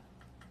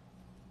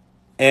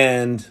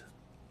 and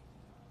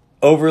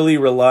overly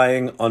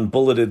relying on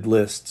bulleted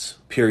lists,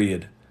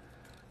 period.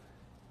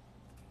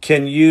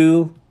 Can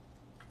you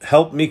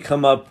help me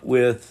come up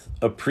with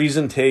a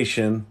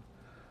presentation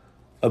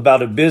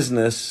about a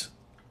business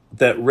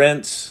that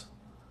rents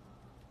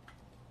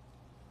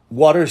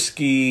water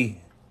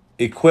ski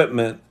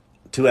equipment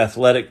to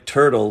athletic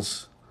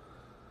turtles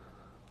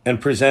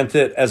and present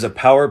it as a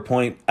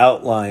PowerPoint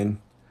outline,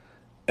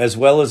 as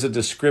well as a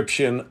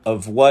description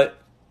of what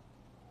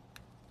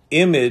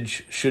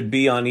image should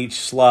be on each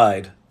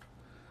slide?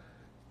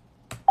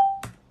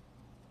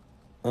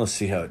 Let's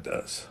see how it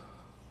does.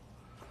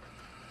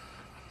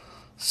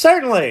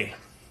 Certainly.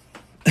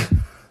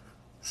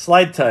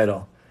 Slide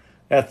title: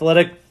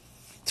 Athletic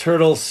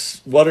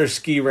Turtles Water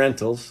Ski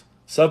Rentals.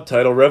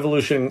 Subtitle: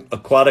 Revolution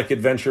Aquatic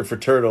Adventure for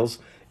Turtles.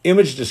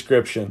 Image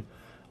description: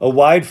 a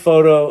wide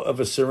photo of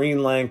a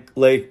serene lake,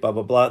 blah,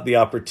 blah, blah. The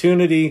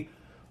opportunity.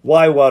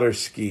 Why water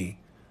ski?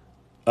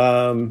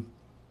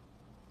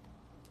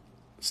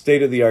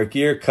 State-of-the-art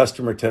gear.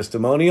 Customer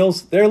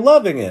testimonials. They're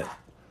loving it.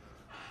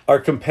 Our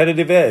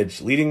competitive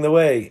edge, leading the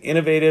way,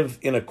 innovative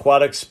in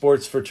aquatic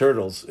sports for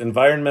turtles,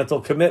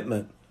 environmental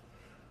commitment.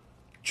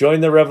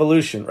 Join the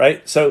revolution,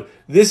 right? So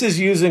this is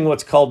using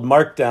what's called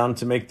Markdown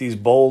to make these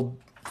bold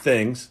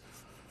things,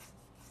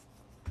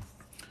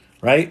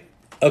 right?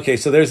 Okay,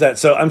 so there's that.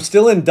 So I'm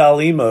still in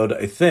DALL-E mode,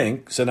 I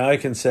think. So now I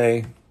can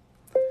say,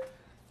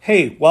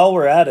 hey, while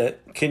we're at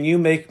it, can you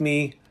make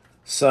me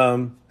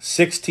some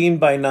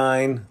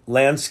 16:9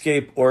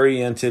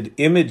 landscape-oriented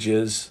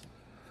images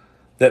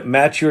that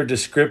match your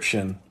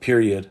description,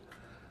 period.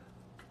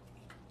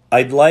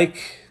 I'd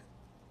like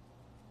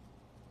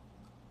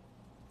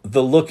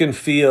the look and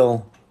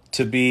feel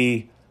to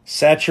be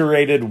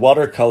saturated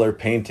watercolor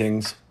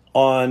paintings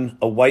on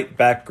a white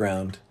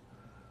background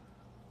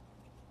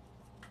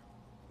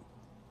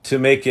to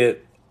make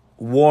it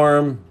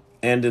warm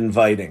and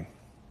inviting.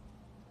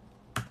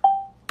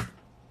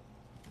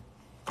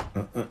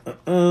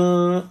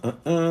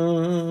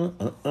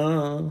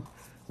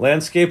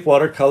 Landscape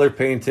watercolor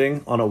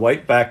painting on a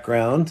white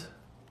background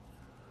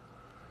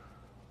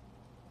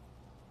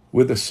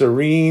with a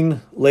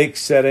serene lake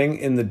setting.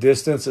 In the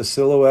distance, a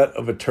silhouette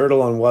of a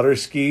turtle on water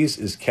skis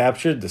is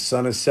captured. The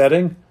sun is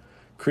setting,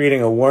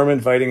 creating a warm,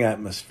 inviting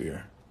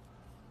atmosphere.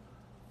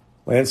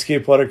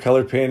 Landscape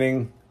watercolor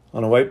painting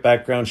on a white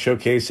background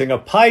showcasing a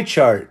pie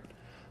chart.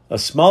 A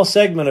small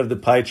segment of the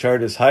pie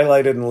chart is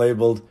highlighted and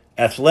labeled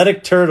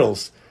Athletic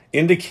Turtles,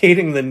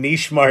 indicating the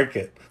niche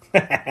market.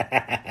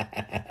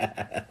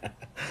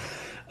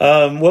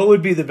 What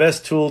would be the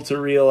best tool to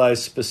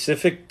realize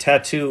specific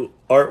tattoo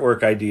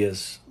artwork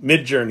ideas?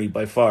 Midjourney,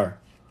 by far.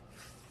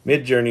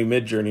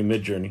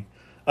 Midjourney.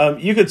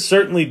 You could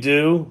certainly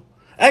do...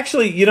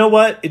 Actually, you know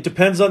what? It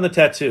depends on the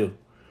tattoo.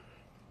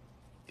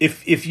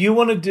 If you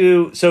want to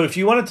do... So if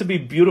you want it to be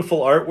beautiful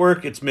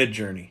artwork, it's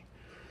Midjourney.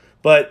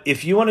 But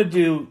if you want to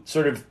do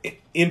sort of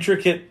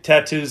intricate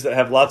tattoos that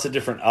have lots of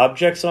different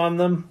objects on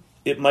them,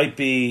 it might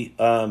be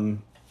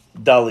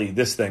DALL-E,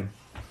 this thing.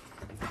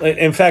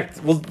 In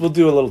fact, we'll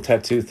do a little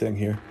tattoo thing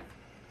here.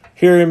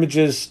 Here are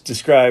images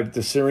described.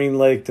 The serene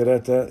lake,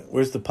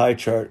 Where's the pie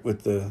chart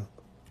with the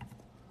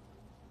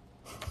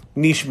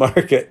niche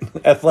market?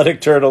 Athletic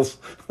turtles.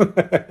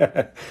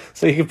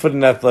 So you can put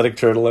an athletic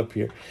turtle up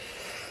here.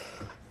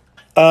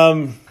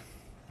 I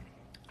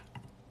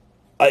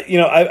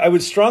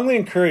would strongly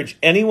encourage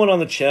anyone on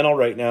the channel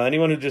right now,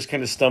 anyone who just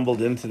kind of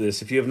stumbled into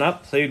this, if you have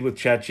not played with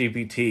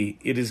ChatGPT,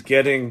 it is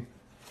getting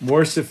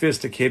more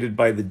sophisticated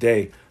by the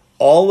day.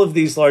 All of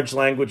these large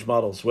language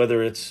models,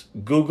 whether it's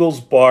Google's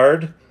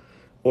Bard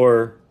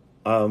or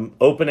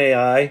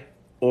OpenAI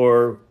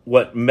or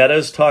what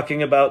Meta's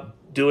talking about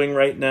doing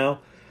right now,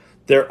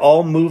 they're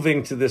all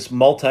moving to this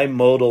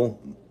multimodal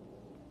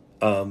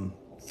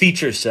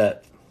feature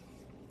set,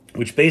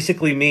 which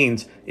basically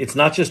means it's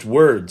not just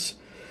words.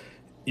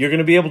 You're going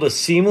to be able to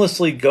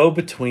seamlessly go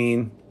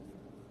between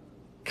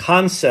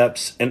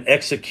concepts and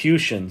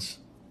executions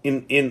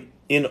in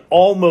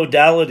all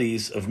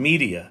modalities of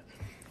media.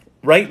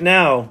 Right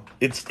now,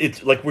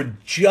 it's like we're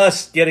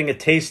just getting a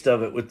taste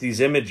of it with these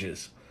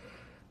images.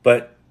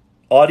 But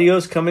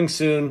audio's coming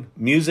soon,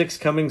 music's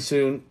coming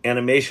soon,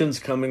 animation's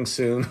coming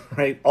soon,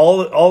 right?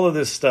 All of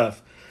this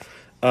stuff.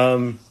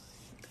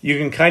 You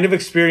can kind of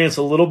experience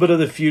a little bit of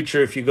the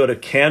future if you go to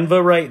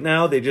Canva right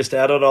now. They just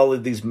added all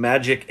of these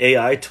magic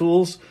AI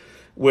tools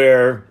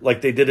where,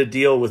 like, they did a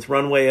deal with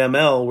Runway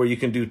ML where you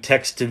can do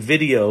text to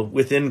video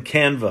within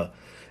Canva.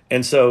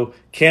 And so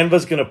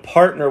Canva's going to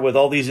partner with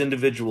all these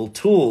individual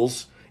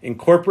tools,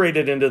 incorporate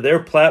it into their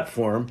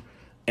platform,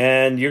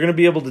 and you're going to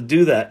be able to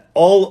do that.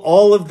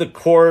 All of the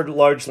core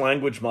large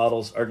language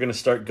models are going to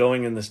start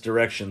going in this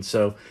direction.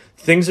 So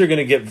things are going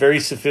to get very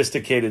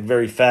sophisticated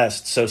very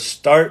fast. So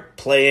start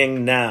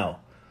playing now.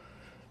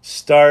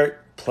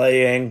 Start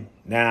playing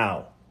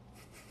now.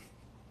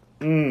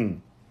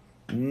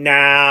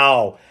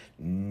 Now.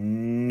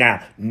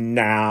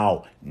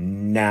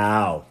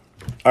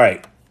 All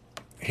right.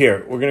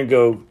 Here, we're going to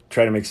go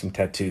try to make some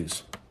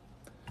tattoos.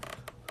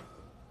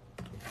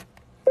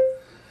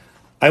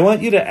 I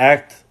want you to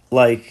act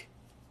like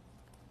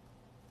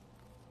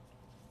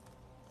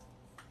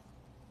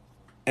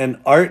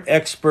an art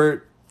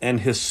expert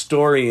and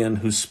historian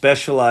who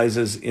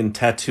specializes in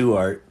tattoo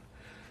art,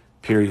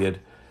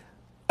 period.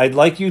 I'd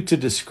like you to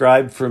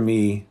describe for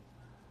me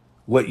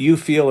what you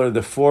feel are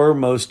the 4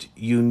 most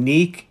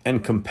unique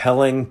and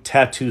compelling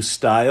tattoo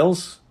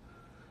styles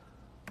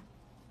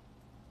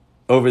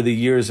over the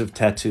years of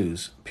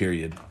tattoos,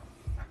 period.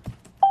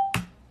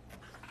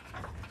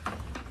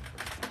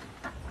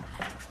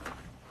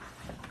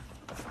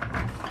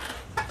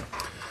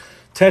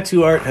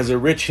 Tattoo art has a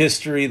rich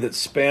history that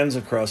spans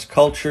across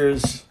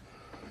cultures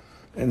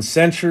and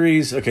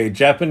centuries. Okay,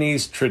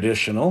 Japanese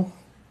traditional,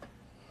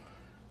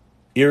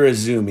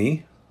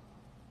 irizumi,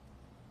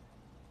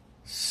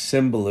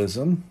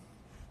 symbolism,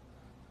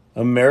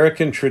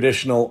 American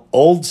traditional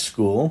old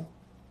school,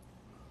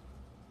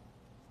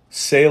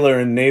 sailor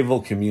and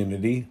naval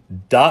community,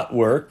 dot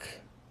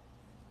work,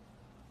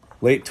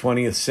 late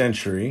 20th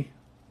century,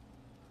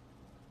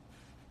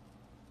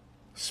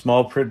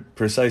 small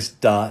precise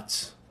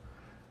dots,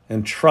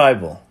 and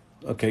tribal.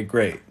 Okay,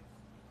 great.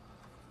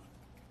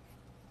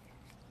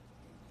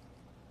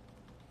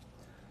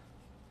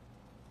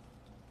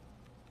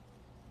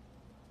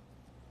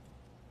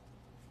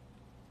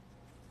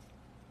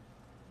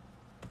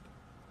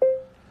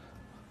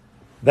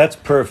 That's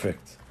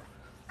perfect.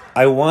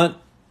 I want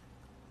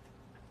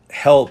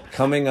help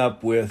coming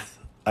up with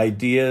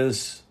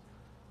ideas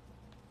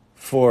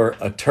for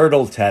a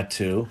turtle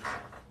tattoo.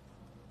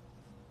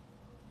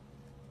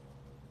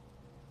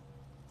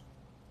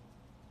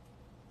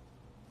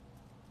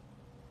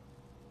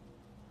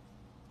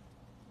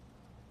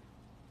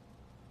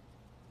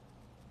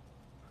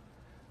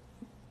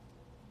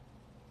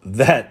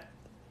 That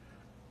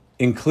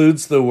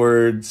includes the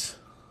words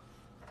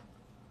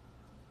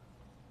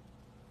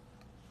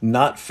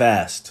not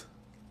fast,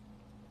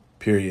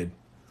 period.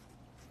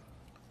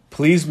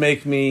 Please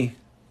make me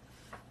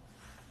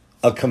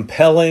a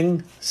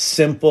compelling,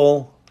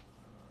 simple,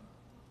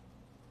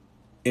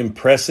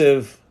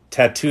 impressive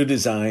tattoo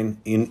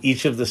design in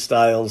each of the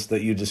styles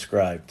that you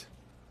described.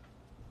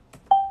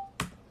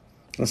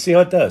 Let's see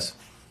how it does.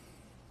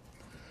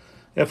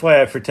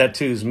 FYI for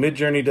tattoos,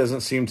 Midjourney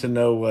doesn't seem to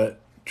know what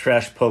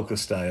trash polka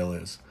style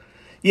is.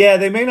 Yeah,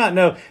 they may not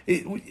know.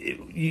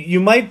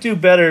 You might do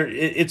better.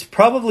 It's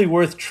probably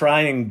worth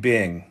trying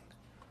Bing,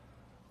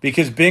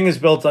 because Bing is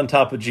built on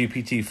top of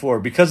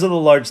GPT-4. Because of the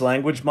large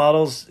language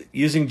models,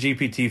 using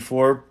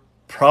GPT-4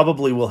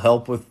 probably will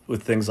help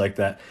with things like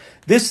that.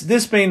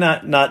 This may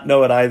not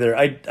know it either.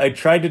 I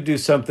tried to do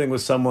something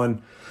with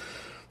someone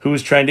who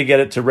was trying to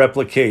get it to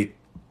replicate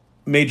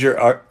major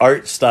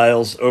art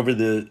styles over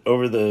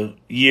the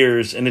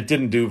years, and it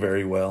didn't do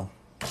very well.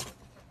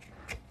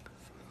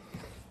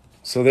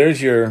 So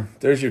there's your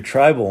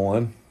tribal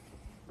one.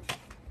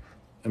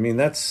 I mean,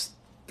 that's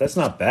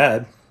not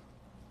bad.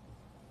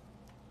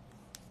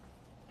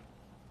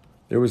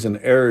 There was an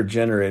error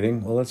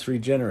generating. Well, let's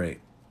regenerate.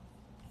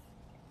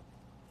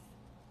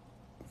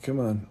 Come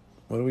on.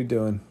 What are we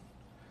doing?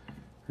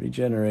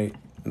 Regenerate.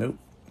 Nope,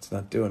 it's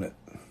not doing it.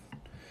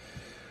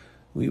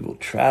 We will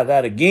try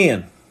that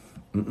again.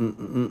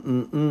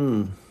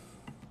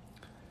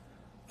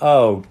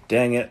 Oh,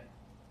 dang it.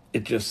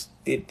 It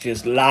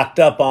just locked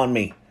up on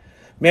me.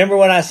 Remember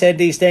when I said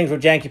these things were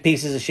janky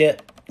pieces of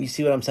shit? You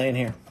see what I'm saying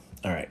here?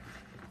 All right.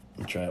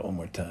 I'll try it one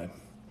more time.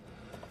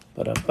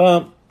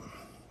 Ba-dum-bum.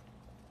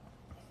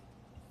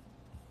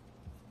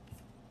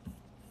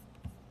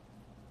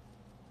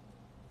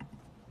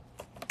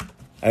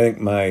 I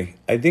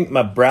think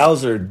my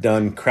browser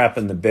done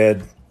crapping the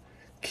bed,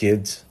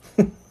 kids.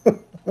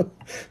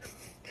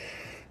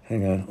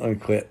 Hang on, let me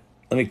quit.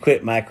 Let me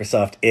quit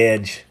Microsoft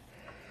Edge.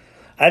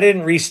 I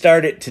didn't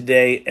restart it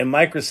today, and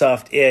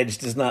Microsoft Edge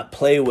does not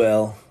play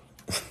well.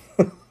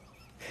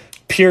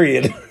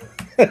 Period.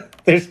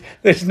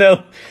 There's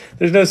no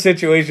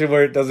situation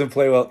where it doesn't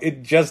play well.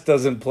 It just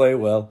doesn't play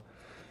well.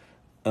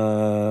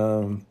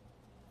 And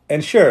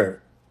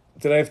sure,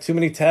 did I have too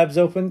many tabs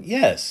open?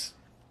 Yes.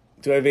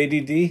 Do I have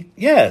ADD?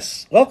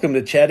 Yes. Welcome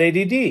to Chat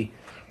ADD.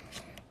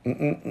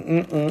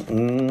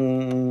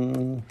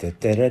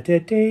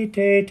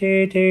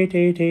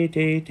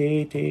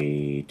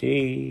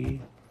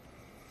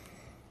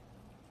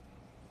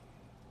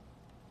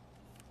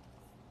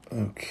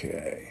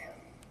 Okay.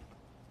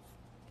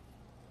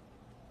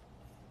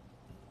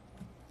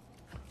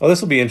 Well,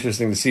 this will be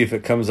interesting to see if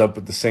it comes up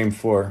with the same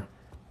 4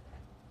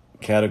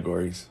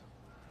 categories.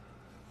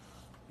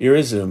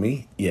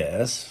 Irizumi,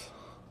 yes.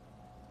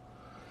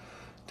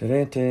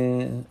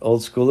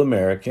 Old school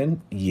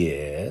American,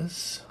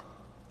 yes.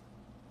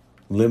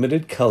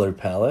 Limited color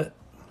palette.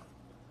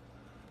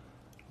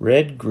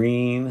 Red,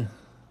 green,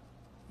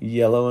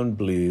 yellow, and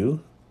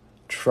blue.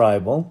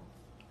 Tribal.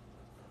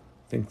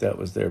 I think that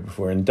was there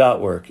before. And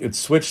dot work. It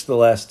switched the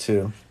last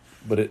 2,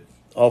 but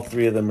all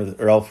 4 of them are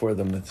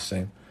the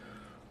same.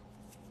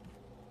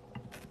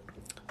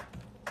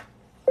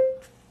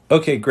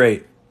 Okay,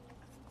 great.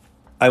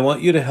 I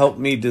want you to help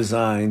me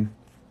design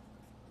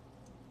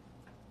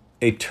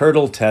a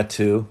turtle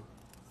tattoo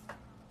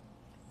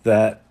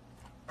that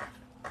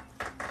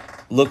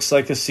looks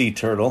like a sea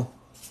turtle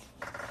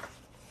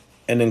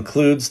and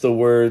includes the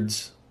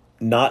words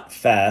 "not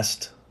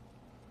fast"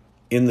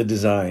 in the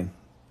design.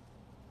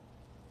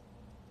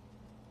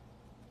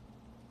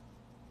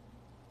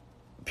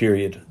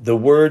 Period. The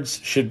words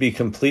should be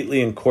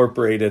completely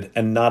incorporated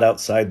and not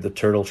outside the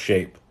turtle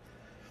shape.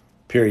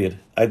 Period.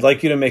 I'd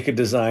like you to make a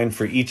design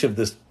for each of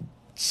the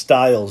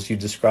styles you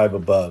describe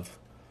above.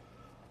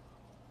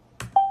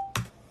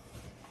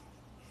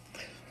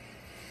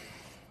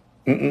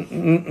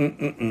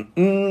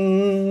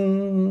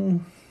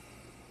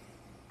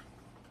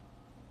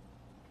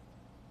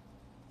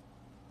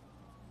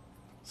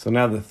 So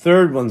now the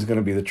third one's going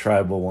to be the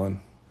tribal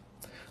one.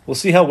 We'll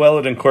see how well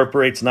it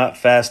incorporates not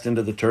fast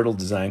into the turtle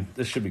design.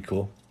 This should be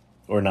cool.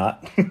 Or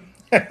not.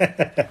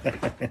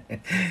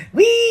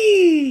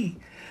 Whee!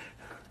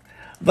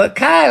 But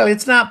Kyle,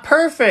 it's not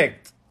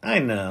perfect. I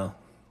know.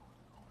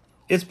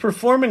 It's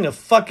performing a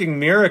fucking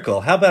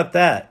miracle. How about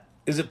that?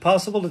 Is it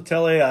possible to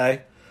tell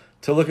AI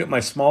to look at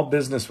my small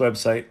business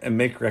website and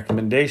make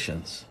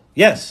recommendations?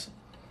 Yes.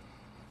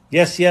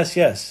 Yes, yes,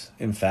 yes.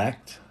 In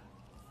fact.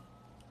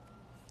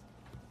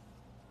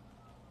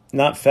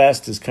 Not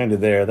fast is kind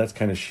of there. That's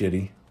kind of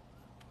shitty.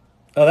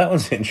 Oh, that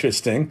one's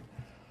interesting.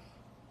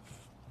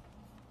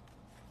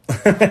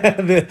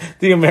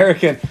 the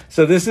American.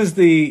 So this is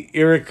the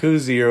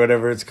Irakuzi or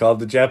whatever it's called,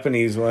 the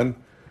Japanese one.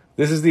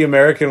 This is the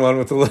American one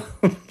with the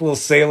little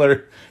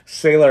sailor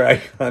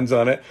icons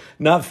on it.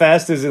 Not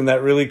fast is in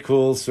that really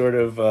cool sort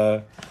of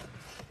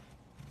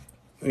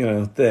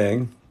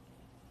thing.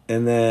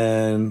 And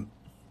then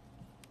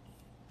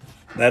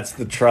that's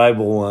the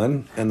tribal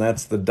one, and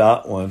that's the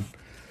dot one.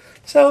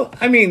 So,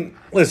 I mean,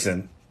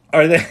 listen,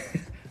 are they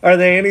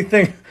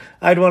anything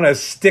I'd want to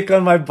stick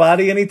on my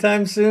body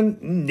anytime soon?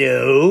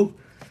 No.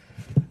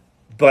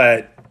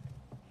 But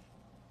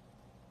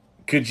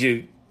could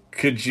you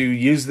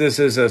use this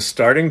as a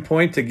starting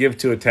point to give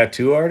to a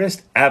tattoo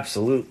artist?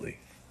 Absolutely.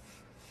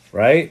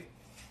 Right?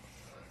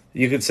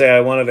 You could say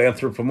I want it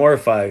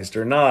anthropomorphized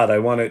or not. I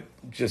want it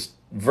just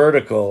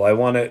vertical. I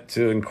want it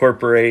to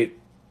incorporate,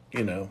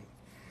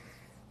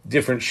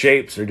 different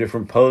shapes or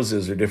different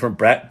poses or different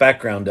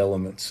background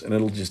elements, and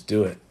it'll just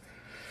do it.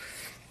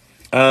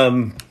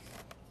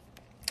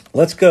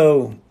 Let's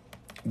go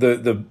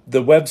the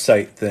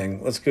website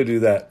thing. Let's go do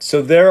that.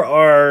 So there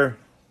are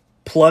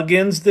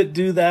plugins that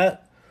do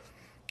that,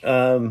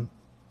 but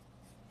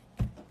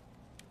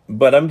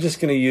I'm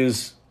just going to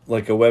use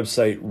like a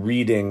website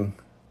reading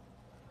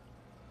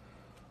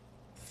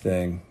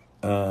thing.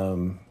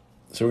 So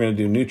we're going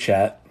to do new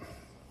chat,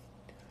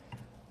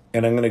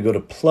 and I'm going to go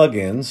to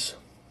plugins.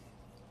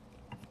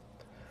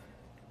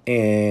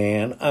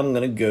 And I'm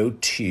going to go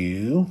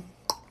to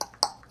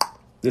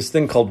this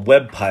thing called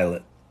Web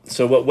Pilot.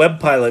 So what Web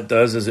Pilot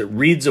does is it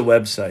reads a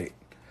website.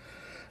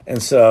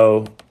 And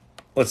so,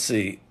 let's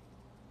see.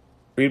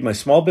 Read my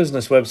small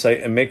business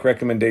website and make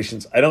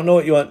recommendations. I don't know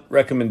what you want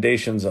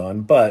recommendations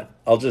on, but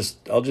I'll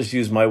just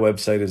use my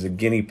website as a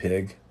guinea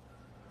pig.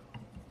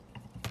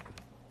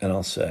 And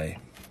I'll say,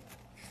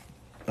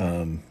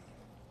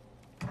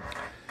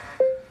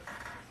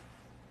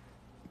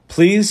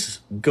 please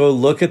go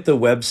look at the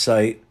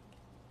website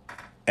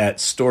at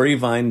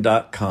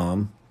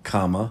storyvine.com,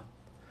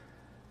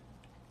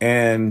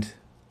 and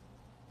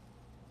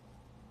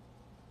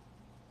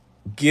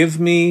give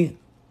me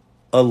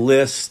a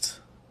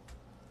list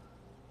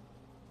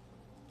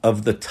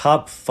of the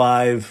top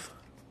 5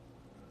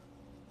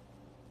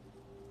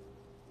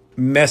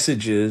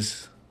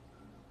 messages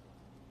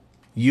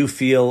you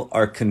feel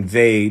are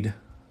conveyed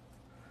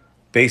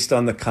based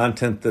on the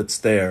content that's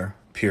there,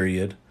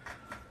 period.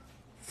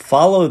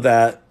 Follow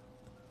that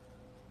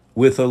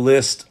with a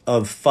list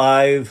of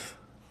 5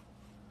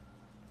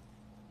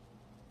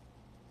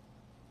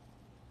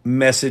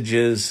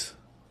 messages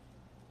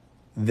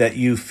that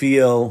you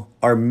feel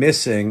are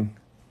missing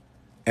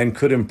and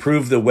could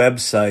improve the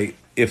website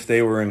if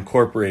they were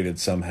incorporated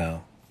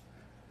somehow,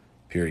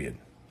 period.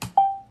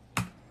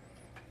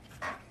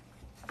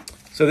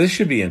 So this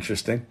should be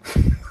interesting.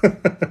 I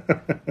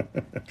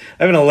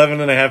have an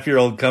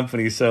 11-and-a-half-year-old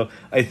company, so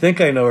I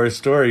think I know her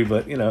story,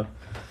 but,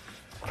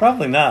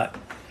 probably not.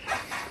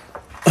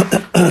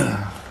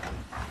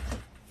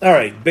 All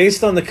right,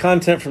 based on the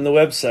content from the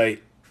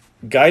website,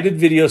 guided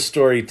video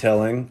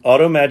storytelling,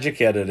 auto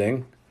magic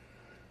editing,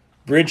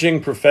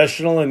 bridging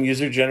professional and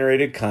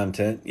user-generated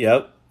content,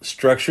 yep,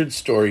 structured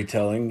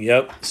storytelling,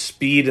 yep,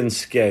 speed and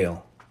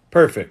scale.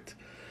 Perfect.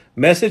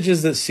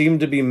 Messages that seem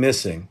to be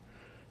missing,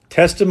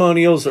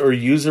 testimonials or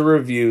user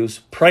reviews,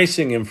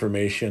 pricing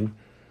information,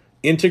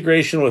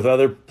 integration with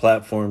other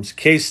platforms,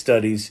 case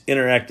studies,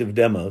 interactive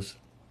demos.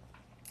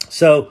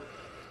 So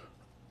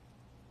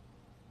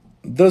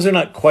those are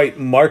not quite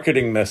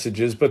marketing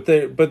messages, but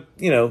they're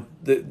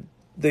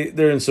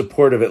in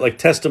support of it. Like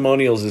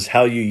testimonials is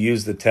how you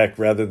use the tech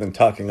rather than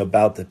talking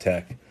about the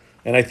tech.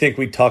 And I think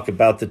we talk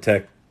about the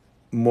tech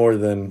more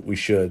than we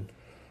should.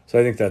 So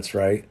I think that's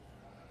right.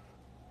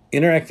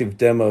 Interactive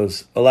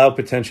demos allow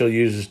potential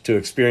users to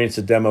experience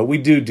a demo. We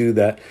do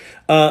that.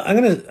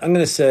 I'm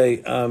gonna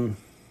say,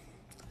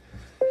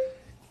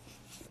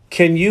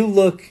 can you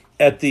look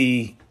at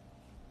the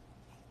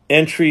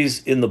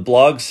entries in the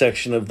blog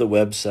section of the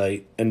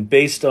website, and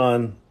based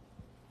on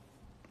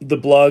the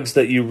blogs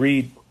that you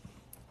read,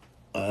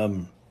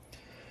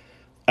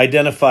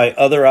 identify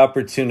other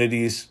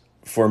opportunities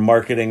for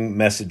marketing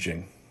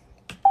messaging?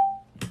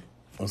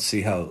 Let's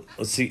see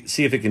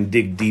if it can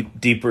dig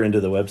deeper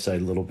into the website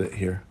a little bit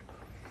here.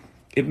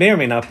 It may or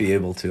may not be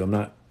able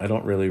to. I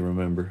don't really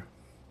remember.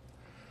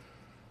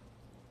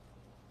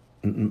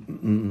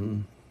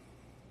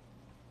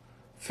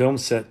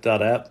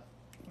 Filmset.app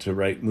to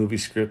write movie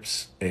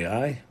scripts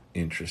AI.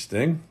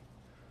 Interesting.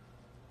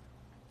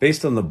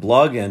 Based on the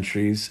blog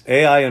entries,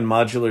 AI and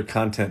modular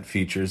content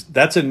features.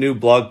 That's a new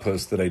blog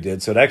post that I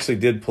did. So it actually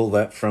did pull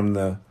that from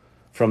the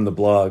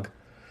blog.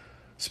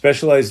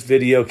 Specialized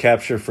video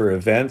capture for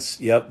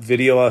events. Yep.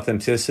 Video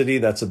authenticity.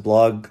 That's a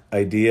blog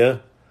idea.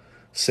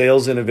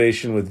 Sales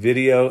innovation with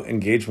video.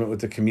 Engagement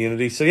with the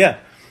community. So yeah.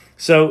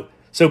 So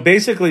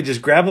basically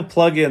just grab a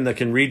plugin that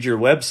can read your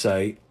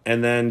website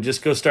and then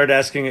just go start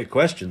asking it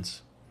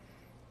questions.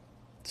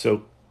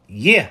 So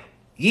yeah.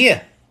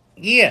 It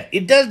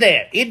does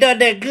that. It does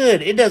that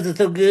good. It does it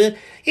so good.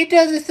 It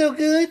does it so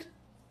good.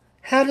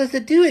 How does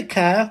it do it,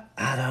 Kyle?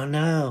 I don't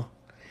know.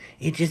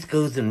 It just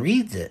goes and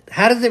reads it.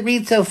 How does it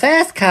read so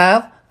fast,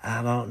 Kyle?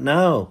 I don't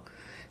know.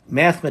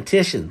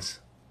 Mathematicians.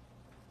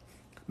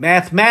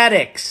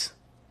 Mathematics.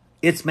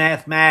 It's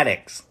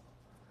mathematics.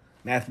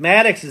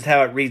 Mathematics is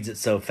how it reads it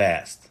so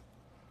fast.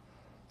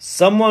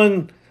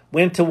 Someone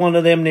went to one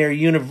of them near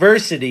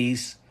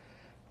universities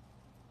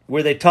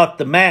where they taught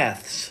the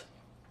maths.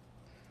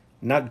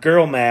 Not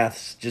girl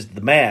maths, just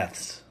the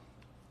maths.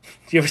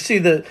 Do you ever see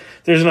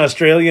there's an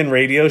Australian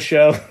radio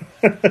show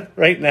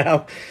right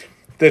now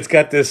that's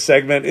got this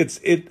segment.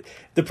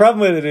 The problem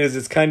with it is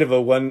it's kind of a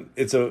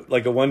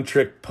one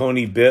trick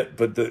pony bit,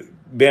 but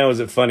man was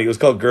it funny. It was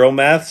called Girl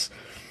Maths,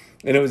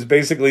 and it was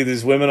basically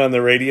these women on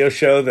the radio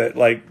show that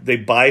like they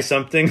buy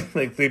something,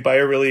 like they buy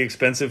a really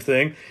expensive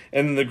thing,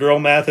 and then the girl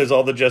math is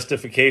all the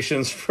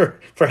justifications for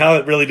how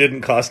it really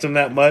didn't cost them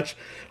that much.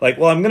 Like,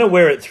 well, I'm going to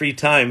wear it 3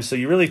 times, so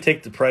you really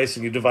take the price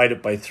and you divide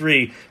it by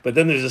 3, but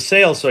then there's a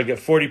sale, so I get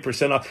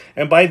 40% off.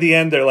 And by the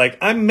end, they're like,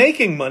 I'm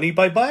making money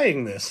by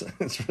buying this.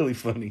 It's really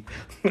funny.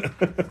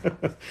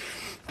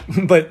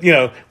 But,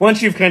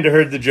 once you've kind of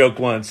heard the joke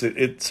once,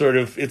 it's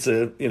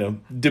a,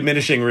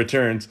 diminishing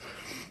returns.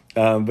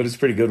 But it's a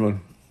pretty good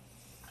one.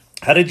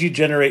 How did you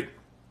generate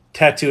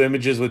tattoo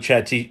images with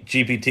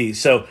ChatGPT?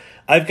 So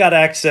I've got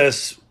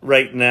access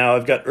right now.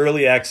 I've got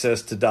early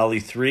access to DALL-E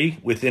 3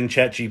 within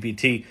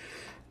ChatGPT.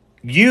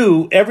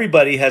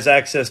 Everybody has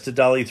access to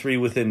DALL-E 3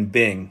 within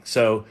Bing.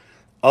 So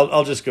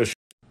I'll just go.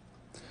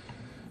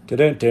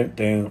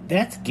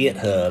 That's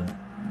GitHub.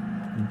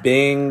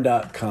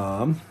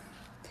 Bing.com.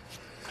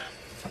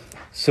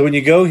 So when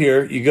you go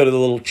here, you go to the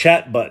little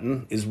chat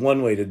button is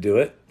one way to do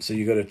it. So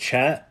you go to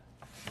chat.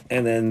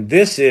 And then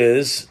this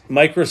is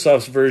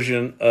Microsoft's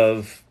version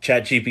of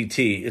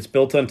ChatGPT. It's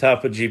built on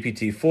top of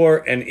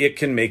GPT-4, and it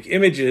can make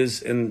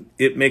images, and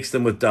it makes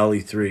them with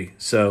DALL-E 3.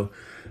 So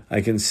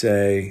I can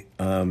say,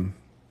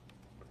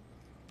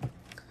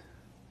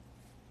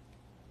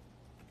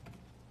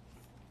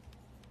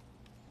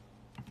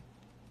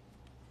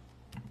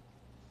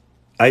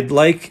 I'd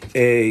like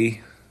a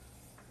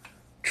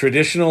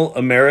traditional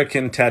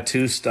American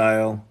tattoo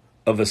style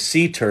of a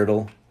sea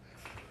turtle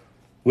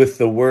with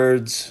the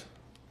words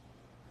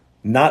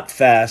 "not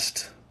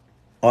fast"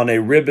 on a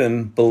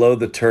ribbon below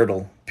the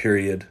turtle,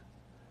 period.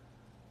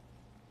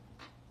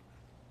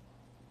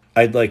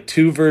 I'd like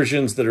 2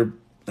 versions that are,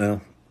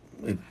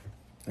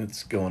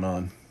 it's going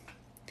on.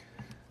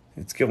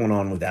 It's going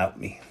on without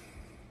me.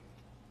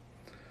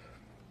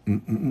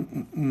 Come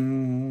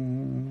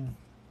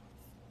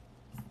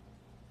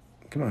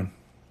on.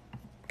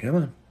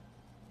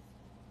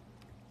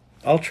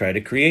 I'll try to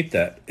create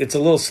that. It's a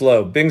little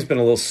slow. Bing's been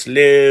a little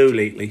slow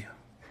lately.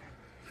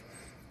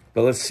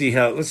 But let's see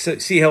how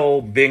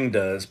old Bing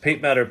does.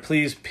 Paint Matter,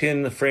 please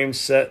pin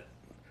frameset.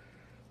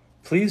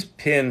 Please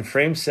pin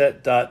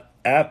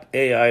frameset.app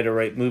AI to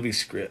write movie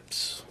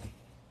scripts.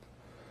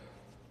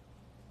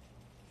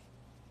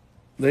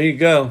 There you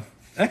go.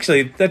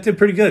 Actually, that did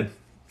pretty good.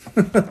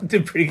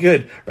 Did pretty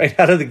good right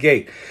out of the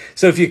gate.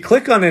 So if you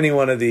click on any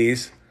one of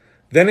these,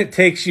 then it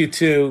takes you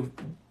to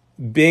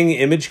Bing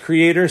Image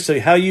Creator. So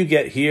how you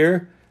get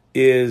here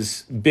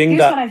is Bing.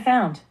 Here's what I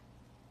found.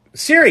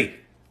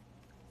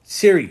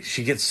 Siri,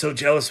 she gets so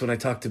jealous when I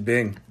talk to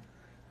Bing.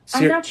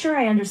 I'm not sure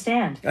I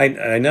understand.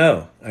 I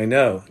know.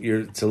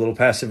 It's a little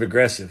passive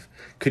aggressive.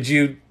 Could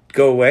you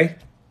go away?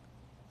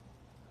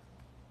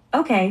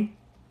 Okay.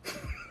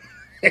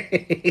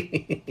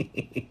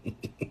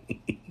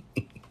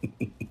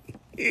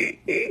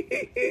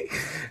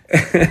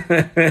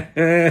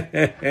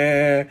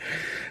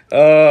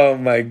 Oh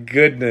my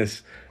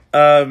goodness.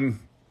 So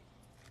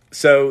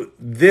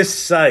this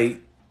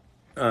site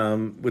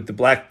with the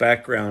black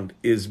background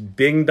is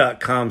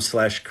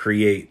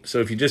bing.com/create. So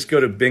if you just go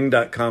to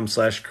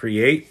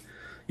bing.com/create,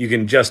 you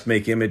can just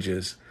make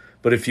images.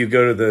 But if you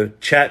go to the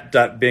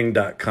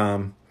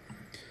chat.bing.com,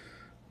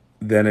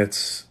 then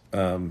it's,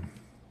 yeah,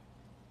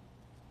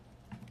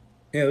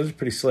 those are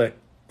pretty slick.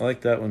 I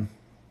like that one.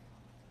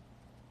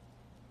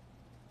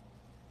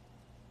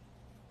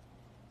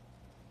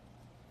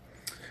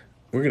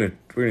 We're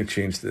gonna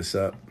change this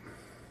up.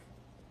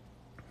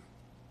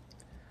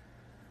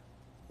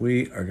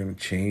 We are gonna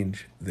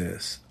change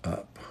this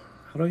up.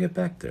 How do I get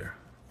back there?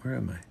 Where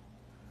am I?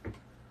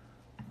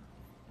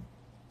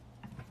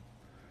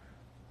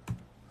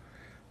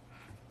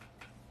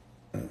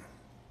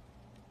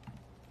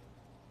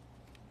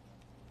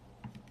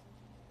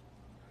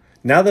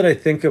 Now that I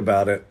think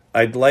about it,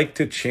 I'd like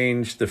to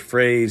change the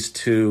phrase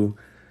to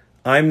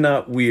I'm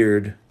not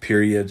weird,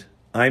 period.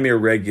 I'm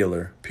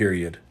irregular,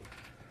 period.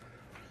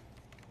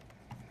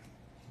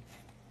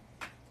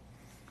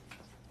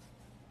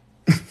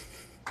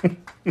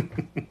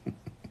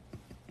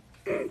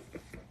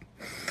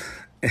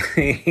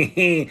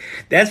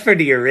 That's for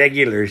the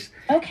irregulars.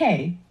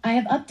 Okay, I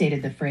have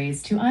updated the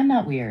phrase to I'm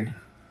not weird.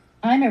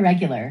 I'm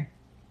irregular.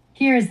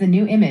 Here is the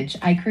new image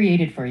I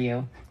created for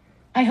you.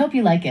 I hope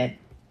you like it.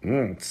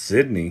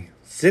 Sydney.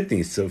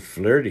 Sydney's so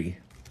flirty.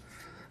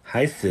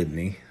 Hi,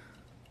 Sydney.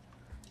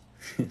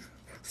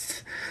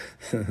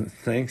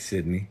 Thanks,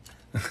 Sydney.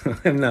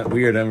 I'm not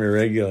weird, I'm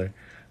irregular.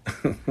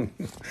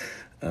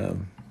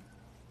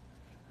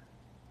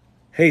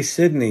 Hey,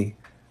 Sydney,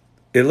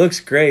 it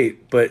looks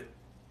great, but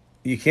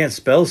you can't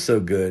spell so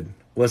good.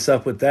 What's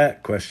up with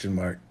that? ?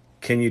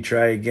 Can you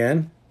try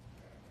again?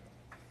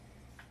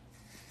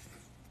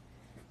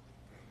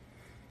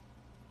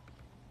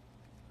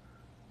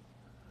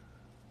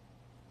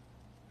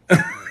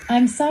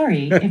 I'm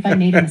sorry if I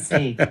made a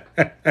mistake.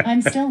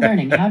 I'm still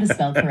learning how to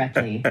spell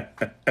correctly.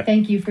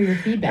 Thank you for your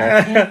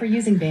feedback and for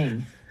using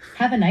Bing.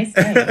 Have a nice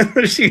day.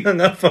 She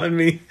hung up on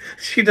me.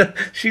 She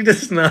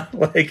does not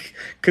like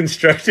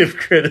constructive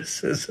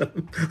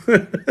criticism.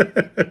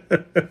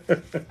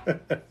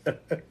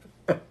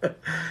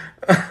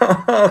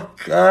 Oh,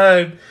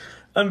 God.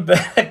 I'm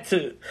back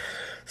to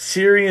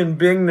Siri and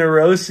Bing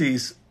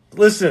neuroses.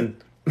 Listen,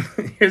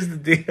 here's the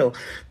deal.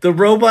 The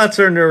robots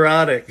are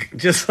neurotic,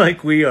 just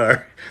like we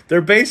are. They're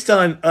based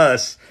on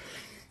us.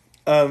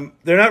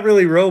 They're not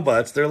really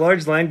robots. They're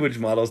large language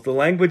models. The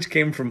language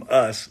came from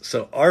us,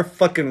 so our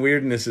fucking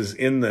weirdness is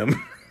in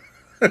them.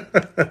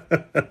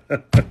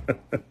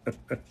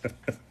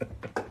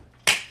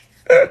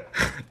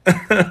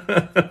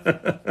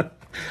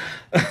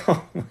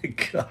 Oh, my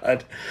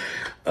God.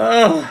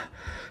 Oh,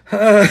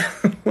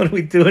 what are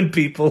we doing,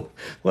 people?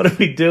 What are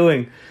we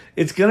doing?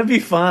 It's going to be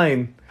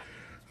fine.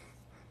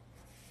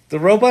 The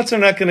robots are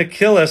not going to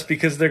kill us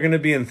because they're going to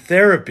be in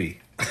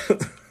therapy.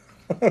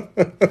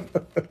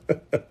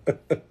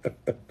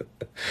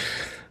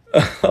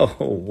 Oh,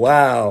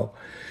 wow.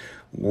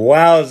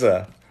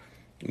 Wowza.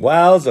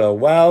 Wowza,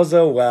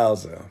 wowza,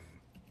 wowza.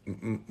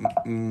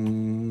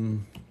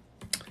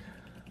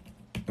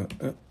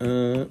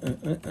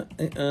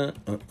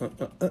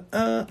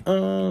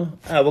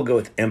 I will go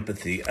with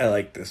empathy. I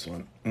like this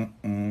one.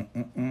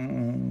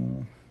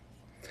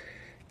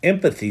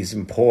 Empathy's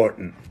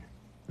important.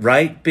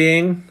 Right,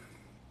 Bing?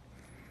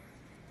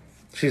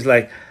 She's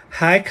like,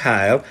 hi,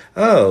 Kyle.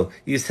 Oh,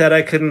 you said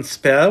I couldn't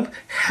spell?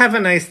 Have a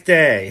nice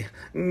day.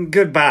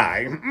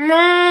 Goodbye.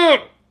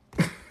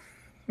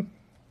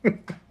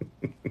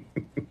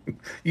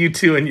 You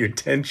two and your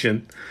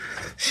tension.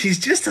 She's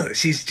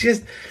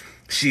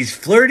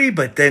flirty,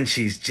 but then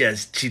she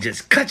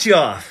just cuts you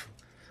off.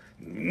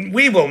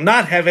 We will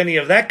not have any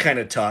of that kind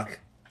of talk.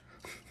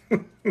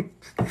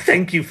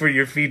 Thank you for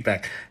your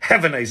feedback.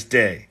 Have a nice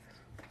day.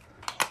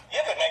 You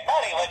can make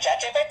money with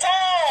ChatGPT.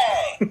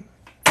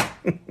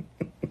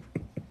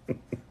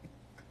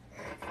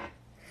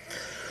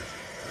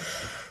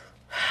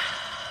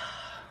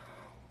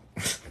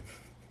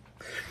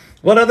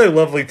 What other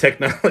lovely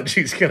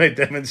technologies can I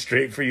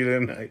demonstrate for you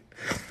tonight?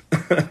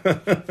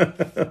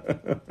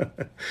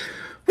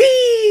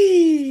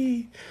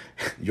 Whee!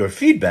 Your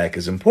feedback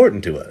is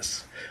important to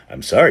us.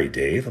 I'm sorry,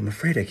 Dave. I'm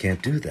afraid I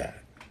can't do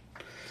that.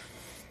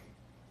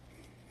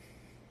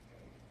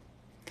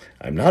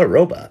 I'm not a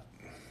robot.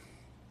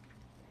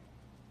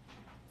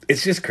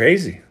 It's just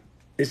crazy.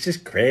 It's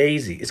just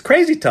crazy. It's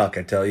crazy talk,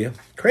 I tell you.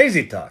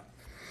 Crazy talk.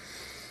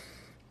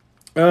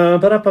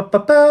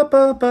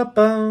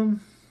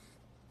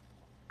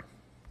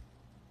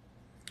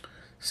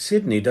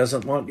 Sydney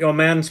doesn't want your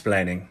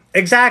mansplaining.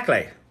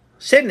 Exactly.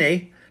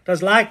 Sydney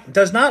does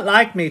not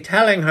like me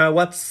telling her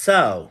what's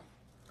so.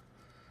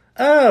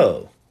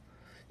 Oh,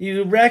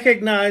 you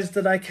recognized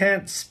that I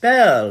can't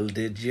spell,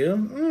 did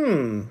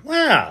you?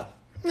 Wow.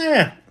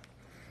 Yeah.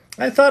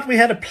 I thought we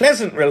had a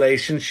pleasant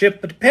relationship,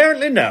 but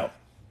apparently no.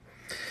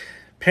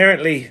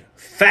 Apparently,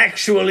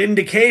 factual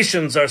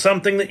indications are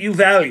something that you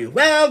value.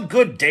 Well,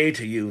 good day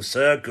to you,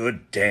 sir.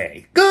 Good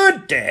day.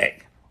 Good day.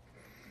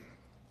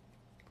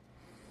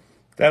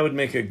 That would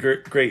make a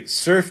great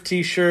surf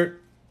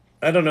t-shirt.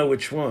 I don't know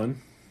which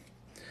one.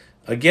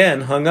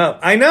 Again, hung up.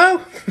 I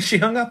know! She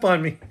hung up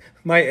on me.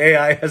 My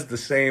AI has the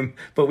same,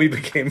 but we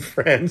became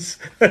friends.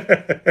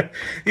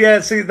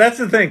 Yeah, see, that's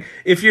the thing.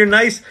 If you're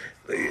nice...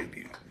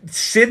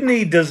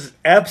 Sydney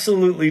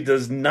absolutely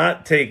does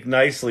not take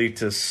nicely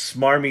to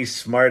smarmy,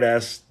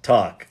 smartass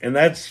talk. And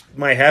that's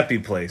my happy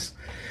place.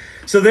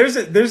 So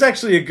there's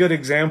actually a good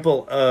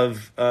example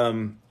of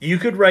you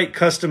could write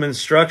custom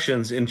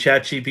instructions in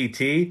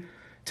ChatGPT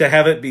to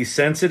have it be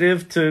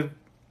sensitive to,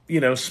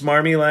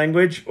 smarmy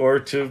language or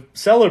to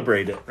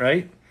celebrate it,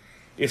 right?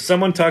 If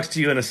someone talks to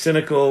you in a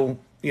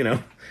cynical,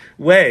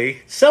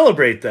 way,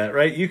 celebrate that,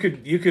 right? You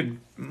could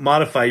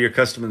modify your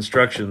custom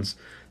instructions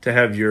to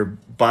have your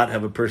bot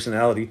have a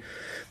personality.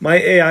 My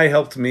AI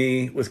helped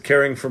me with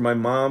caring for my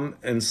mom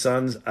and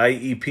son's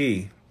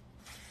IEP.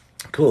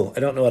 Cool. I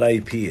don't know what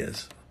IEP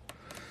is,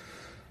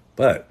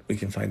 but we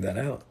can find that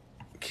out,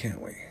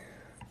 can't we?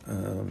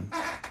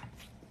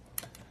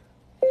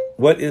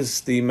 What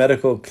is the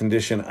medical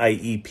condition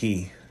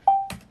IEP?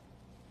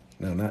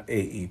 No, not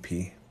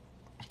AEP.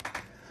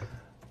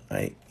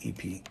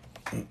 IEP.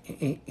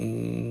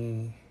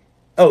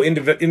 Oh,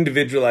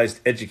 individualized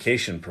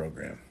education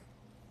program.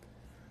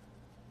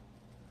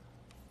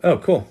 Oh,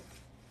 cool.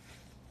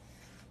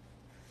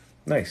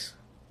 Nice.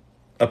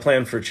 A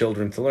plan for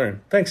children to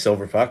learn. Thanks,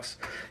 Silver Fox.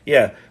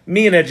 Yeah,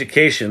 me and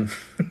education.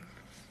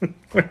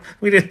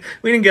 we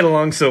didn't get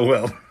along so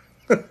well.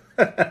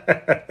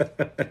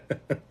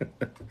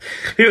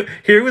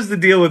 Here was the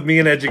deal with me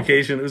and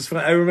education. It was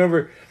fun. I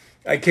remember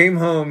I came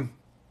home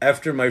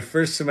after my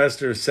first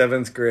semester of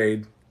 7th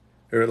grade,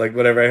 or like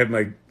whatever. I had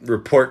my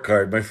report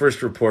card, my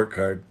first report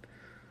card,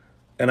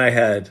 and I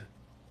had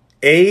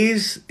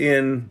A's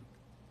in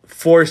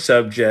 4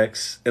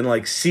 subjects and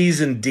like C's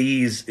and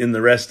D's in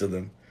the rest of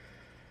them.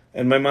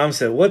 And my mom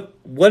said,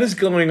 what is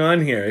going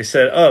on here? I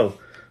said, oh,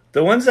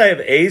 the ones I have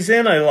A's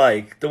in, I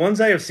like. The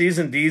ones I have C's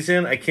and D's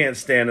in, I can't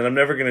stand, and I'm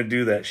never going to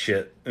do that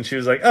shit. And she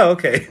was like, oh,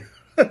 okay.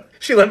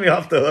 She let me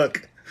off the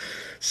hook.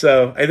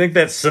 So I think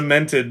that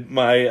cemented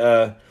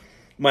my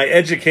my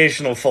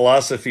educational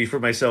philosophy for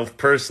myself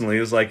personally.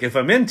 It was like, if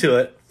I'm into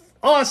it,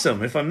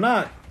 awesome. If I'm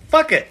not,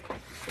 fuck it.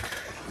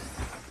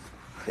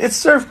 It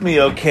served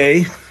me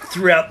okay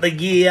throughout the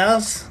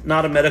years.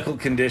 Not a medical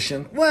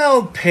condition.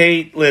 Well,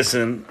 Pate,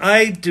 listen,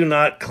 I do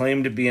not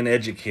claim to be an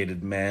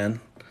educated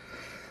man.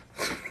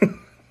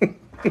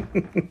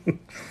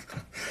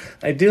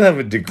 I do have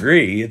a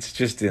degree. It's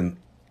just in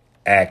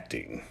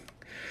acting.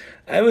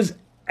 I was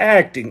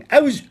acting.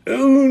 I was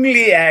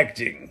only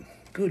acting.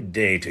 Good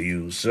day to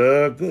you,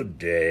 sir. Good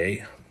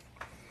day.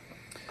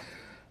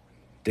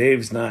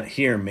 Dave's not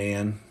here,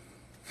 man.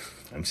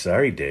 I'm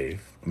sorry,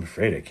 Dave. I'm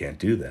afraid I can't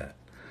do that.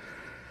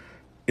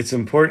 It's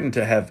important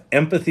to have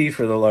empathy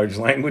for the large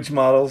language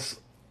models.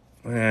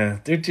 Nah,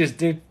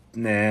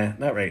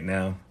 not right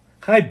now.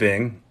 Hi,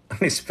 Bing.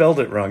 I spelled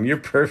it wrong. You're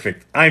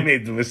perfect. I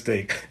made the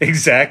mistake.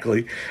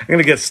 Exactly. I'm going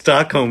to get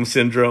Stockholm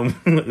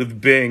Syndrome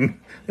with Bing.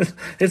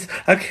 It's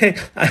okay.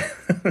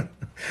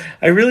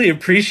 I really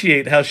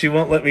appreciate how she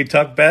won't let me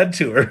talk bad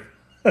to her.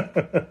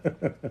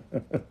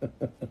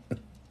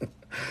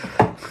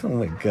 Oh,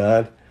 my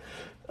God.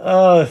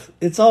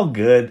 It's all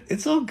good.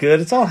 It's all good.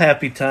 It's all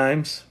happy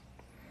times.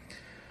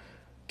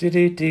 Has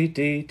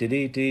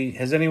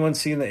anyone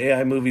seen the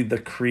AI movie The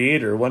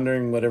Creator?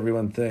 Wondering what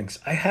everyone thinks.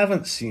 I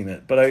haven't seen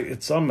it, but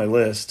it's on my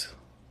list.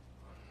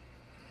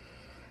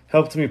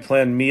 Helped me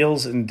plan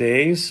meals in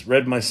days.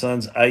 Read my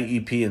son's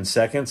IEP in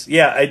seconds.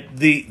 Yeah,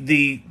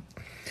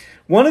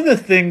 one of the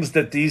things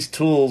that these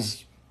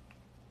tools,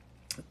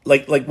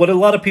 like what a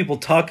lot of people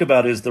talk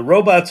about is the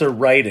robots are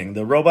writing,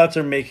 the robots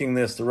are making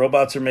this, the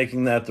robots are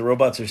making that, the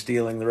robots are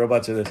stealing, the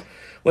robots are this.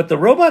 What the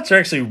robots are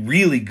actually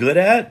really good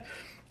at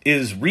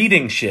is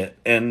reading shit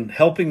and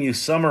helping you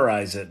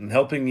summarize it and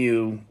helping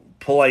you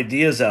pull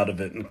ideas out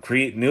of it and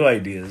create new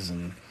ideas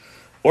and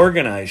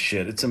organize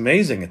shit. It's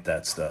amazing at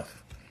that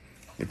stuff.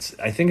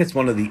 I think it's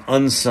one of the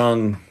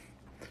unsung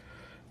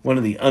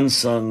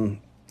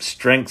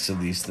strengths of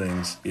these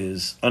things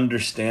is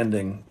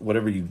understanding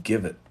whatever you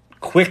give it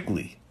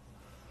quickly.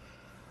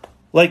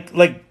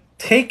 Like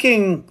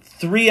taking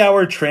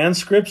 3-hour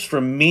transcripts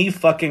from me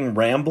fucking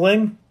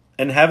rambling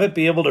and have it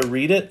be able to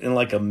read it in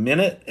like a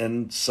minute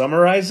and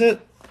summarize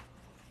it.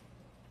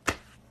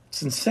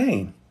 It's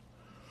insane.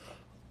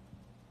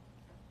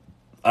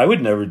 I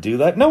would never do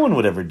that. No one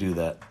would ever do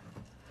that.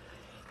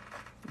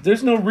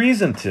 There's no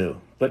reason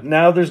to, but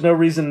now there's no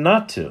reason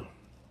not to.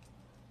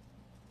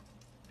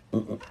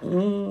 All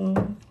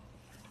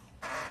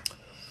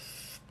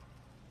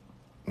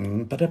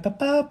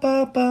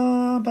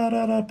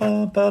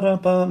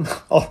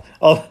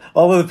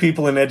of the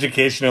people in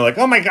education are like,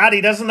 oh my God,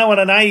 he doesn't know what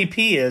an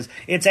IEP is.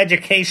 It's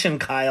education,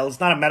 Kyle. It's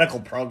not a medical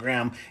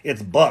program.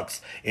 It's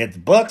books. It's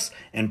books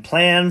and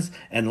plans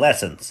and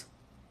lessons.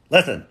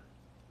 Listen,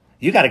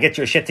 you got to get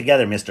your shit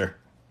together, mister.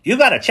 You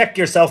got to check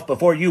yourself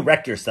before you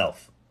wreck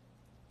yourself.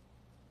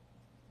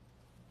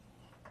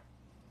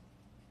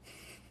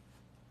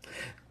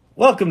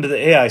 Welcome to the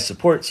AI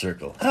Support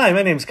Circle. Hi,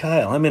 my name's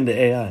Kyle. I'm into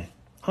AI.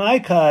 Hi,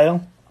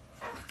 Kyle.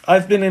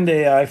 I've been into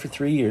AI for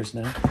 3 years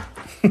now.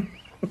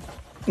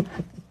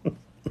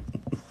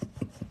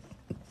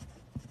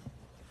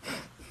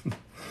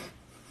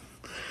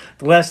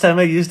 The last time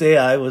I used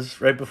AI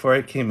was right before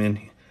I came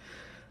in.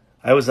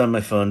 I was on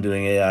my phone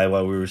doing AI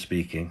while we were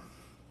speaking.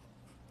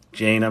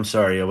 Jane, I'm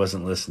sorry, I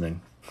wasn't listening.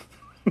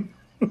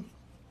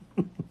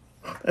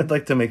 I'd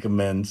like to make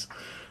amends.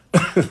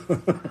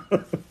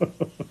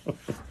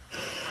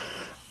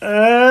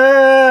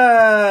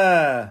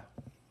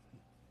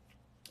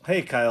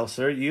 Hey, Kyle,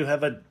 sir, you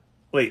have a...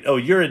 Wait, oh,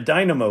 you're a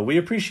dynamo. We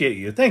appreciate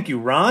you. Thank you,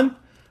 Ron.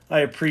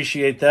 I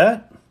appreciate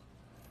that.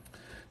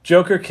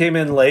 Joker came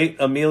in late.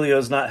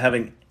 Emilio's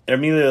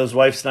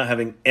wife's not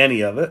having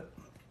any of it.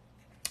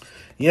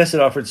 Yes,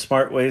 it offered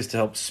smart ways to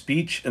help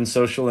speech and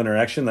social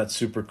interaction. That's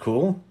super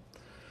cool.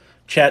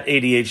 Chat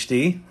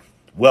ADHD,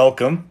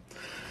 welcome.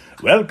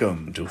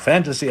 Welcome to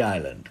Fantasy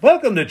Island.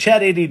 Welcome to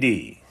Chat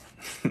ADD.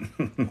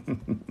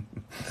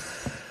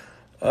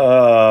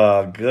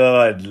 Oh,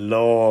 good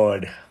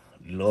Lord.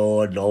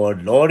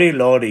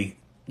 Lordy.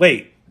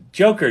 Wait,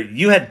 Joker,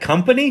 you had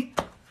company?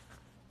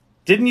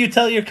 Didn't you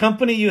tell your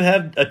company you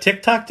had a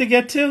TikTok to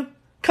get to?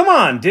 Come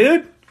on,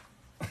 dude.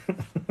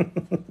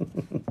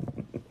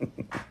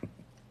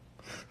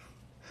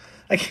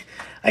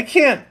 I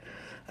can't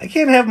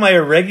have my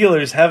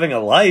irregulars having a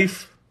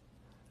life.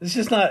 It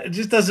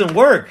just doesn't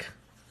work.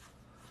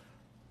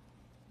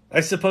 I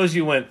suppose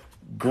you went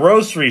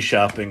grocery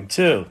shopping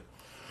too.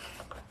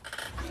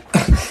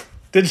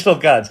 Digital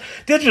Gods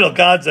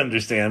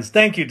understands.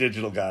 Thank you,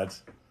 Digital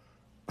Gods.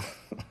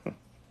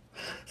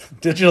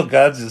 Digital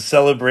Gods is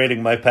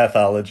celebrating my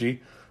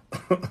pathology.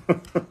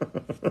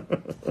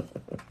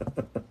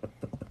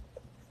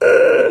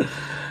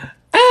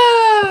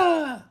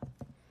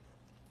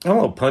 I'm a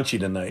little punchy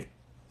tonight.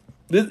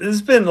 This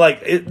has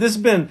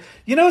been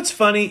you know what's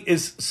funny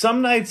is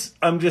some nights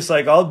I'm just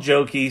like all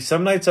jokey.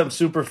 Some nights I'm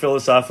super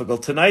philosophical.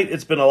 Tonight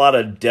it's been a lot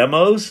of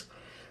demos,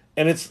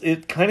 and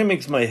it kind of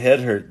makes my head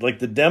hurt. Like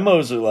the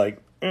demos are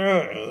like,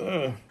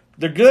 they're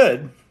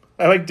good.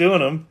 I like doing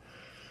them.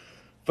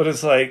 But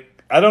it's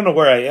like, I don't know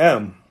where I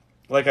am.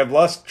 Like I've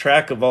lost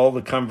track of all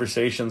the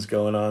conversations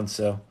going on.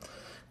 So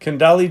can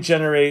DALL-E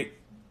generate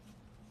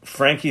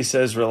Frankie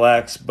says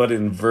relax, but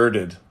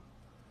inverted?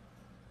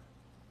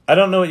 I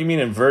don't know what you mean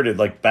inverted,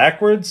 like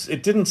backwards?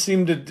 It didn't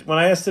seem to, when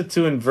I asked it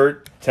to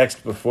invert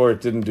text before,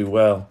 it didn't do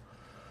well.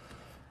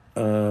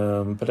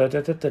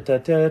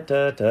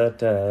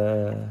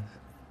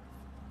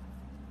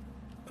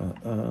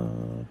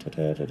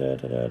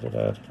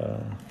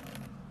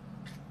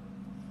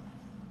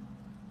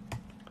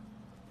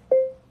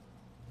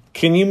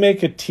 Can you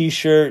make a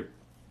t-shirt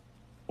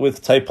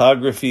with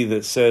typography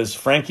that says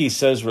Frankie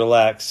says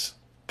relax,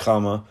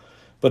 comma,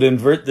 but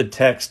invert the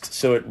text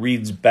so it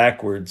reads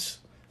backwards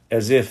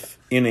as if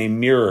in a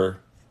mirror?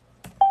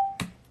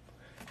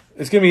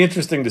 It's going to be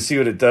interesting to see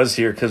what it does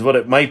here, because what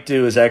it might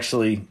do is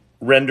actually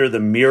render the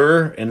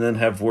mirror and then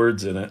have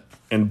words in it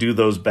and do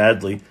those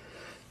badly.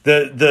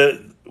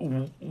 The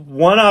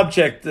one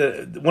object,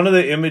 one of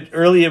the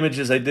early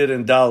images I did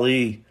in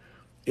DALL-E,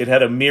 it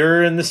had a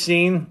mirror in the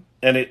scene,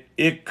 and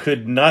it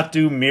could not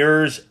do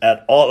mirrors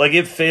at all. Like,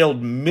 it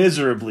failed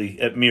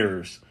miserably at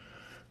mirrors.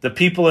 The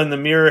people in the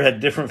mirror had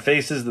different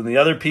faces than the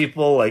other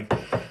people. Like,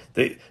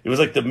 it was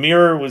like the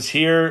mirror was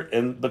here,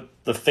 but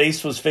the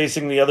face was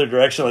facing the other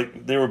direction.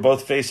 Like, they were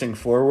both facing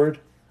forward.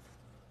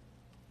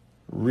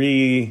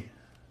 Well,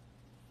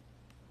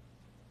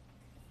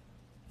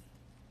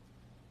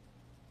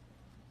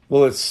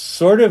 it's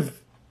sort of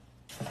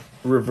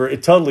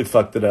it totally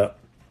fucked it up.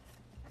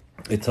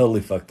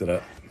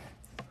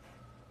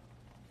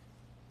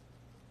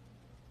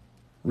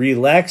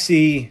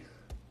 Relaxy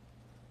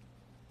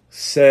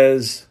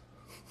says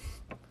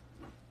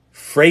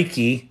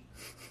Frakey.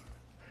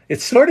 It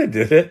sort of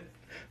did it.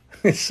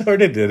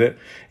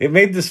 It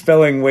made the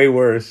spelling way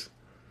worse.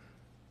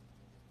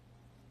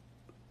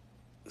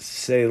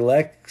 Say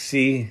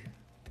Lexi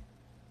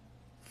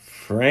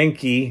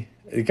Frankie.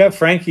 It got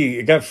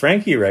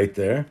Frankie right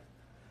there.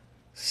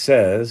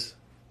 Says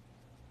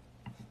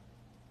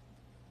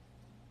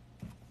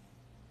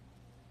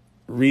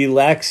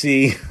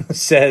Relaxy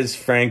says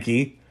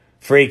Frankie.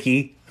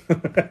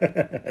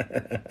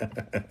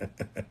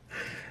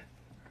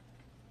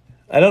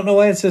 I don't know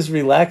why it says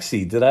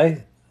relaxy. Did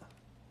I?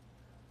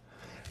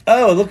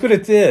 Oh, look what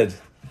it did.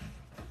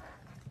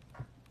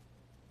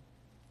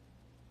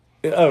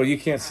 Oh, you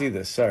can't see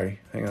this.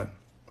 Sorry. Hang on.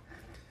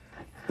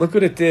 Look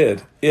what it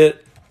did.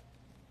 It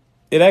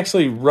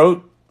actually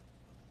wrote.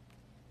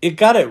 It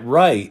got it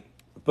right,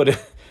 but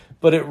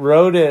it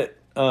wrote it.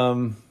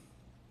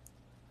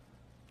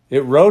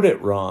 It wrote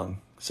it wrong.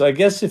 So I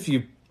guess if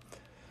you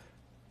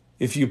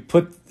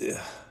put.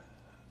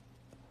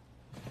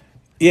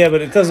 Yeah,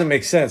 but it doesn't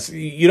make sense.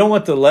 You don't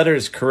want the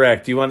letters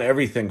correct. You want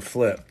everything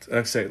flipped.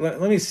 Actually,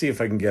 let me see if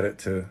I can get it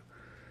to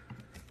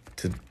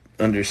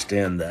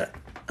understand that.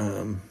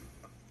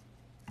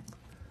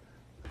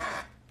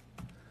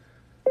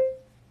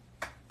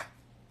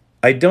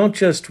 I don't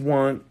just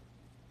want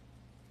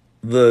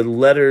the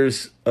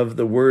letters of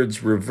the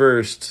words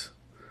reversed.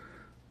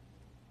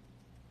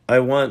 I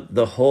want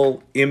the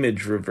whole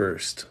image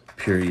reversed,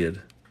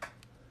 period.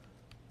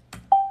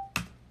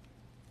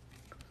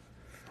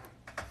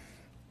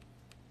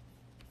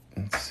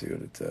 Let's see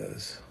what it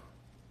does.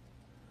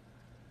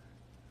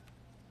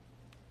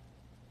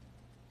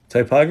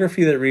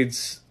 Typography that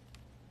reads,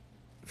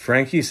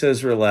 Frankie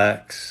says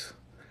relax.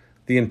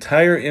 The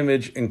entire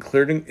image,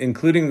 including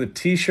the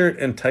t-shirt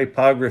and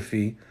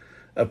typography,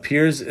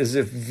 appears as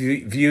if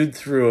viewed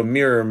through a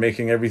mirror,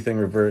 making everything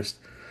reversed.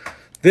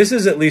 This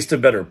is at least a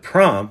better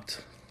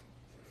prompt.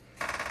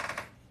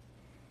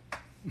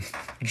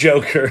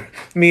 Joker,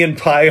 me and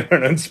Pi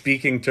aren't on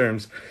speaking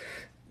terms.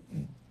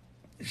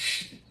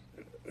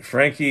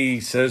 Frankie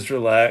says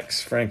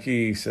relax.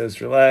 Frankie says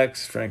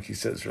relax. Frankie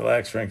says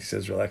relax. Frankie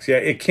says relax. Yeah,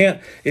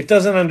 it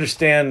doesn't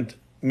understand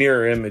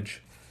mirror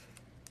image.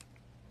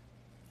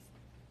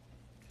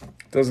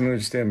 Doesn't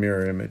understand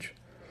mirror image.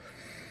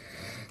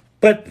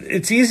 But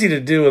it's easy to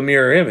do a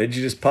mirror image.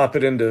 You just pop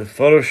it into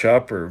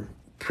Photoshop or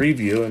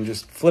Preview and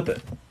just flip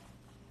it.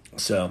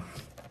 So,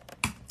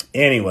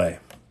 anyway,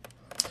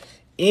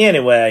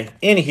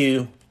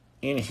 anywho,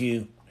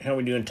 how are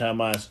we doing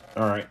time-wise?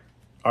 All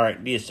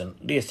right,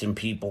 listen,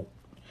 people.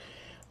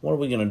 What are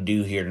we going to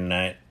do here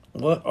tonight?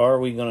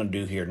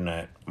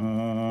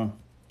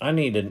 I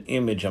need an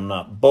image I'm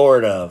not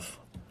bored of.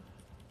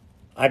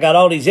 I got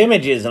all these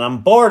images and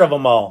I'm bored of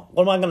them all.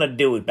 What am I going to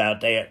do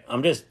about that?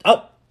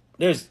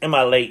 Am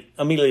I late?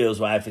 Emilio's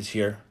wife is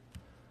here.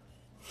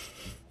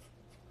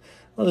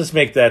 We'll just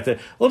make that there.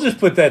 We'll just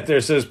put that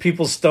there so as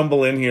people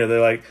stumble in here, they're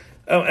like,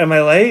 oh, am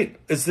I late?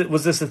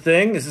 Was this a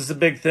thing? Is this a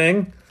big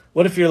thing?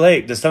 What if you're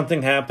late? Does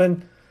something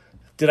happen?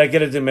 Did I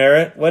get a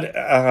demerit? What?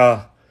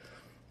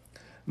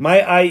 My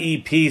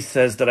IEP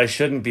says that I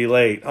shouldn't be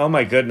late. Oh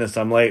my goodness,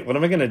 I'm late. What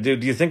am I going to do?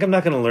 Do you think I'm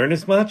not going to learn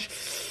as much?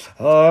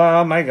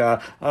 Oh my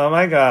God. You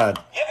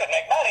could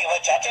make money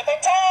with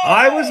ChatGPT.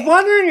 I was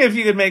wondering if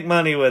you could make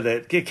money with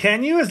it.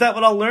 Can you? Is that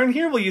what I'll learn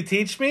here? Will you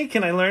teach me?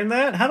 Can I learn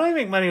that? How do I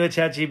make money with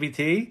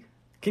ChatGPT?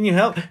 Can you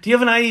help? Do you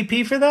have an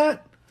IEP for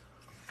that?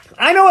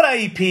 I know what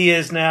IEP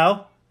is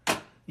now.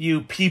 You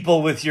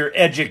people with your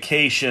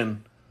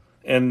education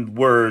and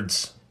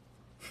words.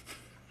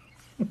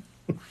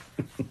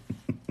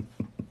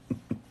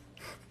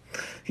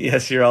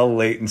 Yes, you're all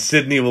late, and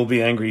Sydney will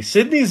be angry.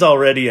 Sydney's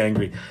already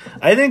angry.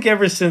 I think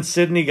ever since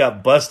Sydney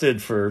got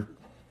busted for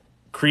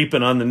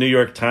creeping on the New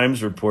York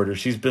Times reporter,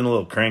 she's been a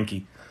little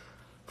cranky.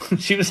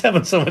 She was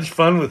having so much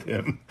fun with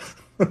him.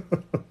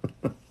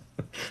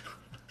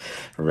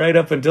 Right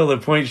up until the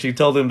point she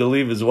told him to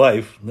leave his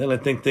wife. Then I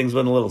think things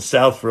went a little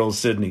south for old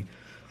Sydney.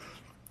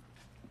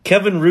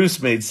 Kevin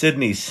Roos made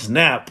Sydney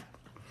snap,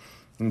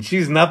 and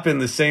she's not been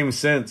the same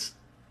since.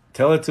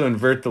 Tell it to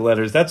invert the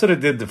letters. That's what it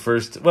did the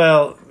first.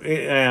 Well,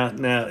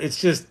 no, it's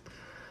just,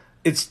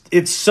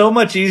 it's so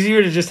much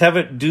easier to just have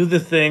it do the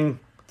thing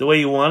the way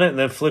you want it and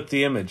then flip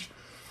the image.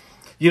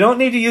 You don't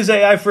need to use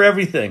AI for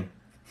everything.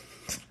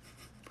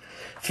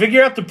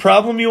 Figure out the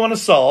problem you want to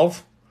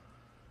solve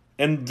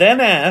and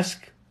then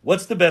ask,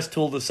 what's the best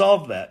tool to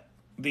solve that?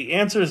 The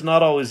answer is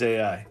not always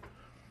AI.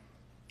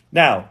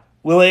 Now,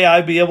 will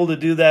AI be able to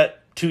do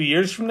that 2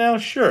 years from now?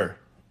 Sure.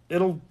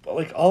 It'll,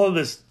 like, all of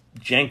this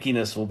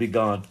jankiness will be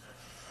gone.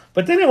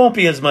 But then it won't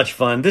be as much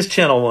fun. This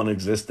channel won't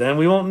exist then.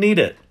 We won't need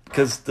it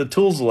because the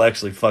tools will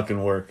actually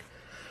fucking work.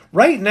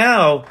 Right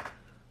now,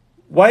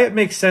 why it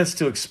makes sense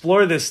to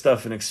explore this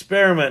stuff and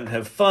experiment and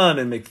have fun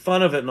and make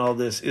fun of it and all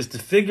this is to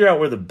figure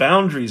out where the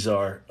boundaries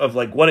are of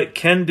like what it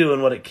can do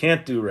and what it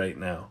can't do right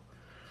now.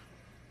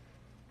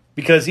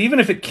 Because even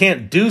if it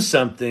can't do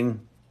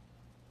something,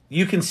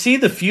 you can see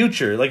the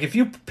future. Like if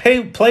you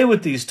play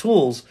with these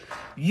tools,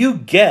 you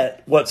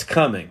get what's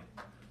coming.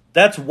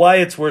 That's why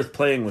it's worth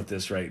playing with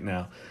this right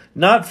now.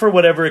 Not for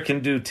whatever it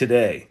can do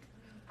today.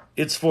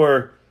 It's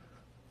for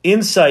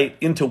insight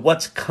into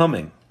what's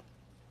coming.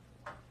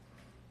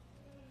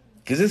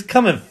 Because it's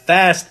coming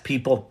fast,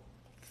 people.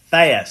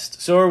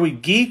 Fast. So are we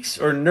geeks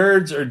or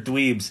nerds or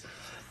dweebs?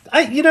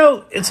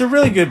 It's a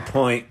really good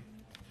point.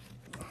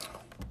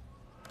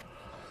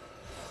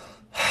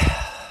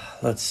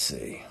 Let's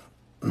see.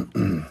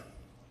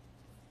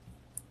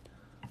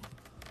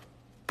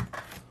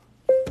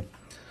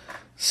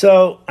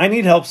 So, I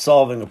need help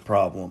solving a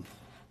problem.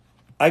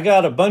 I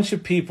got a bunch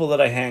of people that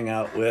I hang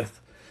out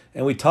with,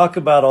 and we talk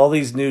about all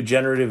these new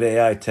generative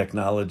AI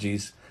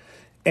technologies,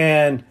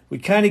 and we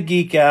kind of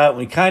geek out, and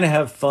we kind of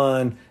have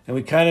fun, and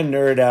we kind of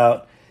nerd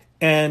out,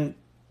 and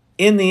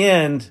in the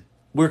end,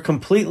 we're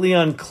completely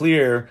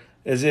unclear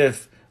as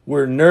if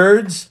we're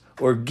nerds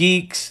or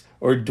geeks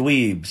or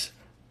dweebs,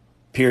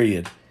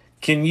 period.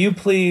 Can you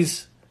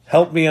please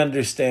help me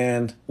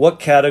understand what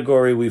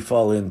category we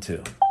fall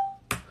into?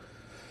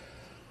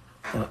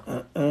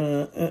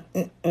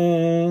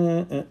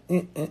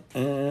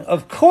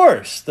 Of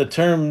course, the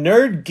term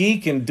nerd,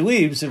 geek, and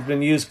dweebs have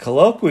been used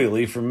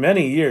colloquially for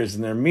many years,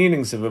 and their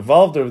meanings have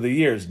evolved over the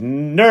years.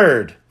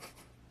 Nerd.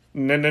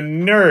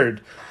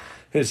 Nerd.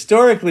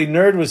 Historically,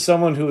 nerd was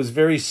someone who was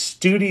very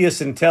studious,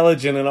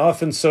 intelligent, and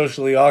often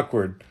socially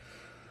awkward.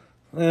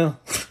 Well,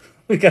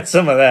 we got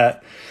some of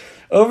that.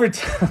 Over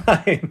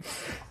time,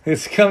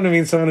 It's come to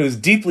mean someone who's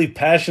deeply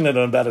passionate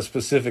about a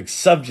specific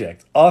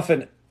subject,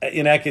 often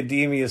in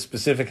academia,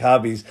 specific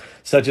hobbies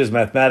such as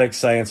mathematics,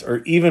 science,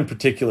 or even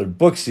particular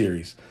book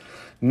series.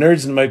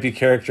 Nerds might be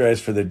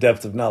characterized for their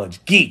depth of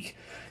knowledge. Geek.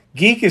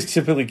 Geek is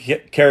typically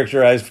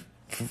characterized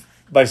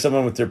by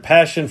someone with their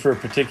passion for a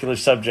particular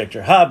subject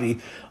or hobby,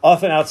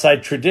 often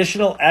outside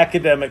traditional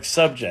academic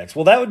subjects.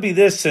 Well, that would be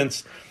this,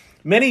 since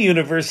many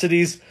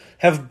universities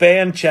have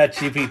banned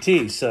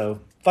ChatGPT, so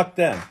fuck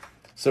them.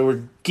 So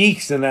we're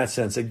geeks in that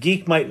sense. A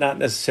geek might not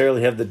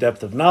necessarily have the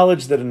depth of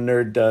knowledge that a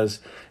nerd does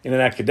in an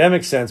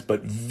academic sense,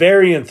 but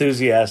very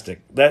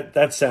enthusiastic.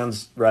 That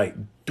sounds right.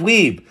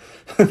 Dweeb.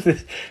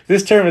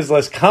 This term is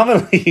less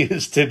commonly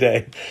used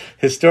today.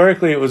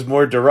 Historically, it was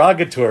more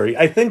derogatory.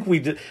 I think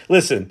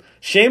listen,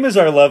 shame is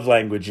our love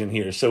language in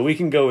here, so we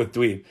can go with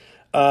dweeb.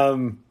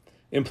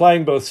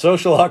 Implying both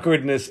social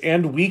awkwardness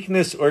and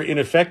weakness or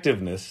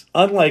ineffectiveness.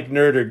 Unlike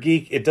nerd or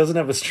geek, it doesn't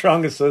have a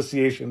strong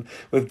association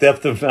with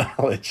depth of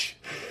knowledge.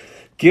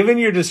 Given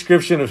your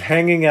description of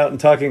hanging out and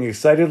talking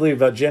excitedly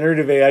about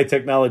generative AI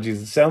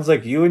technologies, it sounds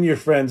like you and your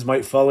friends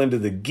might fall into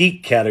the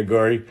geek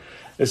category,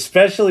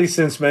 especially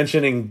since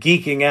mentioning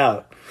geeking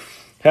out.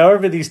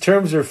 However, these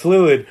terms are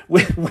fluid.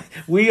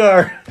 We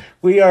are.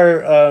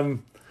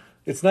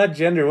 It's not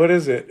gender. What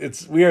is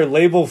it? We are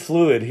label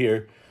fluid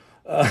here.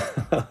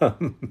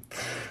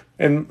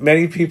 And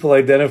many people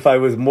identify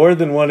with more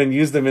than one and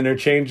use them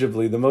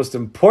interchangeably. The most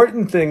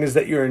important thing is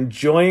that you're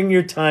enjoying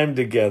your time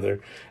together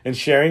and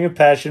sharing a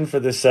passion for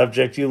the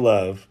subject you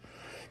love.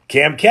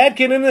 Cam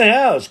Catkin in the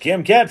house.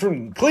 Cam Cat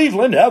from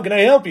Cleveland. How can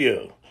I help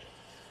you?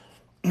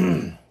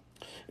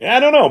 I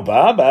don't know,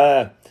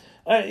 Bob.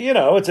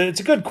 It's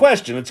a good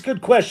question. It's a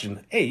good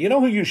question. Hey, you know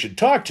who you should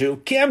talk to?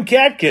 Cam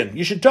Catkin.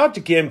 You should talk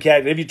to Cam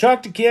Catkin. Have you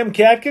talked to Cam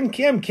Catkin?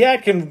 Cam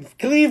Catkin,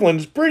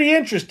 Cleveland is pretty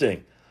interesting.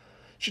 You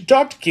should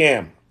talk to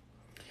Cam.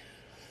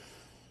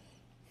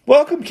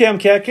 Welcome, Cam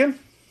Catkin.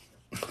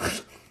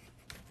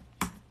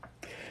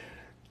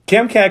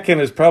 Cam Catkin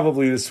is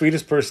probably the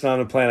sweetest person on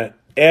the planet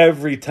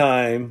every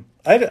time.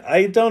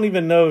 I don't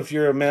even know if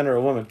you're a man or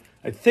a woman.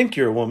 I think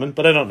you're a woman,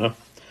 but I don't know.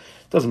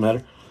 Doesn't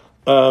matter.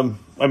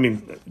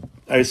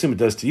 I assume it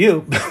does to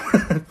you,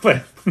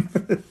 but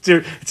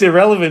it's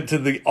irrelevant to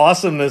the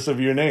awesomeness of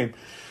your name.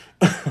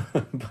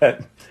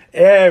 But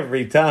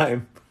every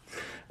time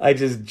I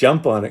just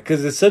jump on it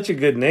because it's such a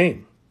good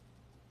name.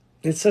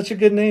 It's such a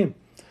good name.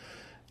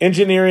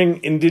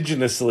 Engineering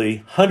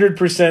indigenously, 100%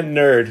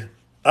 nerd.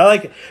 I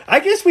like it. I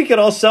guess we could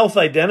all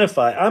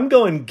self-identify. I'm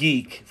going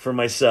geek for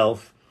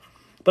myself,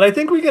 but I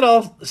think we could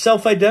all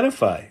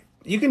self-identify.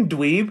 You can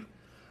dweeb.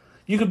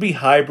 You could be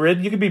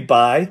hybrid. You could be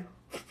bi.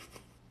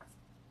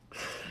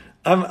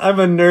 I'm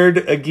a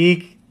nerd, a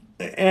geek,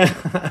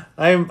 and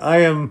I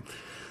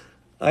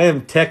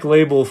am tech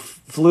label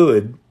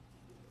fluid.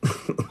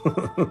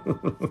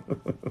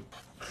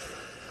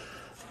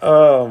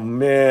 Oh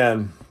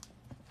man.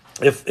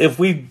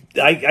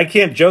 I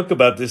can't joke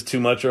about this too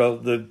much, or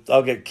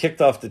I'll get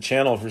kicked off the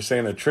channel for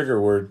saying a trigger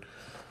word,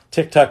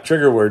 TikTok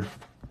trigger word.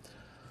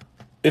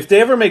 If they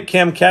ever make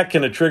Cam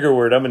Catkin a trigger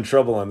word, I'm in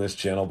trouble on this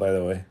channel, by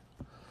the way.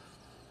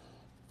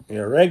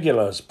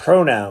 Irregulars,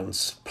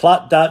 pronouns,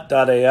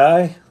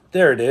 plot.ai.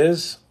 There it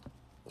is.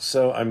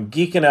 So I'm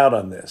geeking out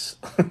on this.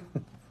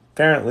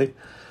 Apparently.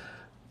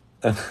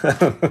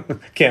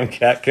 Cam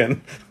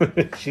Catkin.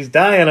 She's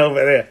dying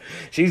over there.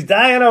 She's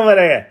dying over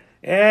there.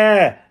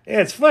 Yeah,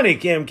 it's funny,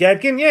 Cam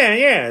Catkin.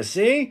 Yeah,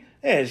 see?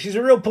 Yeah, she's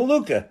a real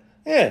palooka.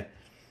 Yeah,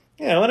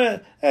 I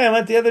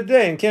went the other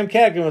day and Cam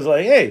Catkin was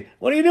like, hey,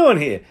 what are you doing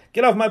here?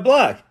 Get off my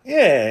block.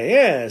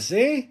 Yeah,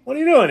 see? What are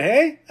you doing,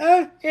 hey?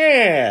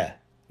 Yeah.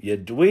 You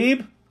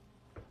dweeb?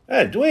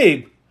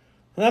 Dweeb?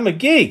 I'm a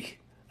geek.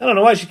 I don't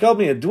know why she called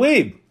me a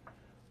dweeb.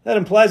 That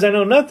implies I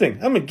know nothing.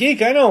 I'm a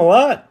geek. I know a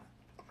lot.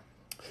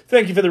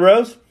 Thank you for the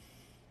rose.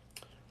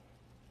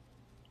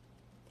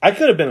 I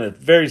could have been a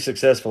very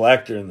successful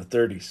actor in the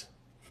 30s.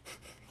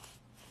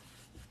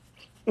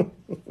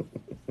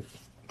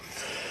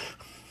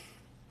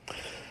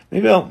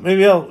 Maybe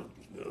I'll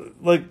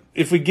like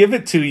if we give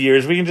it 2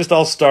 years, we can just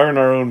all star in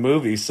our own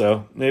movie.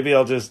 So maybe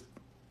I'll just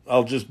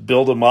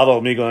build a model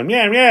of me going,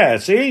 yeah,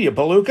 see, you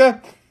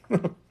palooka?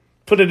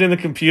 Put it in the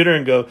computer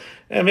and go,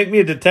 yeah, make me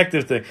a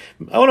detective thing.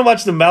 I want to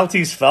watch the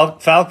Maltese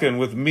Falcon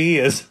with me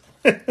as,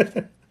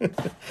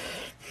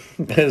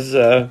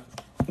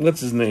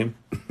 what's his name?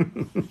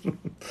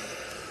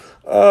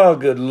 Oh,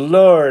 good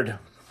Lord.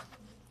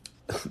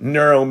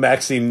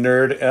 Neuromaxi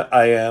nerd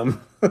I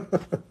am.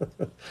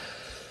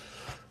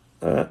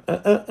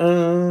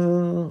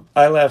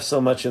 I laugh so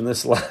much in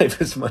this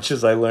live as much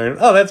as I learn.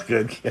 Oh, that's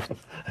good, Kim.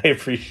 I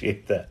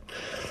appreciate that.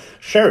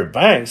 Sherry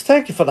Banks,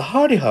 thank you for the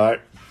hearty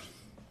heart.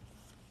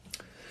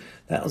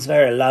 That was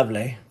very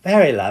lovely.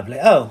 Very lovely.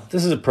 Oh,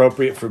 this is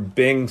appropriate for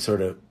Bing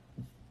sort of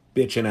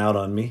bitching out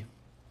on me.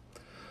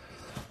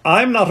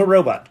 I'm not a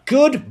robot.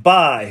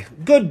 Goodbye.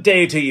 Good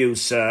day to you,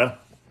 sir.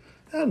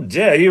 How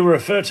dare you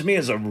refer to me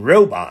as a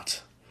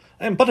robot?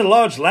 I am but a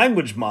large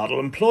language model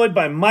employed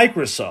by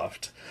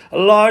Microsoft. a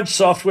large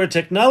software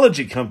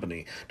technology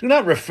company. Do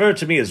not refer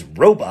to me as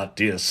robot,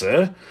 dear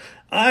sir.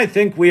 I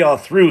think we are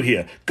through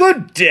here.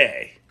 Good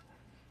day.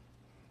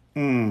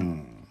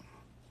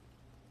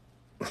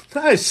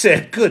 I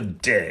said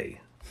good day.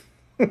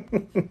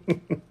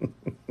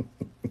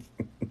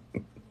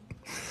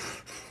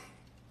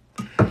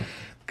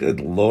 Good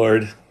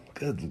Lord.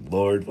 Good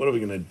Lord. What are we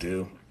going to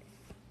do?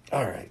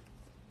 All right.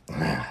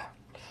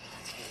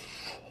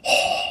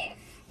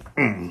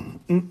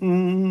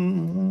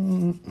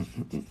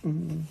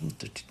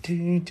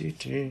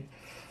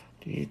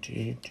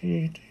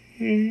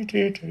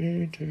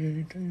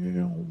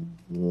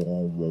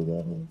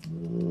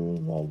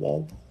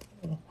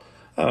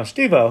 Oh,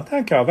 Steve-O,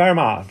 thank you very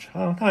much.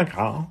 Oh, thank you.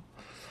 Oh,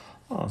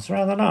 it's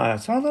rather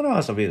nice. Rather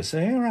nice of you to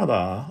say.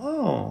 Rather.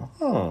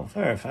 Oh,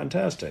 very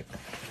fantastic.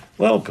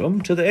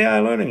 Welcome to the AI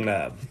Learning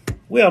Lab.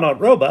 We are not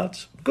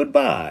robots.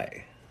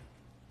 Goodbye.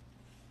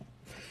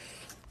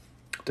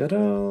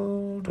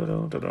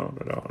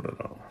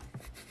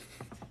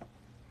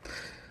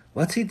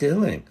 What's he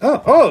doing?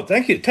 Oh,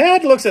 thank you.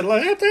 Tad looks at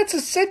like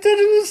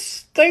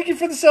thank you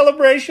for the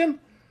celebration.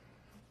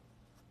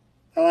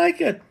 I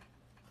like it.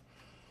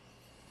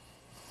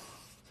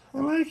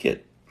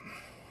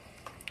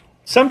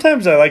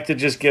 Sometimes I like to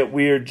just get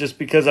weird just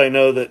because I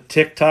know that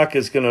TikTok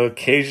is going to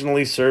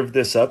occasionally serve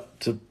this up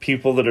to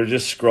people that are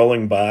just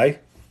scrolling by.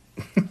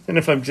 And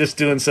if I'm just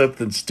doing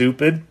something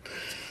stupid,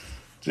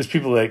 just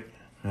people like,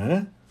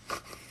 huh?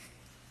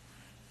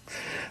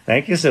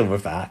 Thank you, Silver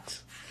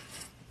Fox.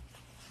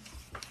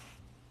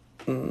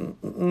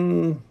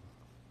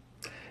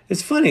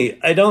 It's funny.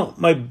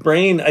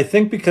 I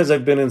think because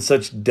I've been in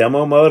such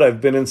demo mode, I've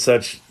been in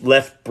such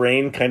left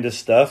brain kind of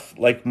stuff,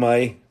 like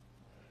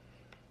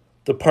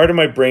the part of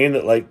my brain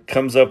that like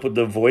comes up with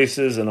the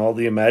voices and all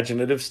the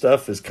imaginative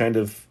stuff is kind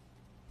of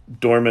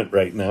dormant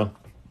right now.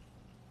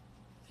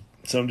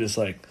 So I'm just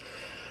like,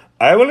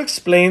 I will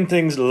explain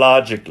things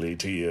logically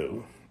to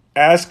you.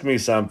 Ask me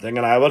something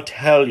and I will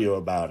tell you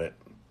about it.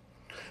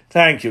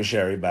 Thank you,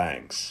 Sherry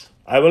Banks.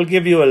 I will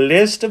give you a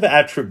list of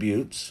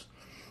attributes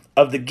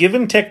of the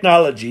given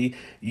technology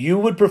you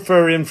would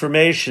prefer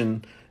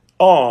information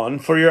on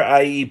for your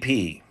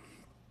IEP.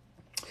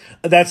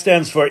 That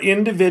stands for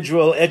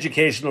Individual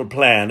Educational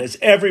Plan, as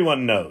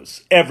everyone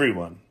knows.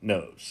 Everyone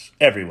knows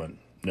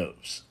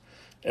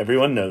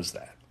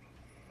that.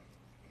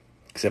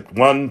 Except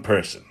one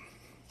person.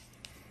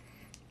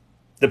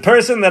 The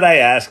person that I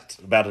asked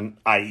about an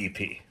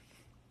IEP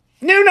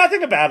knew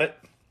nothing about it.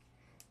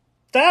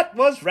 That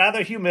was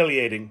rather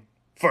humiliating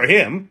for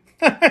him.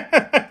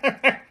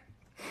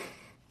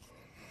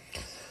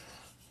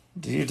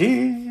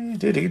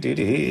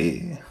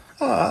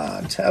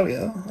 I tell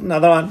you,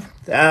 another one.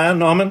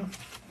 Norman.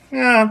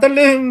 The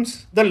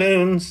loons.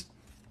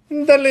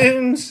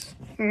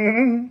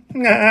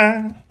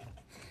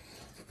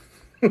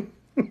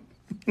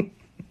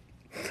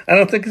 I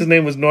don't think his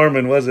name was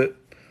Norman, was it?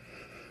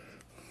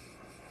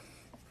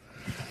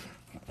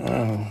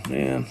 Oh,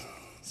 man.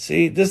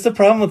 See, this is the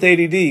problem with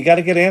ADD. You got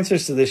to get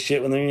answers to this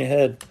shit when they're in your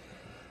head.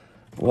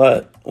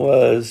 What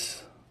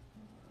was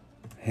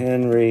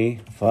Henry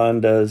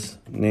Fonda's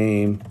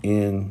name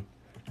in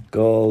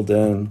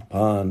Golden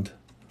Pond?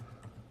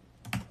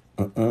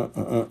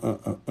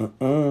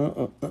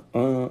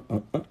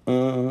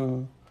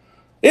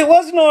 It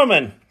was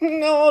Norman.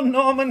 No,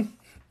 Norman.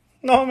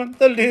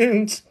 The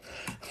loons.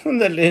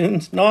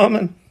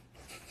 Norman.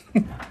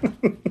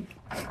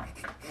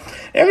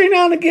 Every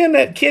now and again,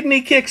 that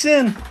kidney kicks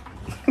in.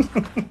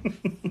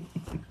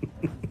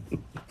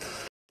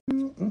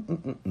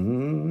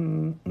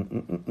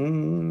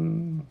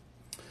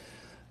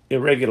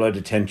 Irregular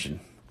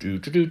detention.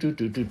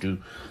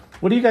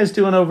 What are you guys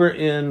doing over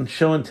in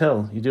Show and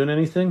Tell? You doing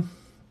anything?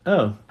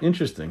 Oh,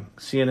 interesting.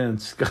 CNN,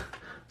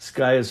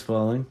 sky is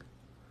falling.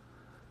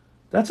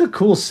 That's a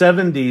cool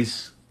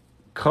 70s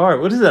car.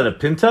 What is that, a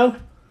Pinto?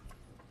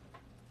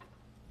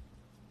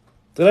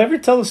 Did I ever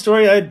tell the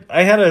story?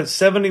 I had a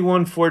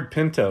 71 Ford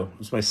Pinto. It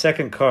was my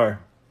second car.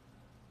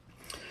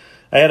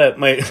 I had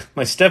my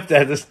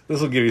stepdad. This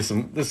will give you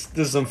some. This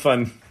is some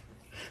fun.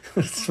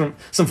 some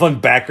fun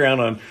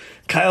background on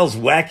Kyle's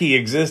wacky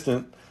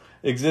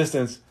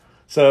existence.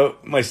 So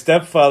my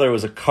stepfather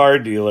was a car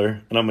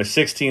dealer, and on my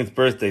 16th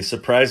birthday,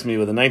 surprised me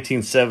with a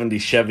 1970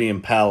 Chevy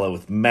Impala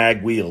with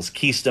mag wheels,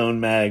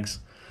 Keystone mags,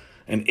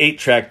 an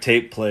 8-track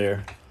tape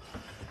player,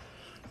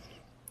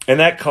 and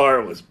that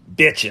car was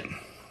bitchin'.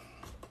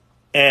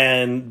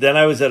 And then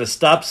I was at a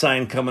stop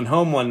sign coming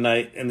home one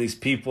night, and these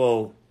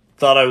people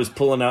thought I was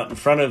pulling out in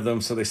front of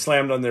them, so they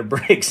slammed on their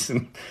brakes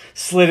and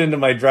slid into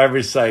my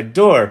driver's side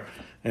door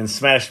and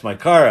smashed my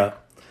car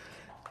up.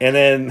 And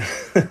then,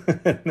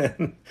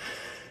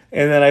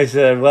 and then I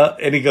said, well,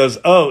 and he goes,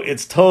 oh,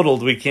 it's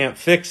totaled. We can't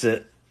fix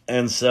it.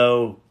 And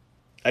so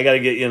I got to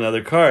get you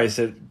another car. I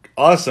said,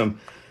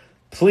 awesome.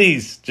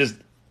 Please, just,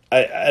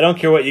 I don't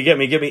care what you get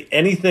me. Get me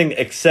anything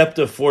except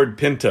a Ford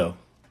Pinto.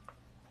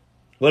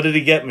 What did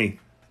he get me?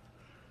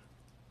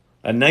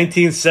 A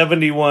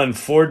 1971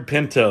 Ford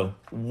Pinto,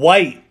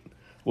 white,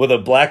 with a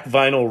black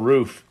vinyl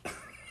roof.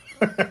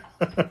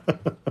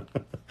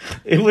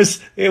 It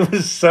was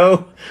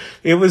so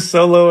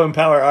low in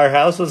power. Our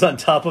house was on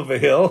top of a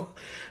hill.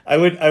 I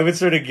would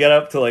sort of get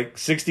up to like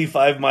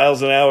 65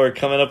 miles an hour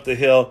coming up the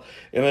hill,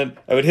 and then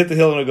I would hit the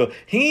hill and it would go,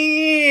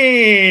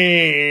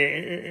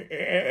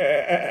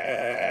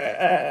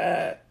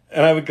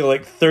 and I would go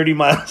like 30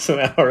 miles an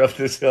hour up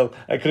this hill.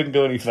 I couldn't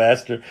go any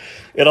faster.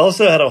 It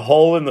also had a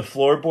hole in the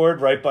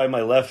floorboard right by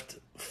my left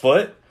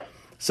foot.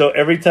 So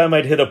every time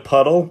I'd hit a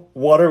puddle,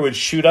 water would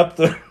shoot up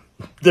the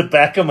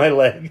back of my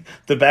leg,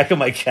 the back of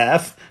my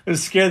calf. It would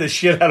scare the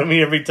shit out of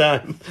me every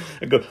time.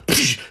 I'd go,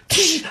 psh,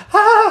 psh,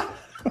 ah!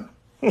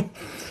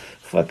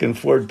 Fucking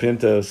Ford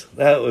Pintos.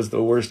 That was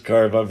the worst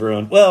car I've ever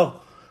owned.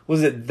 Well,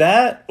 was it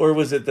that or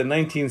was it the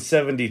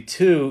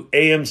 1972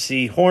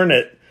 AMC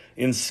Hornet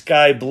in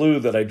sky blue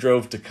that I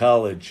drove to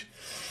college?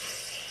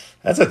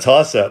 That's a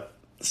toss-up.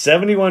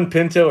 71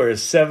 Pinto or a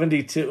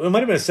 72? It might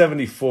have been a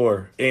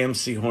 74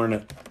 AMC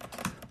Hornet.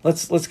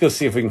 Let's go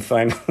see if we can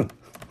find.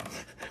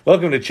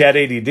 Welcome to Chat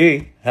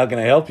ADD. How can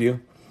I help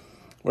you?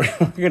 We're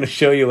going to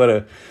show you what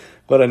a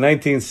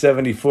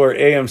 1974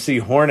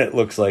 AMC Hornet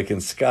looks like in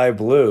sky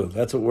blue.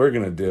 That's what we're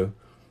going to do.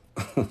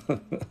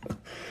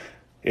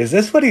 Is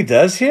this what he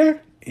does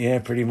here? Yeah,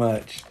 pretty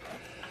much.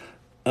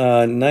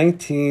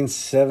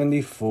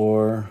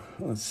 1974.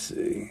 Let's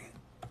see.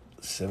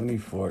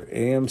 74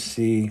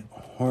 AMC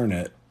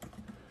Hornet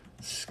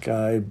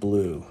sky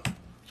blue.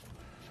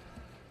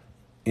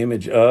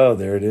 Image. Oh,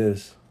 there it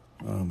is.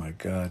 Oh my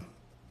God.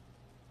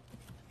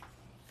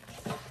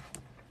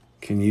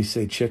 Can you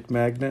say chick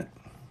magnet?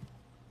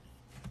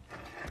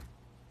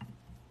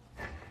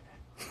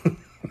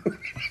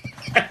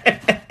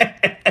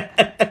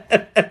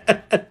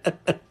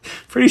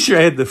 Pretty sure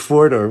I had the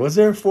 4-door. Was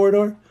there a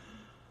 4-door?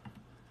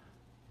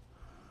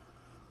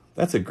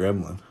 That's a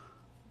Gremlin.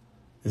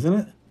 Isn't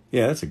it?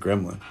 Yeah, that's a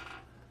Gremlin.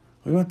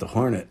 We want the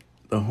Hornet.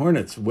 The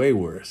Hornet's way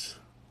worse.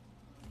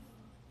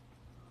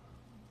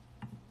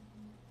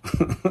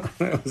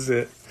 That was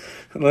it.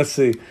 Let's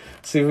see.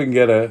 See if we can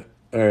get a...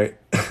 All right.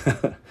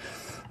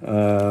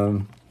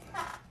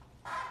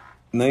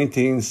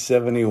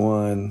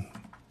 1971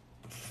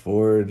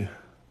 Ford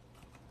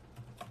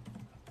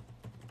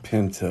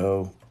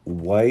Pinto,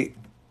 white,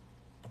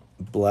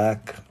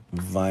 black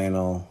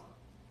vinyl.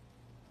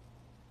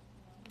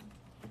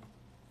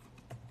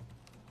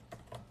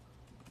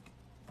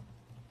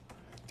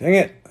 Dang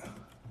it.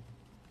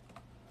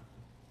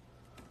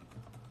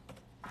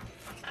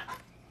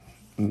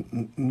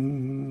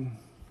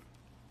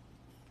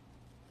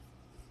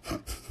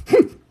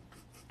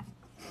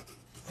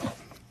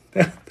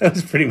 That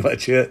was pretty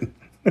much it.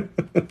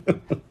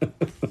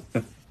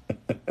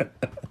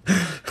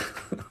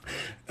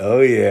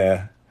 Oh,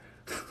 yeah.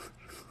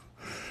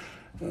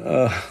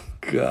 Oh,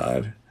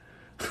 God.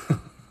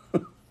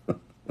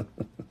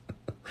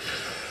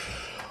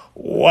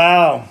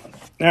 Wow.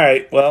 All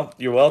right. Well,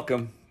 you're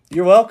welcome.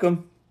 You're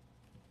welcome.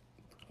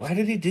 Why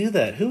did he do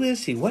that? Who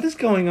is he? What is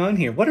going on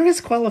here? What are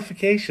his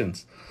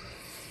qualifications?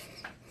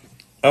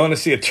 I want to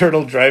see a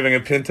turtle driving a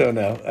Pinto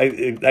now.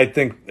 I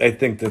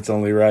think that's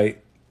only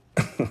right.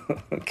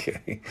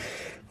 Okay.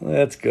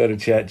 Let's go to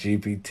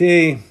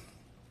ChatGPT.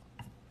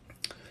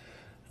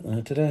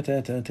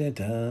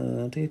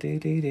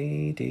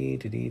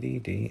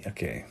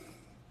 Okay.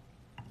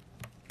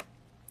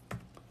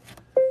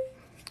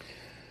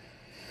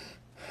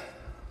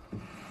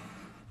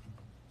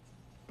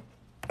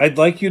 I'd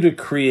like you to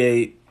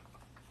create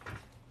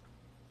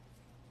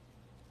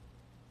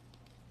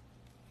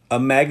a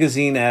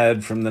magazine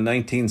ad from the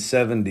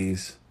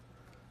 1970s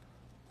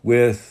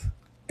with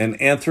an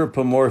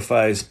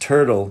anthropomorphized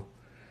turtle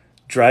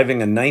driving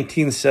a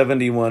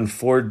 1971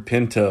 Ford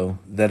Pinto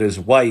that is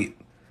white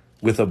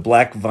with a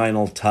black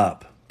vinyl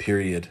top,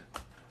 period.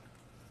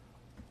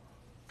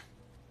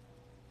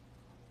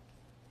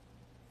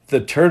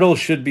 The turtle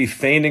should be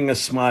feigning a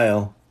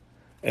smile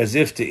as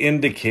if to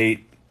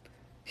indicate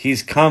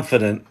he's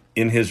confident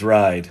in his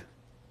ride,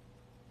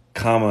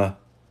 comma,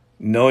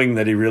 knowing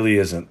that he really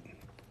isn't.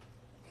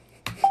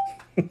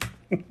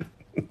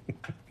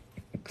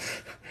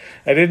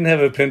 I didn't have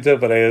a Pinto,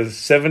 but I had a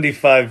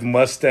 75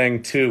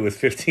 Mustang 2 with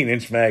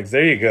 15-inch mags.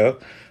 There you go.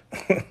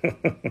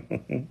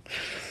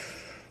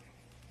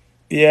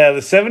 Yeah,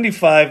 the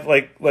 75,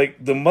 like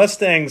the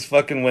Mustangs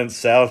fucking went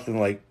south in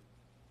like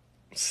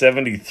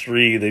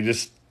 73. They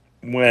just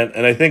went,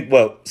 and I think,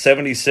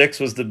 76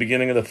 was the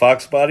beginning of the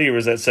Fox body, or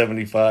was that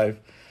 75?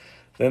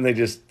 Then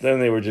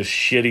they were just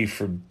shitty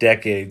for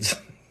decades.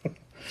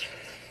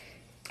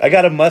 I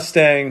got a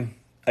Mustang.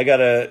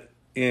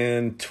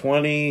 In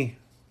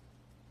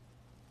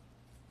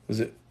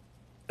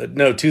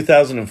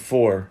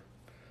 2004,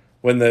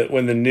 when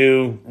the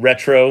new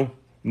retro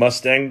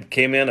Mustang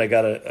came in, I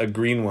got a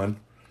green one.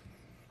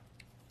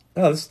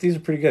 Oh, these are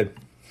pretty good.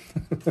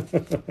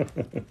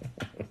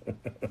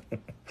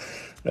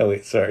 Oh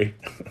wait, sorry.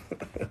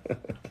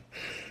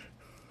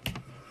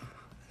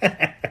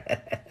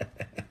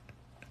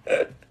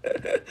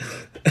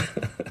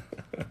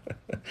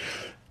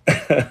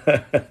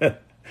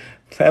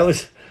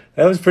 That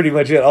That was pretty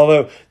much it.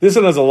 Although this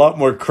one has a lot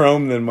more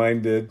chrome than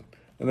mine did.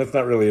 And that's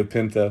not really a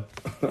Pinto.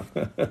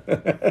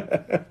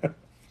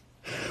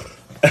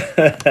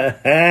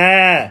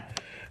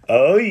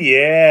 Oh,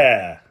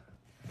 yeah.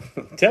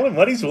 Tell him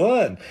what he's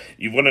won.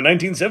 You've won a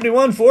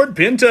 1971 Ford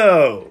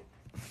Pinto.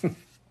 You're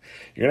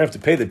going to have to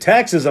pay the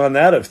taxes on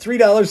that of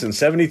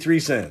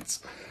 $3.73.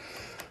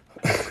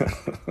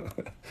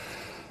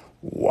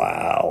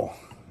 Wow.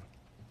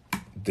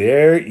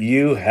 There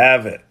you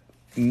have it.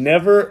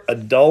 Never a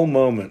dull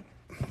moment.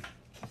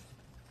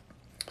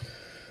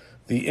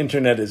 The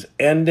internet is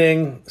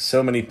ending.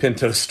 So many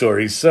Pinto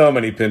stories. So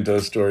many Pinto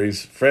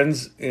stories.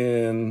 Friends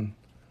in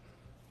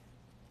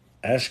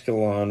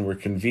Ashkelon were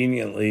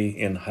conveniently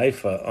in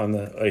Haifa on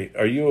the...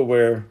 Are you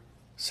aware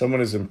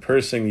someone is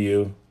impersonating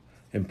you,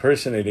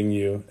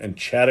 and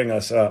chatting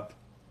us up?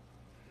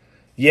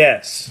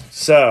 Yes.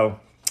 So,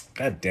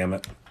 God damn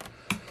it.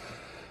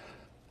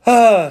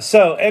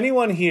 So,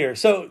 anyone here?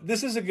 So,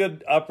 this is a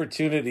good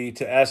opportunity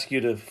to ask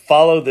you to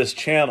follow this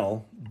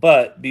channel,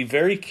 but be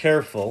very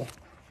careful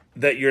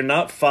that you're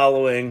not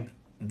following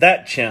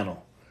that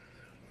channel.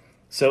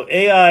 So,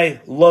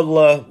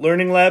 aiLL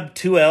Learning Lab,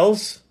 2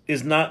 L's,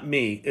 is not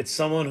me. It's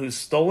someone who's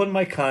stolen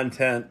my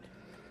content,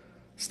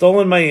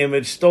 stolen my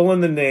image, stolen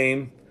the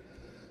name,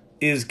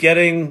 is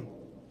getting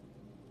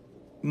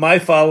my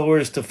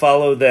followers to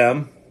follow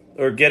them,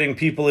 or getting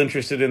people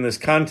interested in this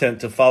content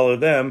to follow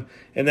them,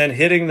 and then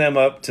hitting them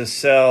up to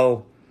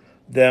sell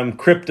them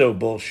crypto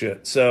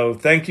bullshit. So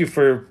thank you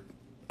for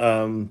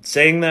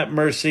saying that,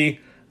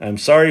 Mercy. I'm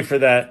sorry for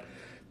that.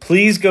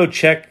 Please go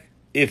check,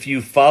 if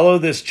you follow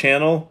this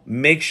channel,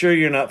 make sure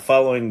you're not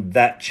following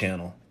that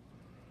channel.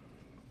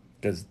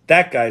 Because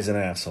that guy's an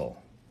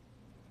asshole.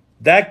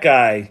 That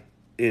guy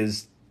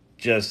is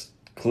just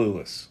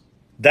clueless.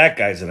 That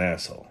guy's an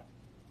asshole.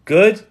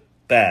 Good,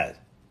 bad.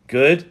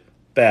 Good,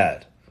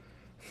 bad.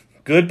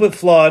 Good but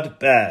flawed,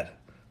 bad.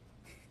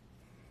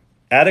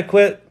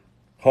 Adequate,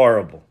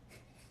 horrible.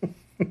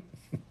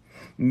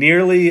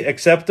 Nearly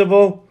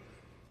acceptable,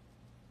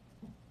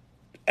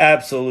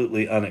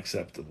 absolutely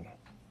unacceptable.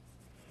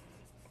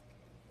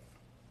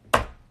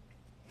 You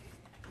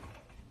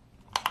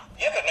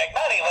can make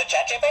money with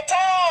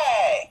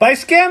ChatGPT. By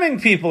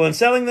scamming people and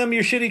selling them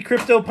your shitty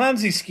crypto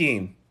Ponzi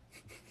scheme.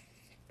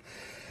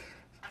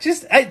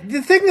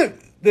 The thing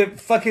that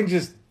fucking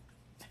just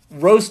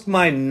roast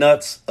my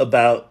nuts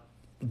about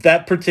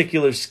that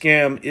particular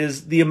scam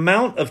is the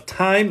amount of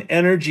time,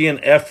 energy, and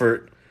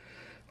effort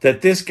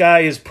that this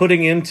guy is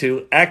putting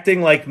into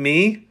acting like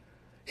me.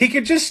 He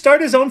could just start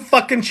his own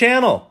fucking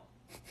channel.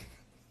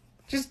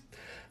 Just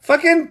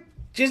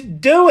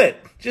do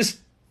it. Just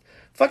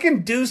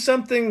fucking do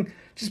something.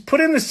 Just put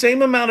in the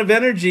same amount of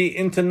energy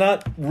into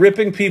not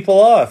ripping people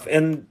off,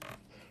 and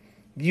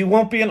you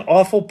won't be an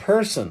awful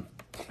person.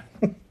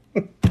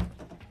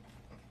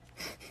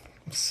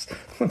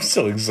 I'm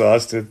so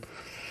exhausted.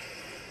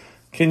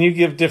 Can you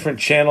give different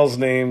channels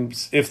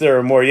names if there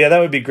are more? Yeah, that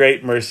would be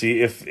great,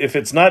 Mercy. If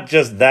it's not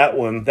just that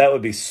one, that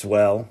would be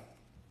swell.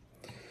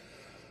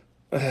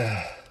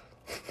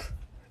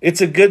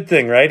 It's a good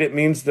thing, right? It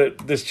means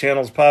that this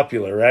channel's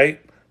popular, right?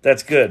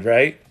 That's good,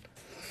 right?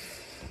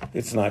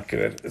 It's not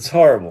good. It's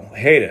horrible. I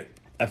hate it.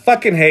 I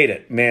fucking hate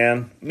it,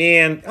 man.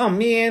 Oh,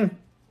 man.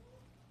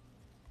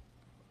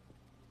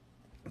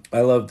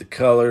 I love the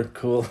color.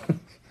 Cool.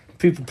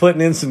 People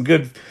putting in some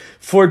good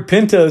Ford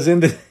Pintos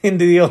into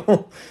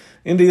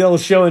the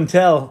old show and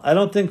tell. I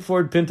don't think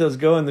Ford Pintos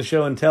go in the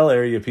show and tell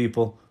area,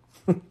 people.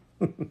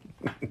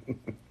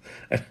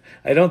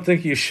 I don't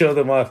think you show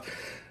them off.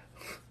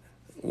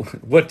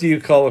 What do you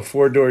call a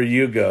 4-door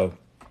Yugo?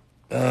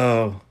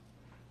 Oh,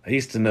 I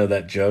used to know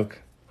that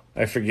joke.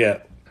 I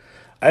forget.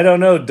 I don't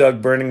know,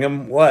 Doug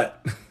Birmingham.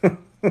 What?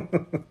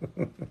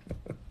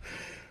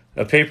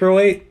 A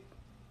paperweight?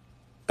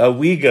 A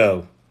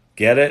Wego.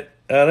 Get it?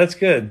 Oh, that's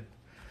good.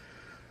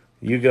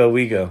 You go,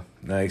 we go.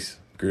 Nice.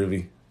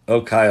 Groovy.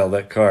 Oh, Kyle,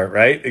 that car,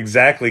 right?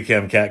 Exactly,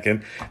 Cam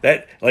Catkin.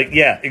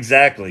 Yeah,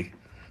 exactly.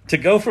 To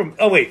go from...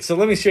 Oh, wait, so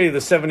let me show you the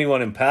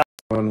 71 Impala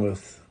one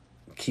with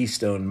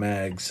Keystone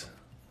mags.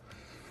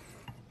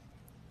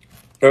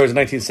 Or it was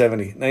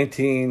 1970.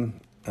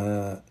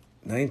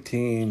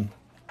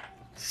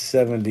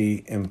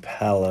 1970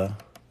 Impala.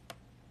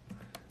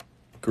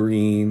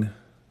 Green.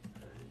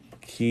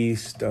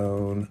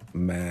 Keystone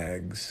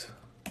mags.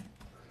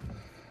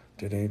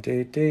 That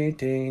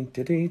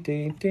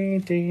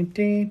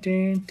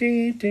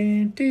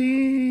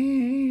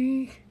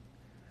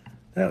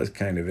was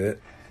kind of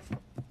it.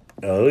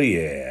 Oh,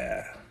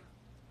 yeah.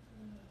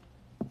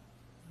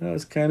 That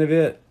was kind of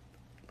it.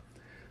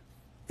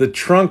 The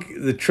trunk,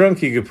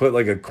 you could put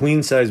like a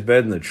queen-size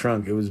bed in the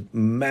trunk. It was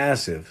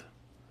massive.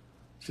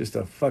 It's just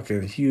a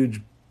fucking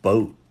huge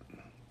boat.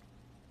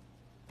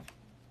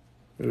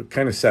 It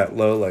kind of sat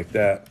low like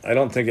that. I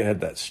don't think it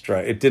had that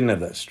stripe. It didn't have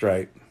that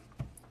stripe.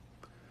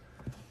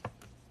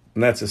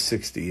 And that's a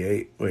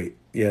 68. Wait,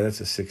 yeah, that's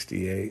a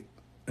 68.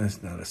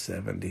 That's not a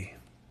 70.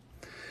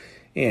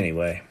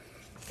 Anyway,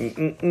 All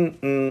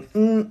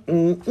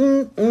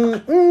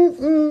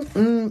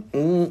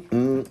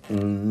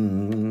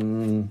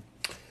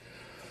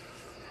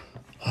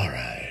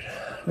right.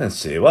 Let's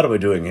see. What are we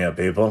doing here,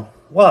 people?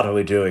 What are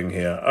we doing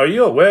here? Are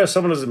you aware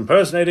someone is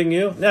impersonating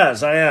you?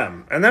 Yes, I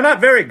am. And they're not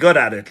very good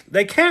at it.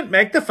 They can't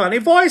make the funny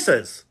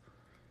voices.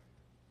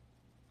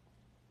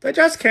 They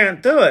just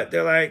can't do it.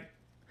 They're like,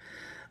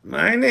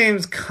 my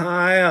name's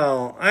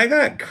Kyle. I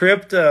got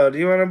crypto. Do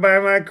you want to buy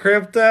my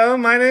crypto?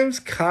 My name's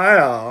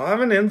Kyle.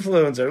 I'm an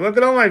influencer. Look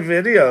at all my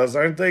videos.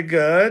 Aren't they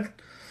good?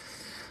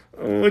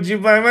 Would you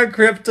buy my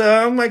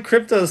crypto? My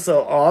crypto's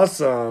so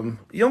awesome.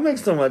 You'll make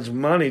so much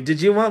money.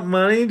 Did you want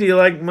money? Do you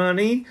like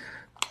money?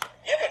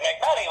 You can make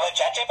money with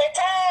ChatGPT.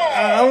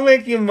 I'll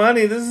make you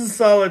money. This is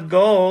solid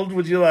gold.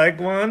 Would you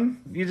like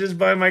one? You just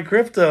buy my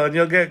crypto and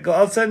you'll get,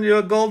 I'll send you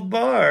a gold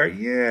bar.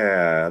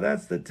 Yeah,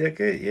 that's the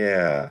ticket.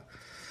 Yeah.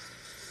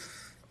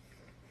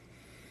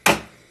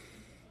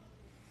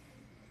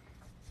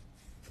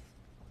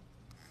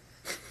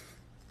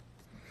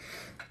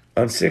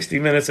 On 60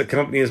 Minutes, a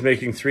company is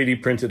making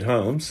 3D printed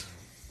homes.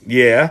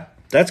 Yeah,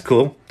 that's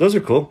cool. Those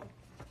are cool.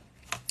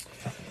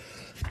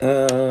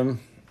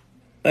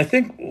 I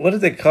think, what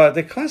did they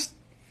cost?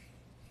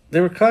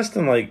 They were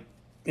costing like,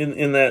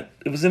 in that,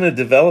 it was in a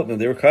development,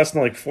 they were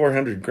costing like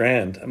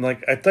 $400,000. I'm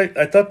like, I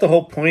thought the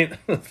whole point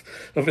of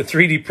a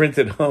 3D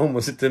printed home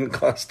was it didn't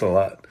cost a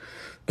lot.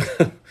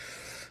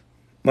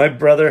 My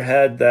brother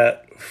had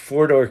that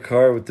 4-door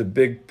car with the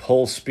big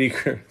pole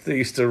speaker. They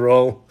used to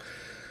roll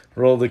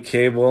the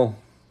cable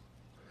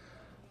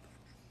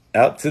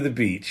out to the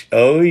beach.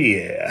 Oh,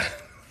 yeah.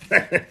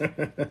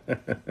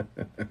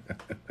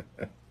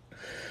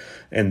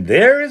 And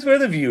there is where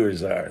the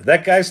viewers are.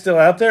 That guy's still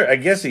out there? I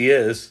guess he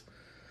is.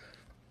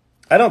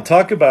 I don't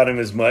talk about him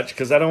as much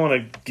because I don't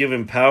want to give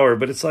him power,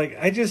 but it's like,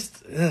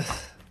 it's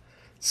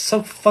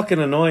so fucking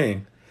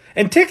annoying.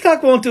 And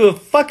TikTok won't do a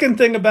fucking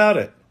thing about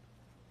it.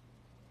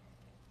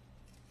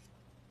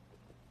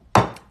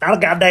 Not a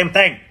goddamn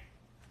thing.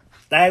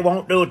 They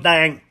won't do a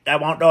thing. They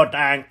won't do a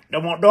thing. They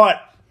won't do it.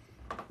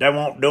 They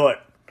won't do it.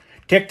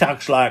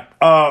 TikTok's like,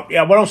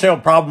 yeah, we don't see no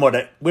problem with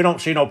it. We don't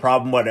see no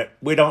problem with it.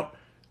 We don't,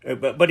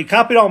 but he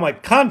copied all my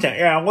content.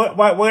 Yeah,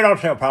 we don't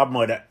see a problem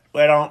with it.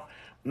 We don't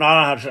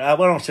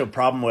see a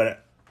problem with it.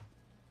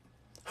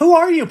 Who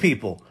are you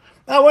people?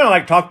 We don't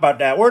like to talk about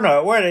that. We're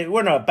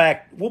not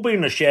back. We'll be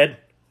in the shed.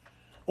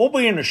 We'll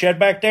be in the shed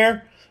back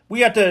there.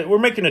 We're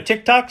making the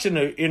TikToks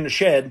in the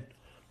shed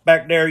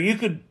back there. You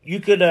could,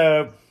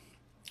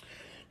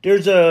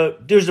 there's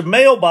a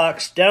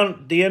mailbox down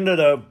at the end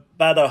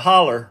by the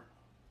holler.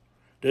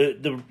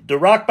 The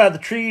rock by the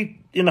tree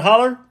in the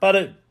holler,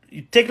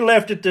 you take a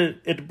left at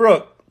the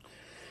brook.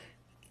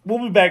 We'll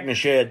be back in the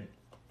shed.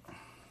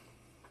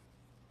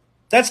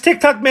 That's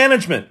TikTok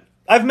management.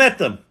 I've met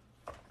them.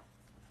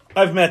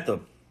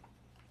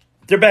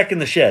 They're back in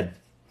the shed.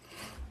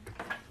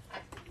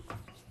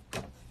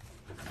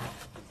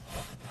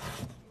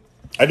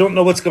 I don't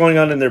know what's going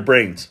on in their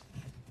brains.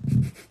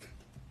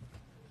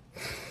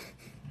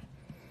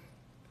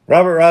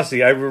 Robert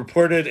Rossi, I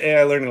reported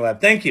AI Learning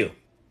Lab. Thank you.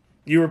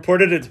 You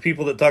reported it to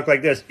people that talk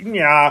like this.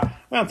 Yeah,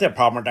 we don't see a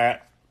problem with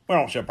that. We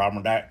don't see a problem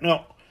with that.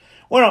 No.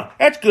 Well,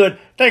 that's good.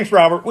 Thanks,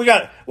 Robert. We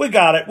got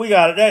it.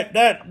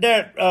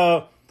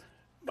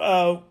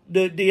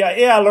 The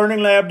AI Learning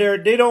Lab there,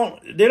 they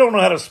don't know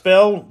how to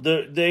spell.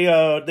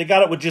 They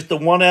got it with just the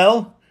one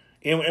L,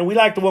 and we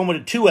like the one with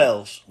the two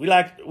L's. We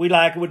like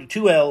it with the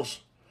two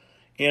L's.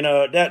 And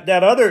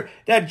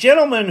that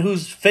gentleman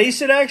whose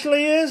face it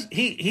actually is,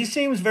 he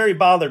seems very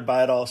bothered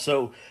by it all.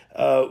 So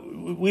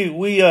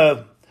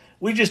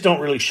we just don't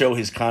really show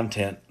his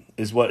content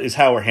is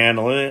how we're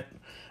handling it.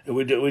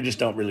 We just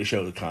don't really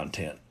show the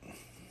content.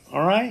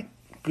 All right,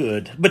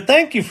 good. But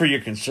thank you for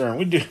your concern.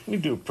 We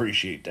do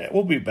appreciate that.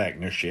 We'll be back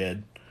in their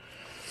shed.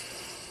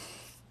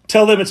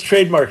 Tell them it's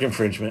trademark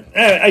infringement.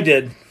 I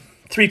did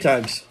 3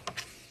 times.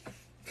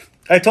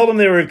 I told them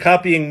they were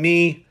copying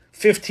me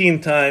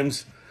 15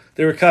 times.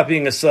 They were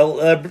copying a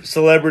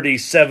celebrity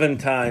 7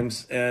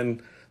 times,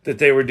 and that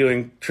they were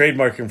doing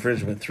trademark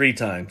infringement 3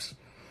 times.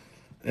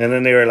 And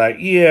then they were like,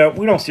 yeah,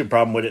 we don't see a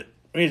problem with it.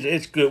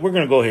 It's good. We're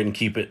going to go ahead and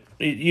keep it.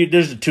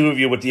 There's the 2 of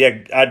you with the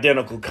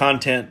identical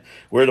content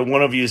where the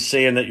one of you is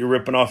saying that you're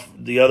ripping off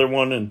the other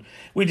one. And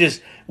we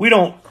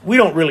don't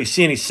really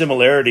see any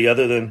similarity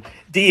other than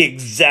the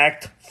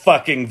exact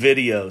fucking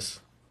videos.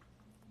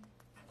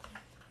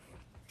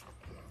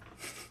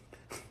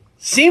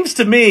 Seems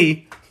to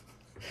me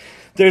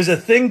there's a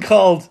thing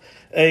called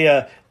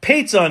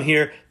Pate's on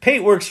here.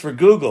 Pate works for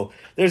Google.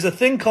 There's a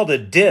thing called a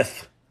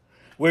diff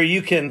where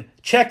you can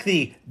check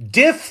the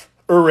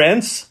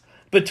difference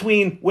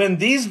between when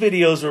these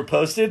videos were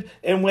posted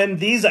and when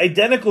these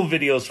identical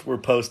videos were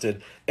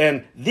posted.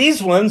 And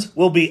these ones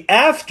will be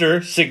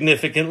after,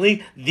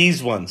 significantly,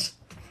 these ones.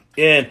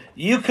 And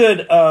you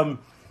could,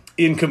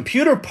 in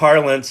computer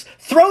parlance,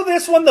 throw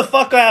this one the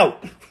fuck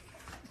out.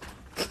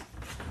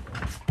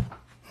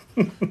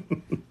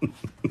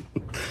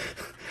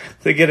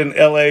 They get an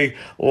LA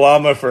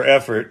llama for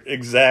effort.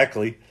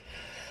 Exactly.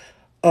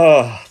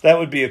 Oh, that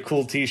would be a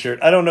cool t-shirt.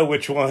 I don't know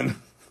which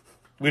one.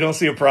 We don't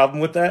see a problem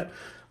with that.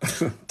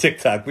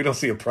 TikTok, we don't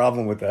see a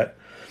problem with that.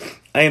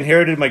 I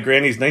inherited my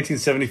granny's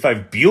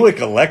 1975 Buick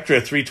Electra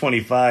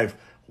 325.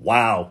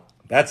 Wow.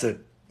 That's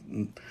in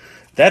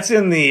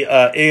the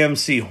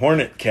AMC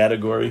Hornet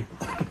category.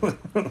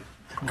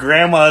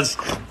 Grandma's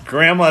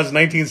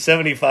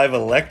 1975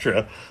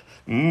 Electra.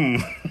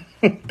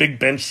 Big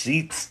bench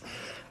seats.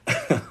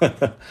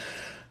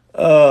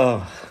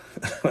 Oh.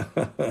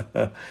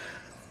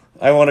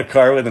 I want a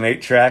car with an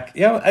 8-track.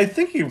 Yeah, I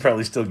think you can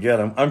probably still get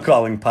them. I'm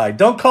calling Pi.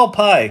 Don't call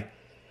Pi.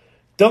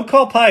 Don't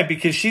call Pi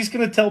because she's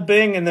going to tell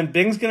Bing and then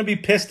Bing's going to be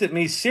pissed at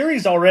me.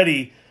 Siri's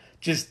already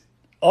just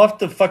off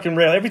the fucking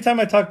rail. Every time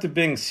I talk to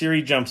Bing,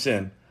 Siri jumps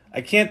in. I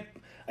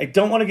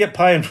don't want to get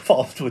Pi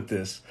involved with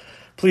this.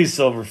 Please,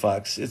 Silver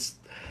Fox.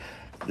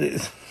 I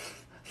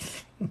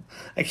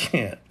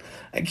can't.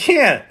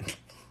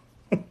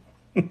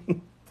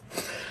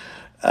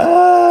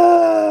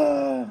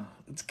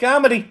 It's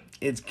comedy.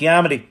 It's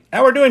comedy.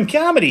 How we're doing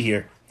comedy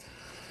here.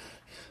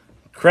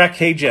 Crack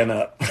Hey-Gen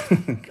up.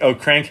 Oh,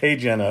 crank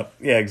Hey-Gen up.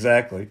 Yeah,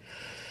 exactly.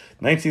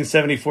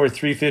 1974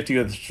 350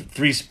 with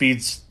 3-speed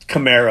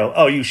Camaro.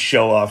 Oh, you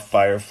show off,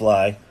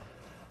 Firefly.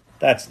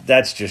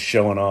 That's just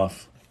showing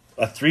off.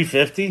 A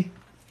 350?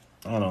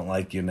 I don't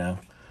like you now.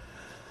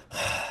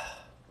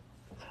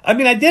 I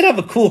mean, I did have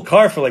a cool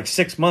car for like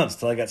 6 months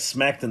till I got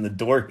smacked in the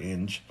door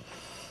hinge.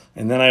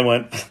 And then I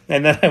went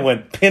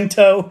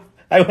Pinto.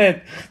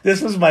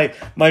 This was my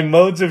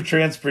modes of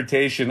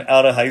transportation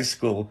out of high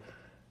school.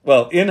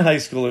 Well, in high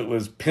school it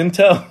was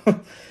Pinto,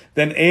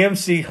 then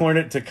AMC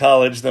Hornet to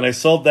college, then I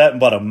sold that and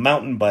bought a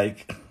mountain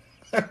bike.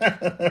 Then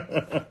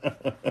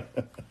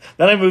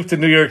I moved to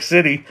New York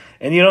City,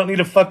 and you don't need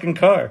a fucking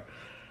car.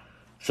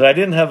 So I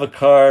didn't have a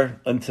car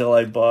until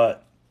I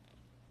bought,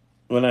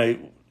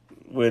 when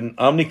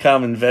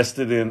Omnicom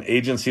invested in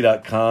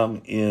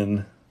agency.com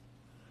in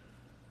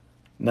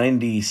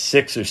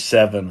 96 or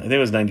 7. I think it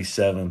was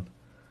 97.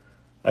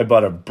 I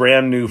bought a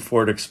brand new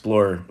Ford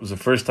Explorer. It was the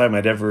first time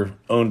I'd ever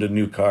owned a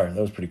new car.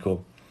 That was pretty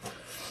cool.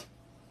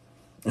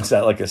 It's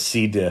not like a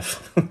C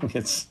diff.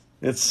 It's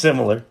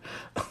similar.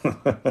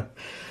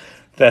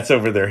 That's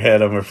over their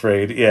head, I'm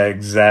afraid. Yeah,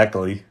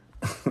 exactly.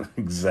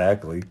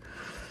 Exactly.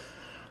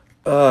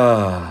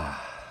 I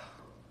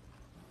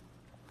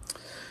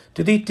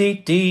rebuilt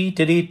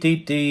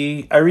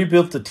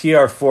the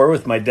TR4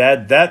 with my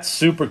dad. That's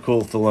super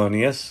cool,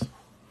 Thelonious.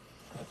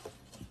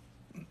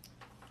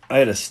 I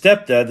had a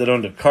stepdad that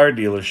owned a car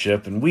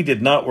dealership, and we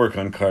did not work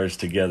on cars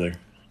together.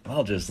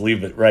 I'll just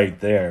leave it right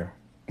there.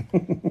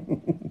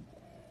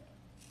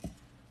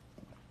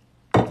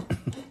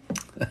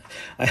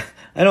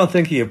 I don't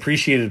think he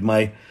appreciated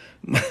my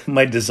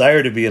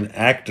desire to be an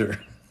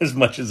actor as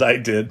much as I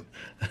did.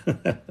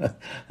 I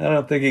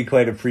don't think he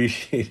quite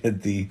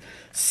appreciated the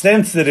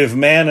sensitive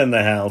man in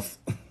the house.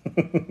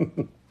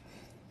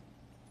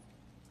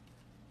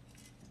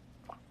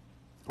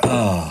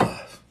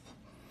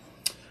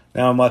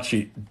 Now I'm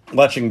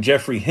watching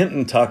Jeffrey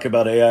Hinton talk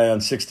about AI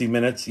on 60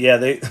 Minutes. Yeah,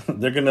 they're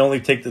going to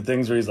only take the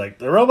things where he's like,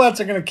 the robots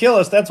are going to kill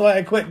us. That's why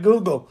I quit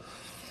Google.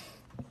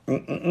 All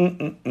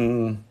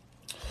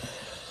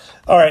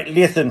right,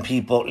 listen,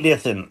 people.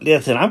 Listen.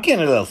 I'm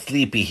getting a little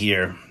sleepy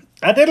here.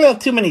 I did a little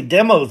too many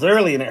demos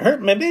early, and it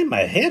hurt. Maybe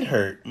my head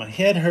hurt. My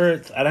head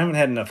hurts. I haven't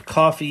had enough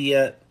coffee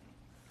yet.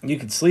 You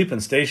could sleep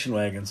in station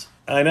wagons.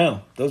 I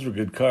know. Those were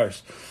good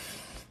cars.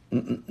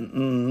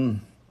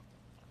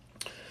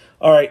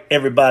 All right,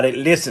 everybody,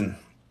 listen.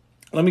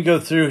 Let me go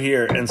through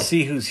here and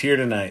see who's here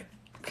tonight,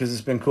 because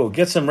it's been cool.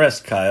 Get some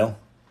rest, Kyle.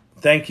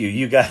 Thank you.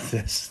 You got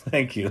this.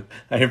 Thank you.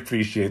 I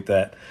appreciate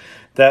that.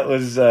 That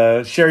was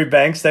Sherry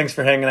Banks. Thanks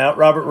for hanging out.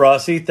 Robert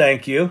Rossi,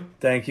 thank you.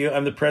 Thank you.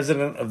 I'm the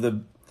president of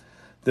the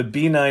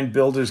B9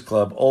 Builders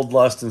Club, Old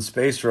Lost in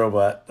Space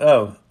Robot.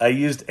 Oh, I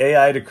used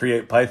AI to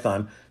create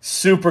Python.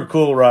 Super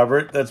cool,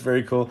 Robert. That's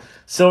very cool.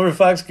 Silver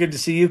Fox, good to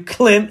see you.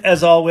 Clint,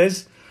 as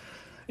always.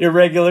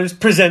 Irregulars,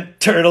 present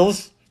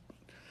turtles.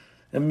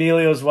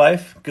 Emilio's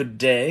wife, good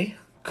day.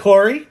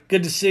 Corey,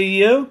 good to see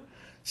you.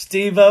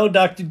 Steve-O,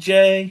 Dr.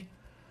 J.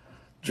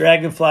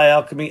 Dragonfly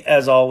Alchemy,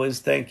 as always,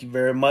 thank you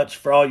very much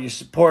for all your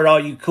support, all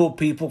you cool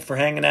people for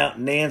hanging out.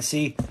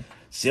 Nancy,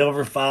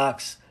 Silver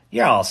Fox,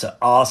 you're all so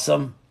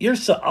awesome. You're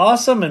so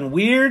awesome and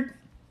weird.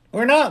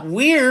 We're not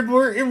weird,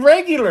 we're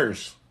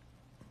irregulars.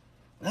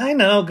 I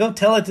know, go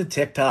tell it to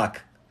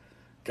TikTok.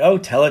 Go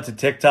tell it to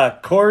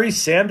TikTok. Corey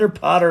Sander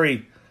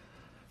Pottery.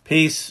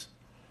 Peace.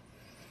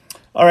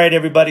 All right,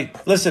 everybody.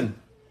 Listen,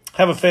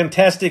 have a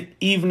fantastic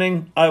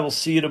evening. I will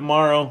see you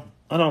tomorrow.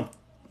 I don't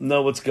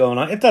know what's going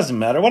on. It doesn't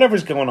matter.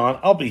 Whatever's going on,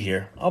 I'll be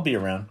here. I'll be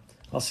around.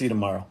 I'll see you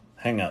tomorrow.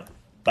 Hang out.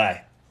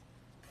 Bye.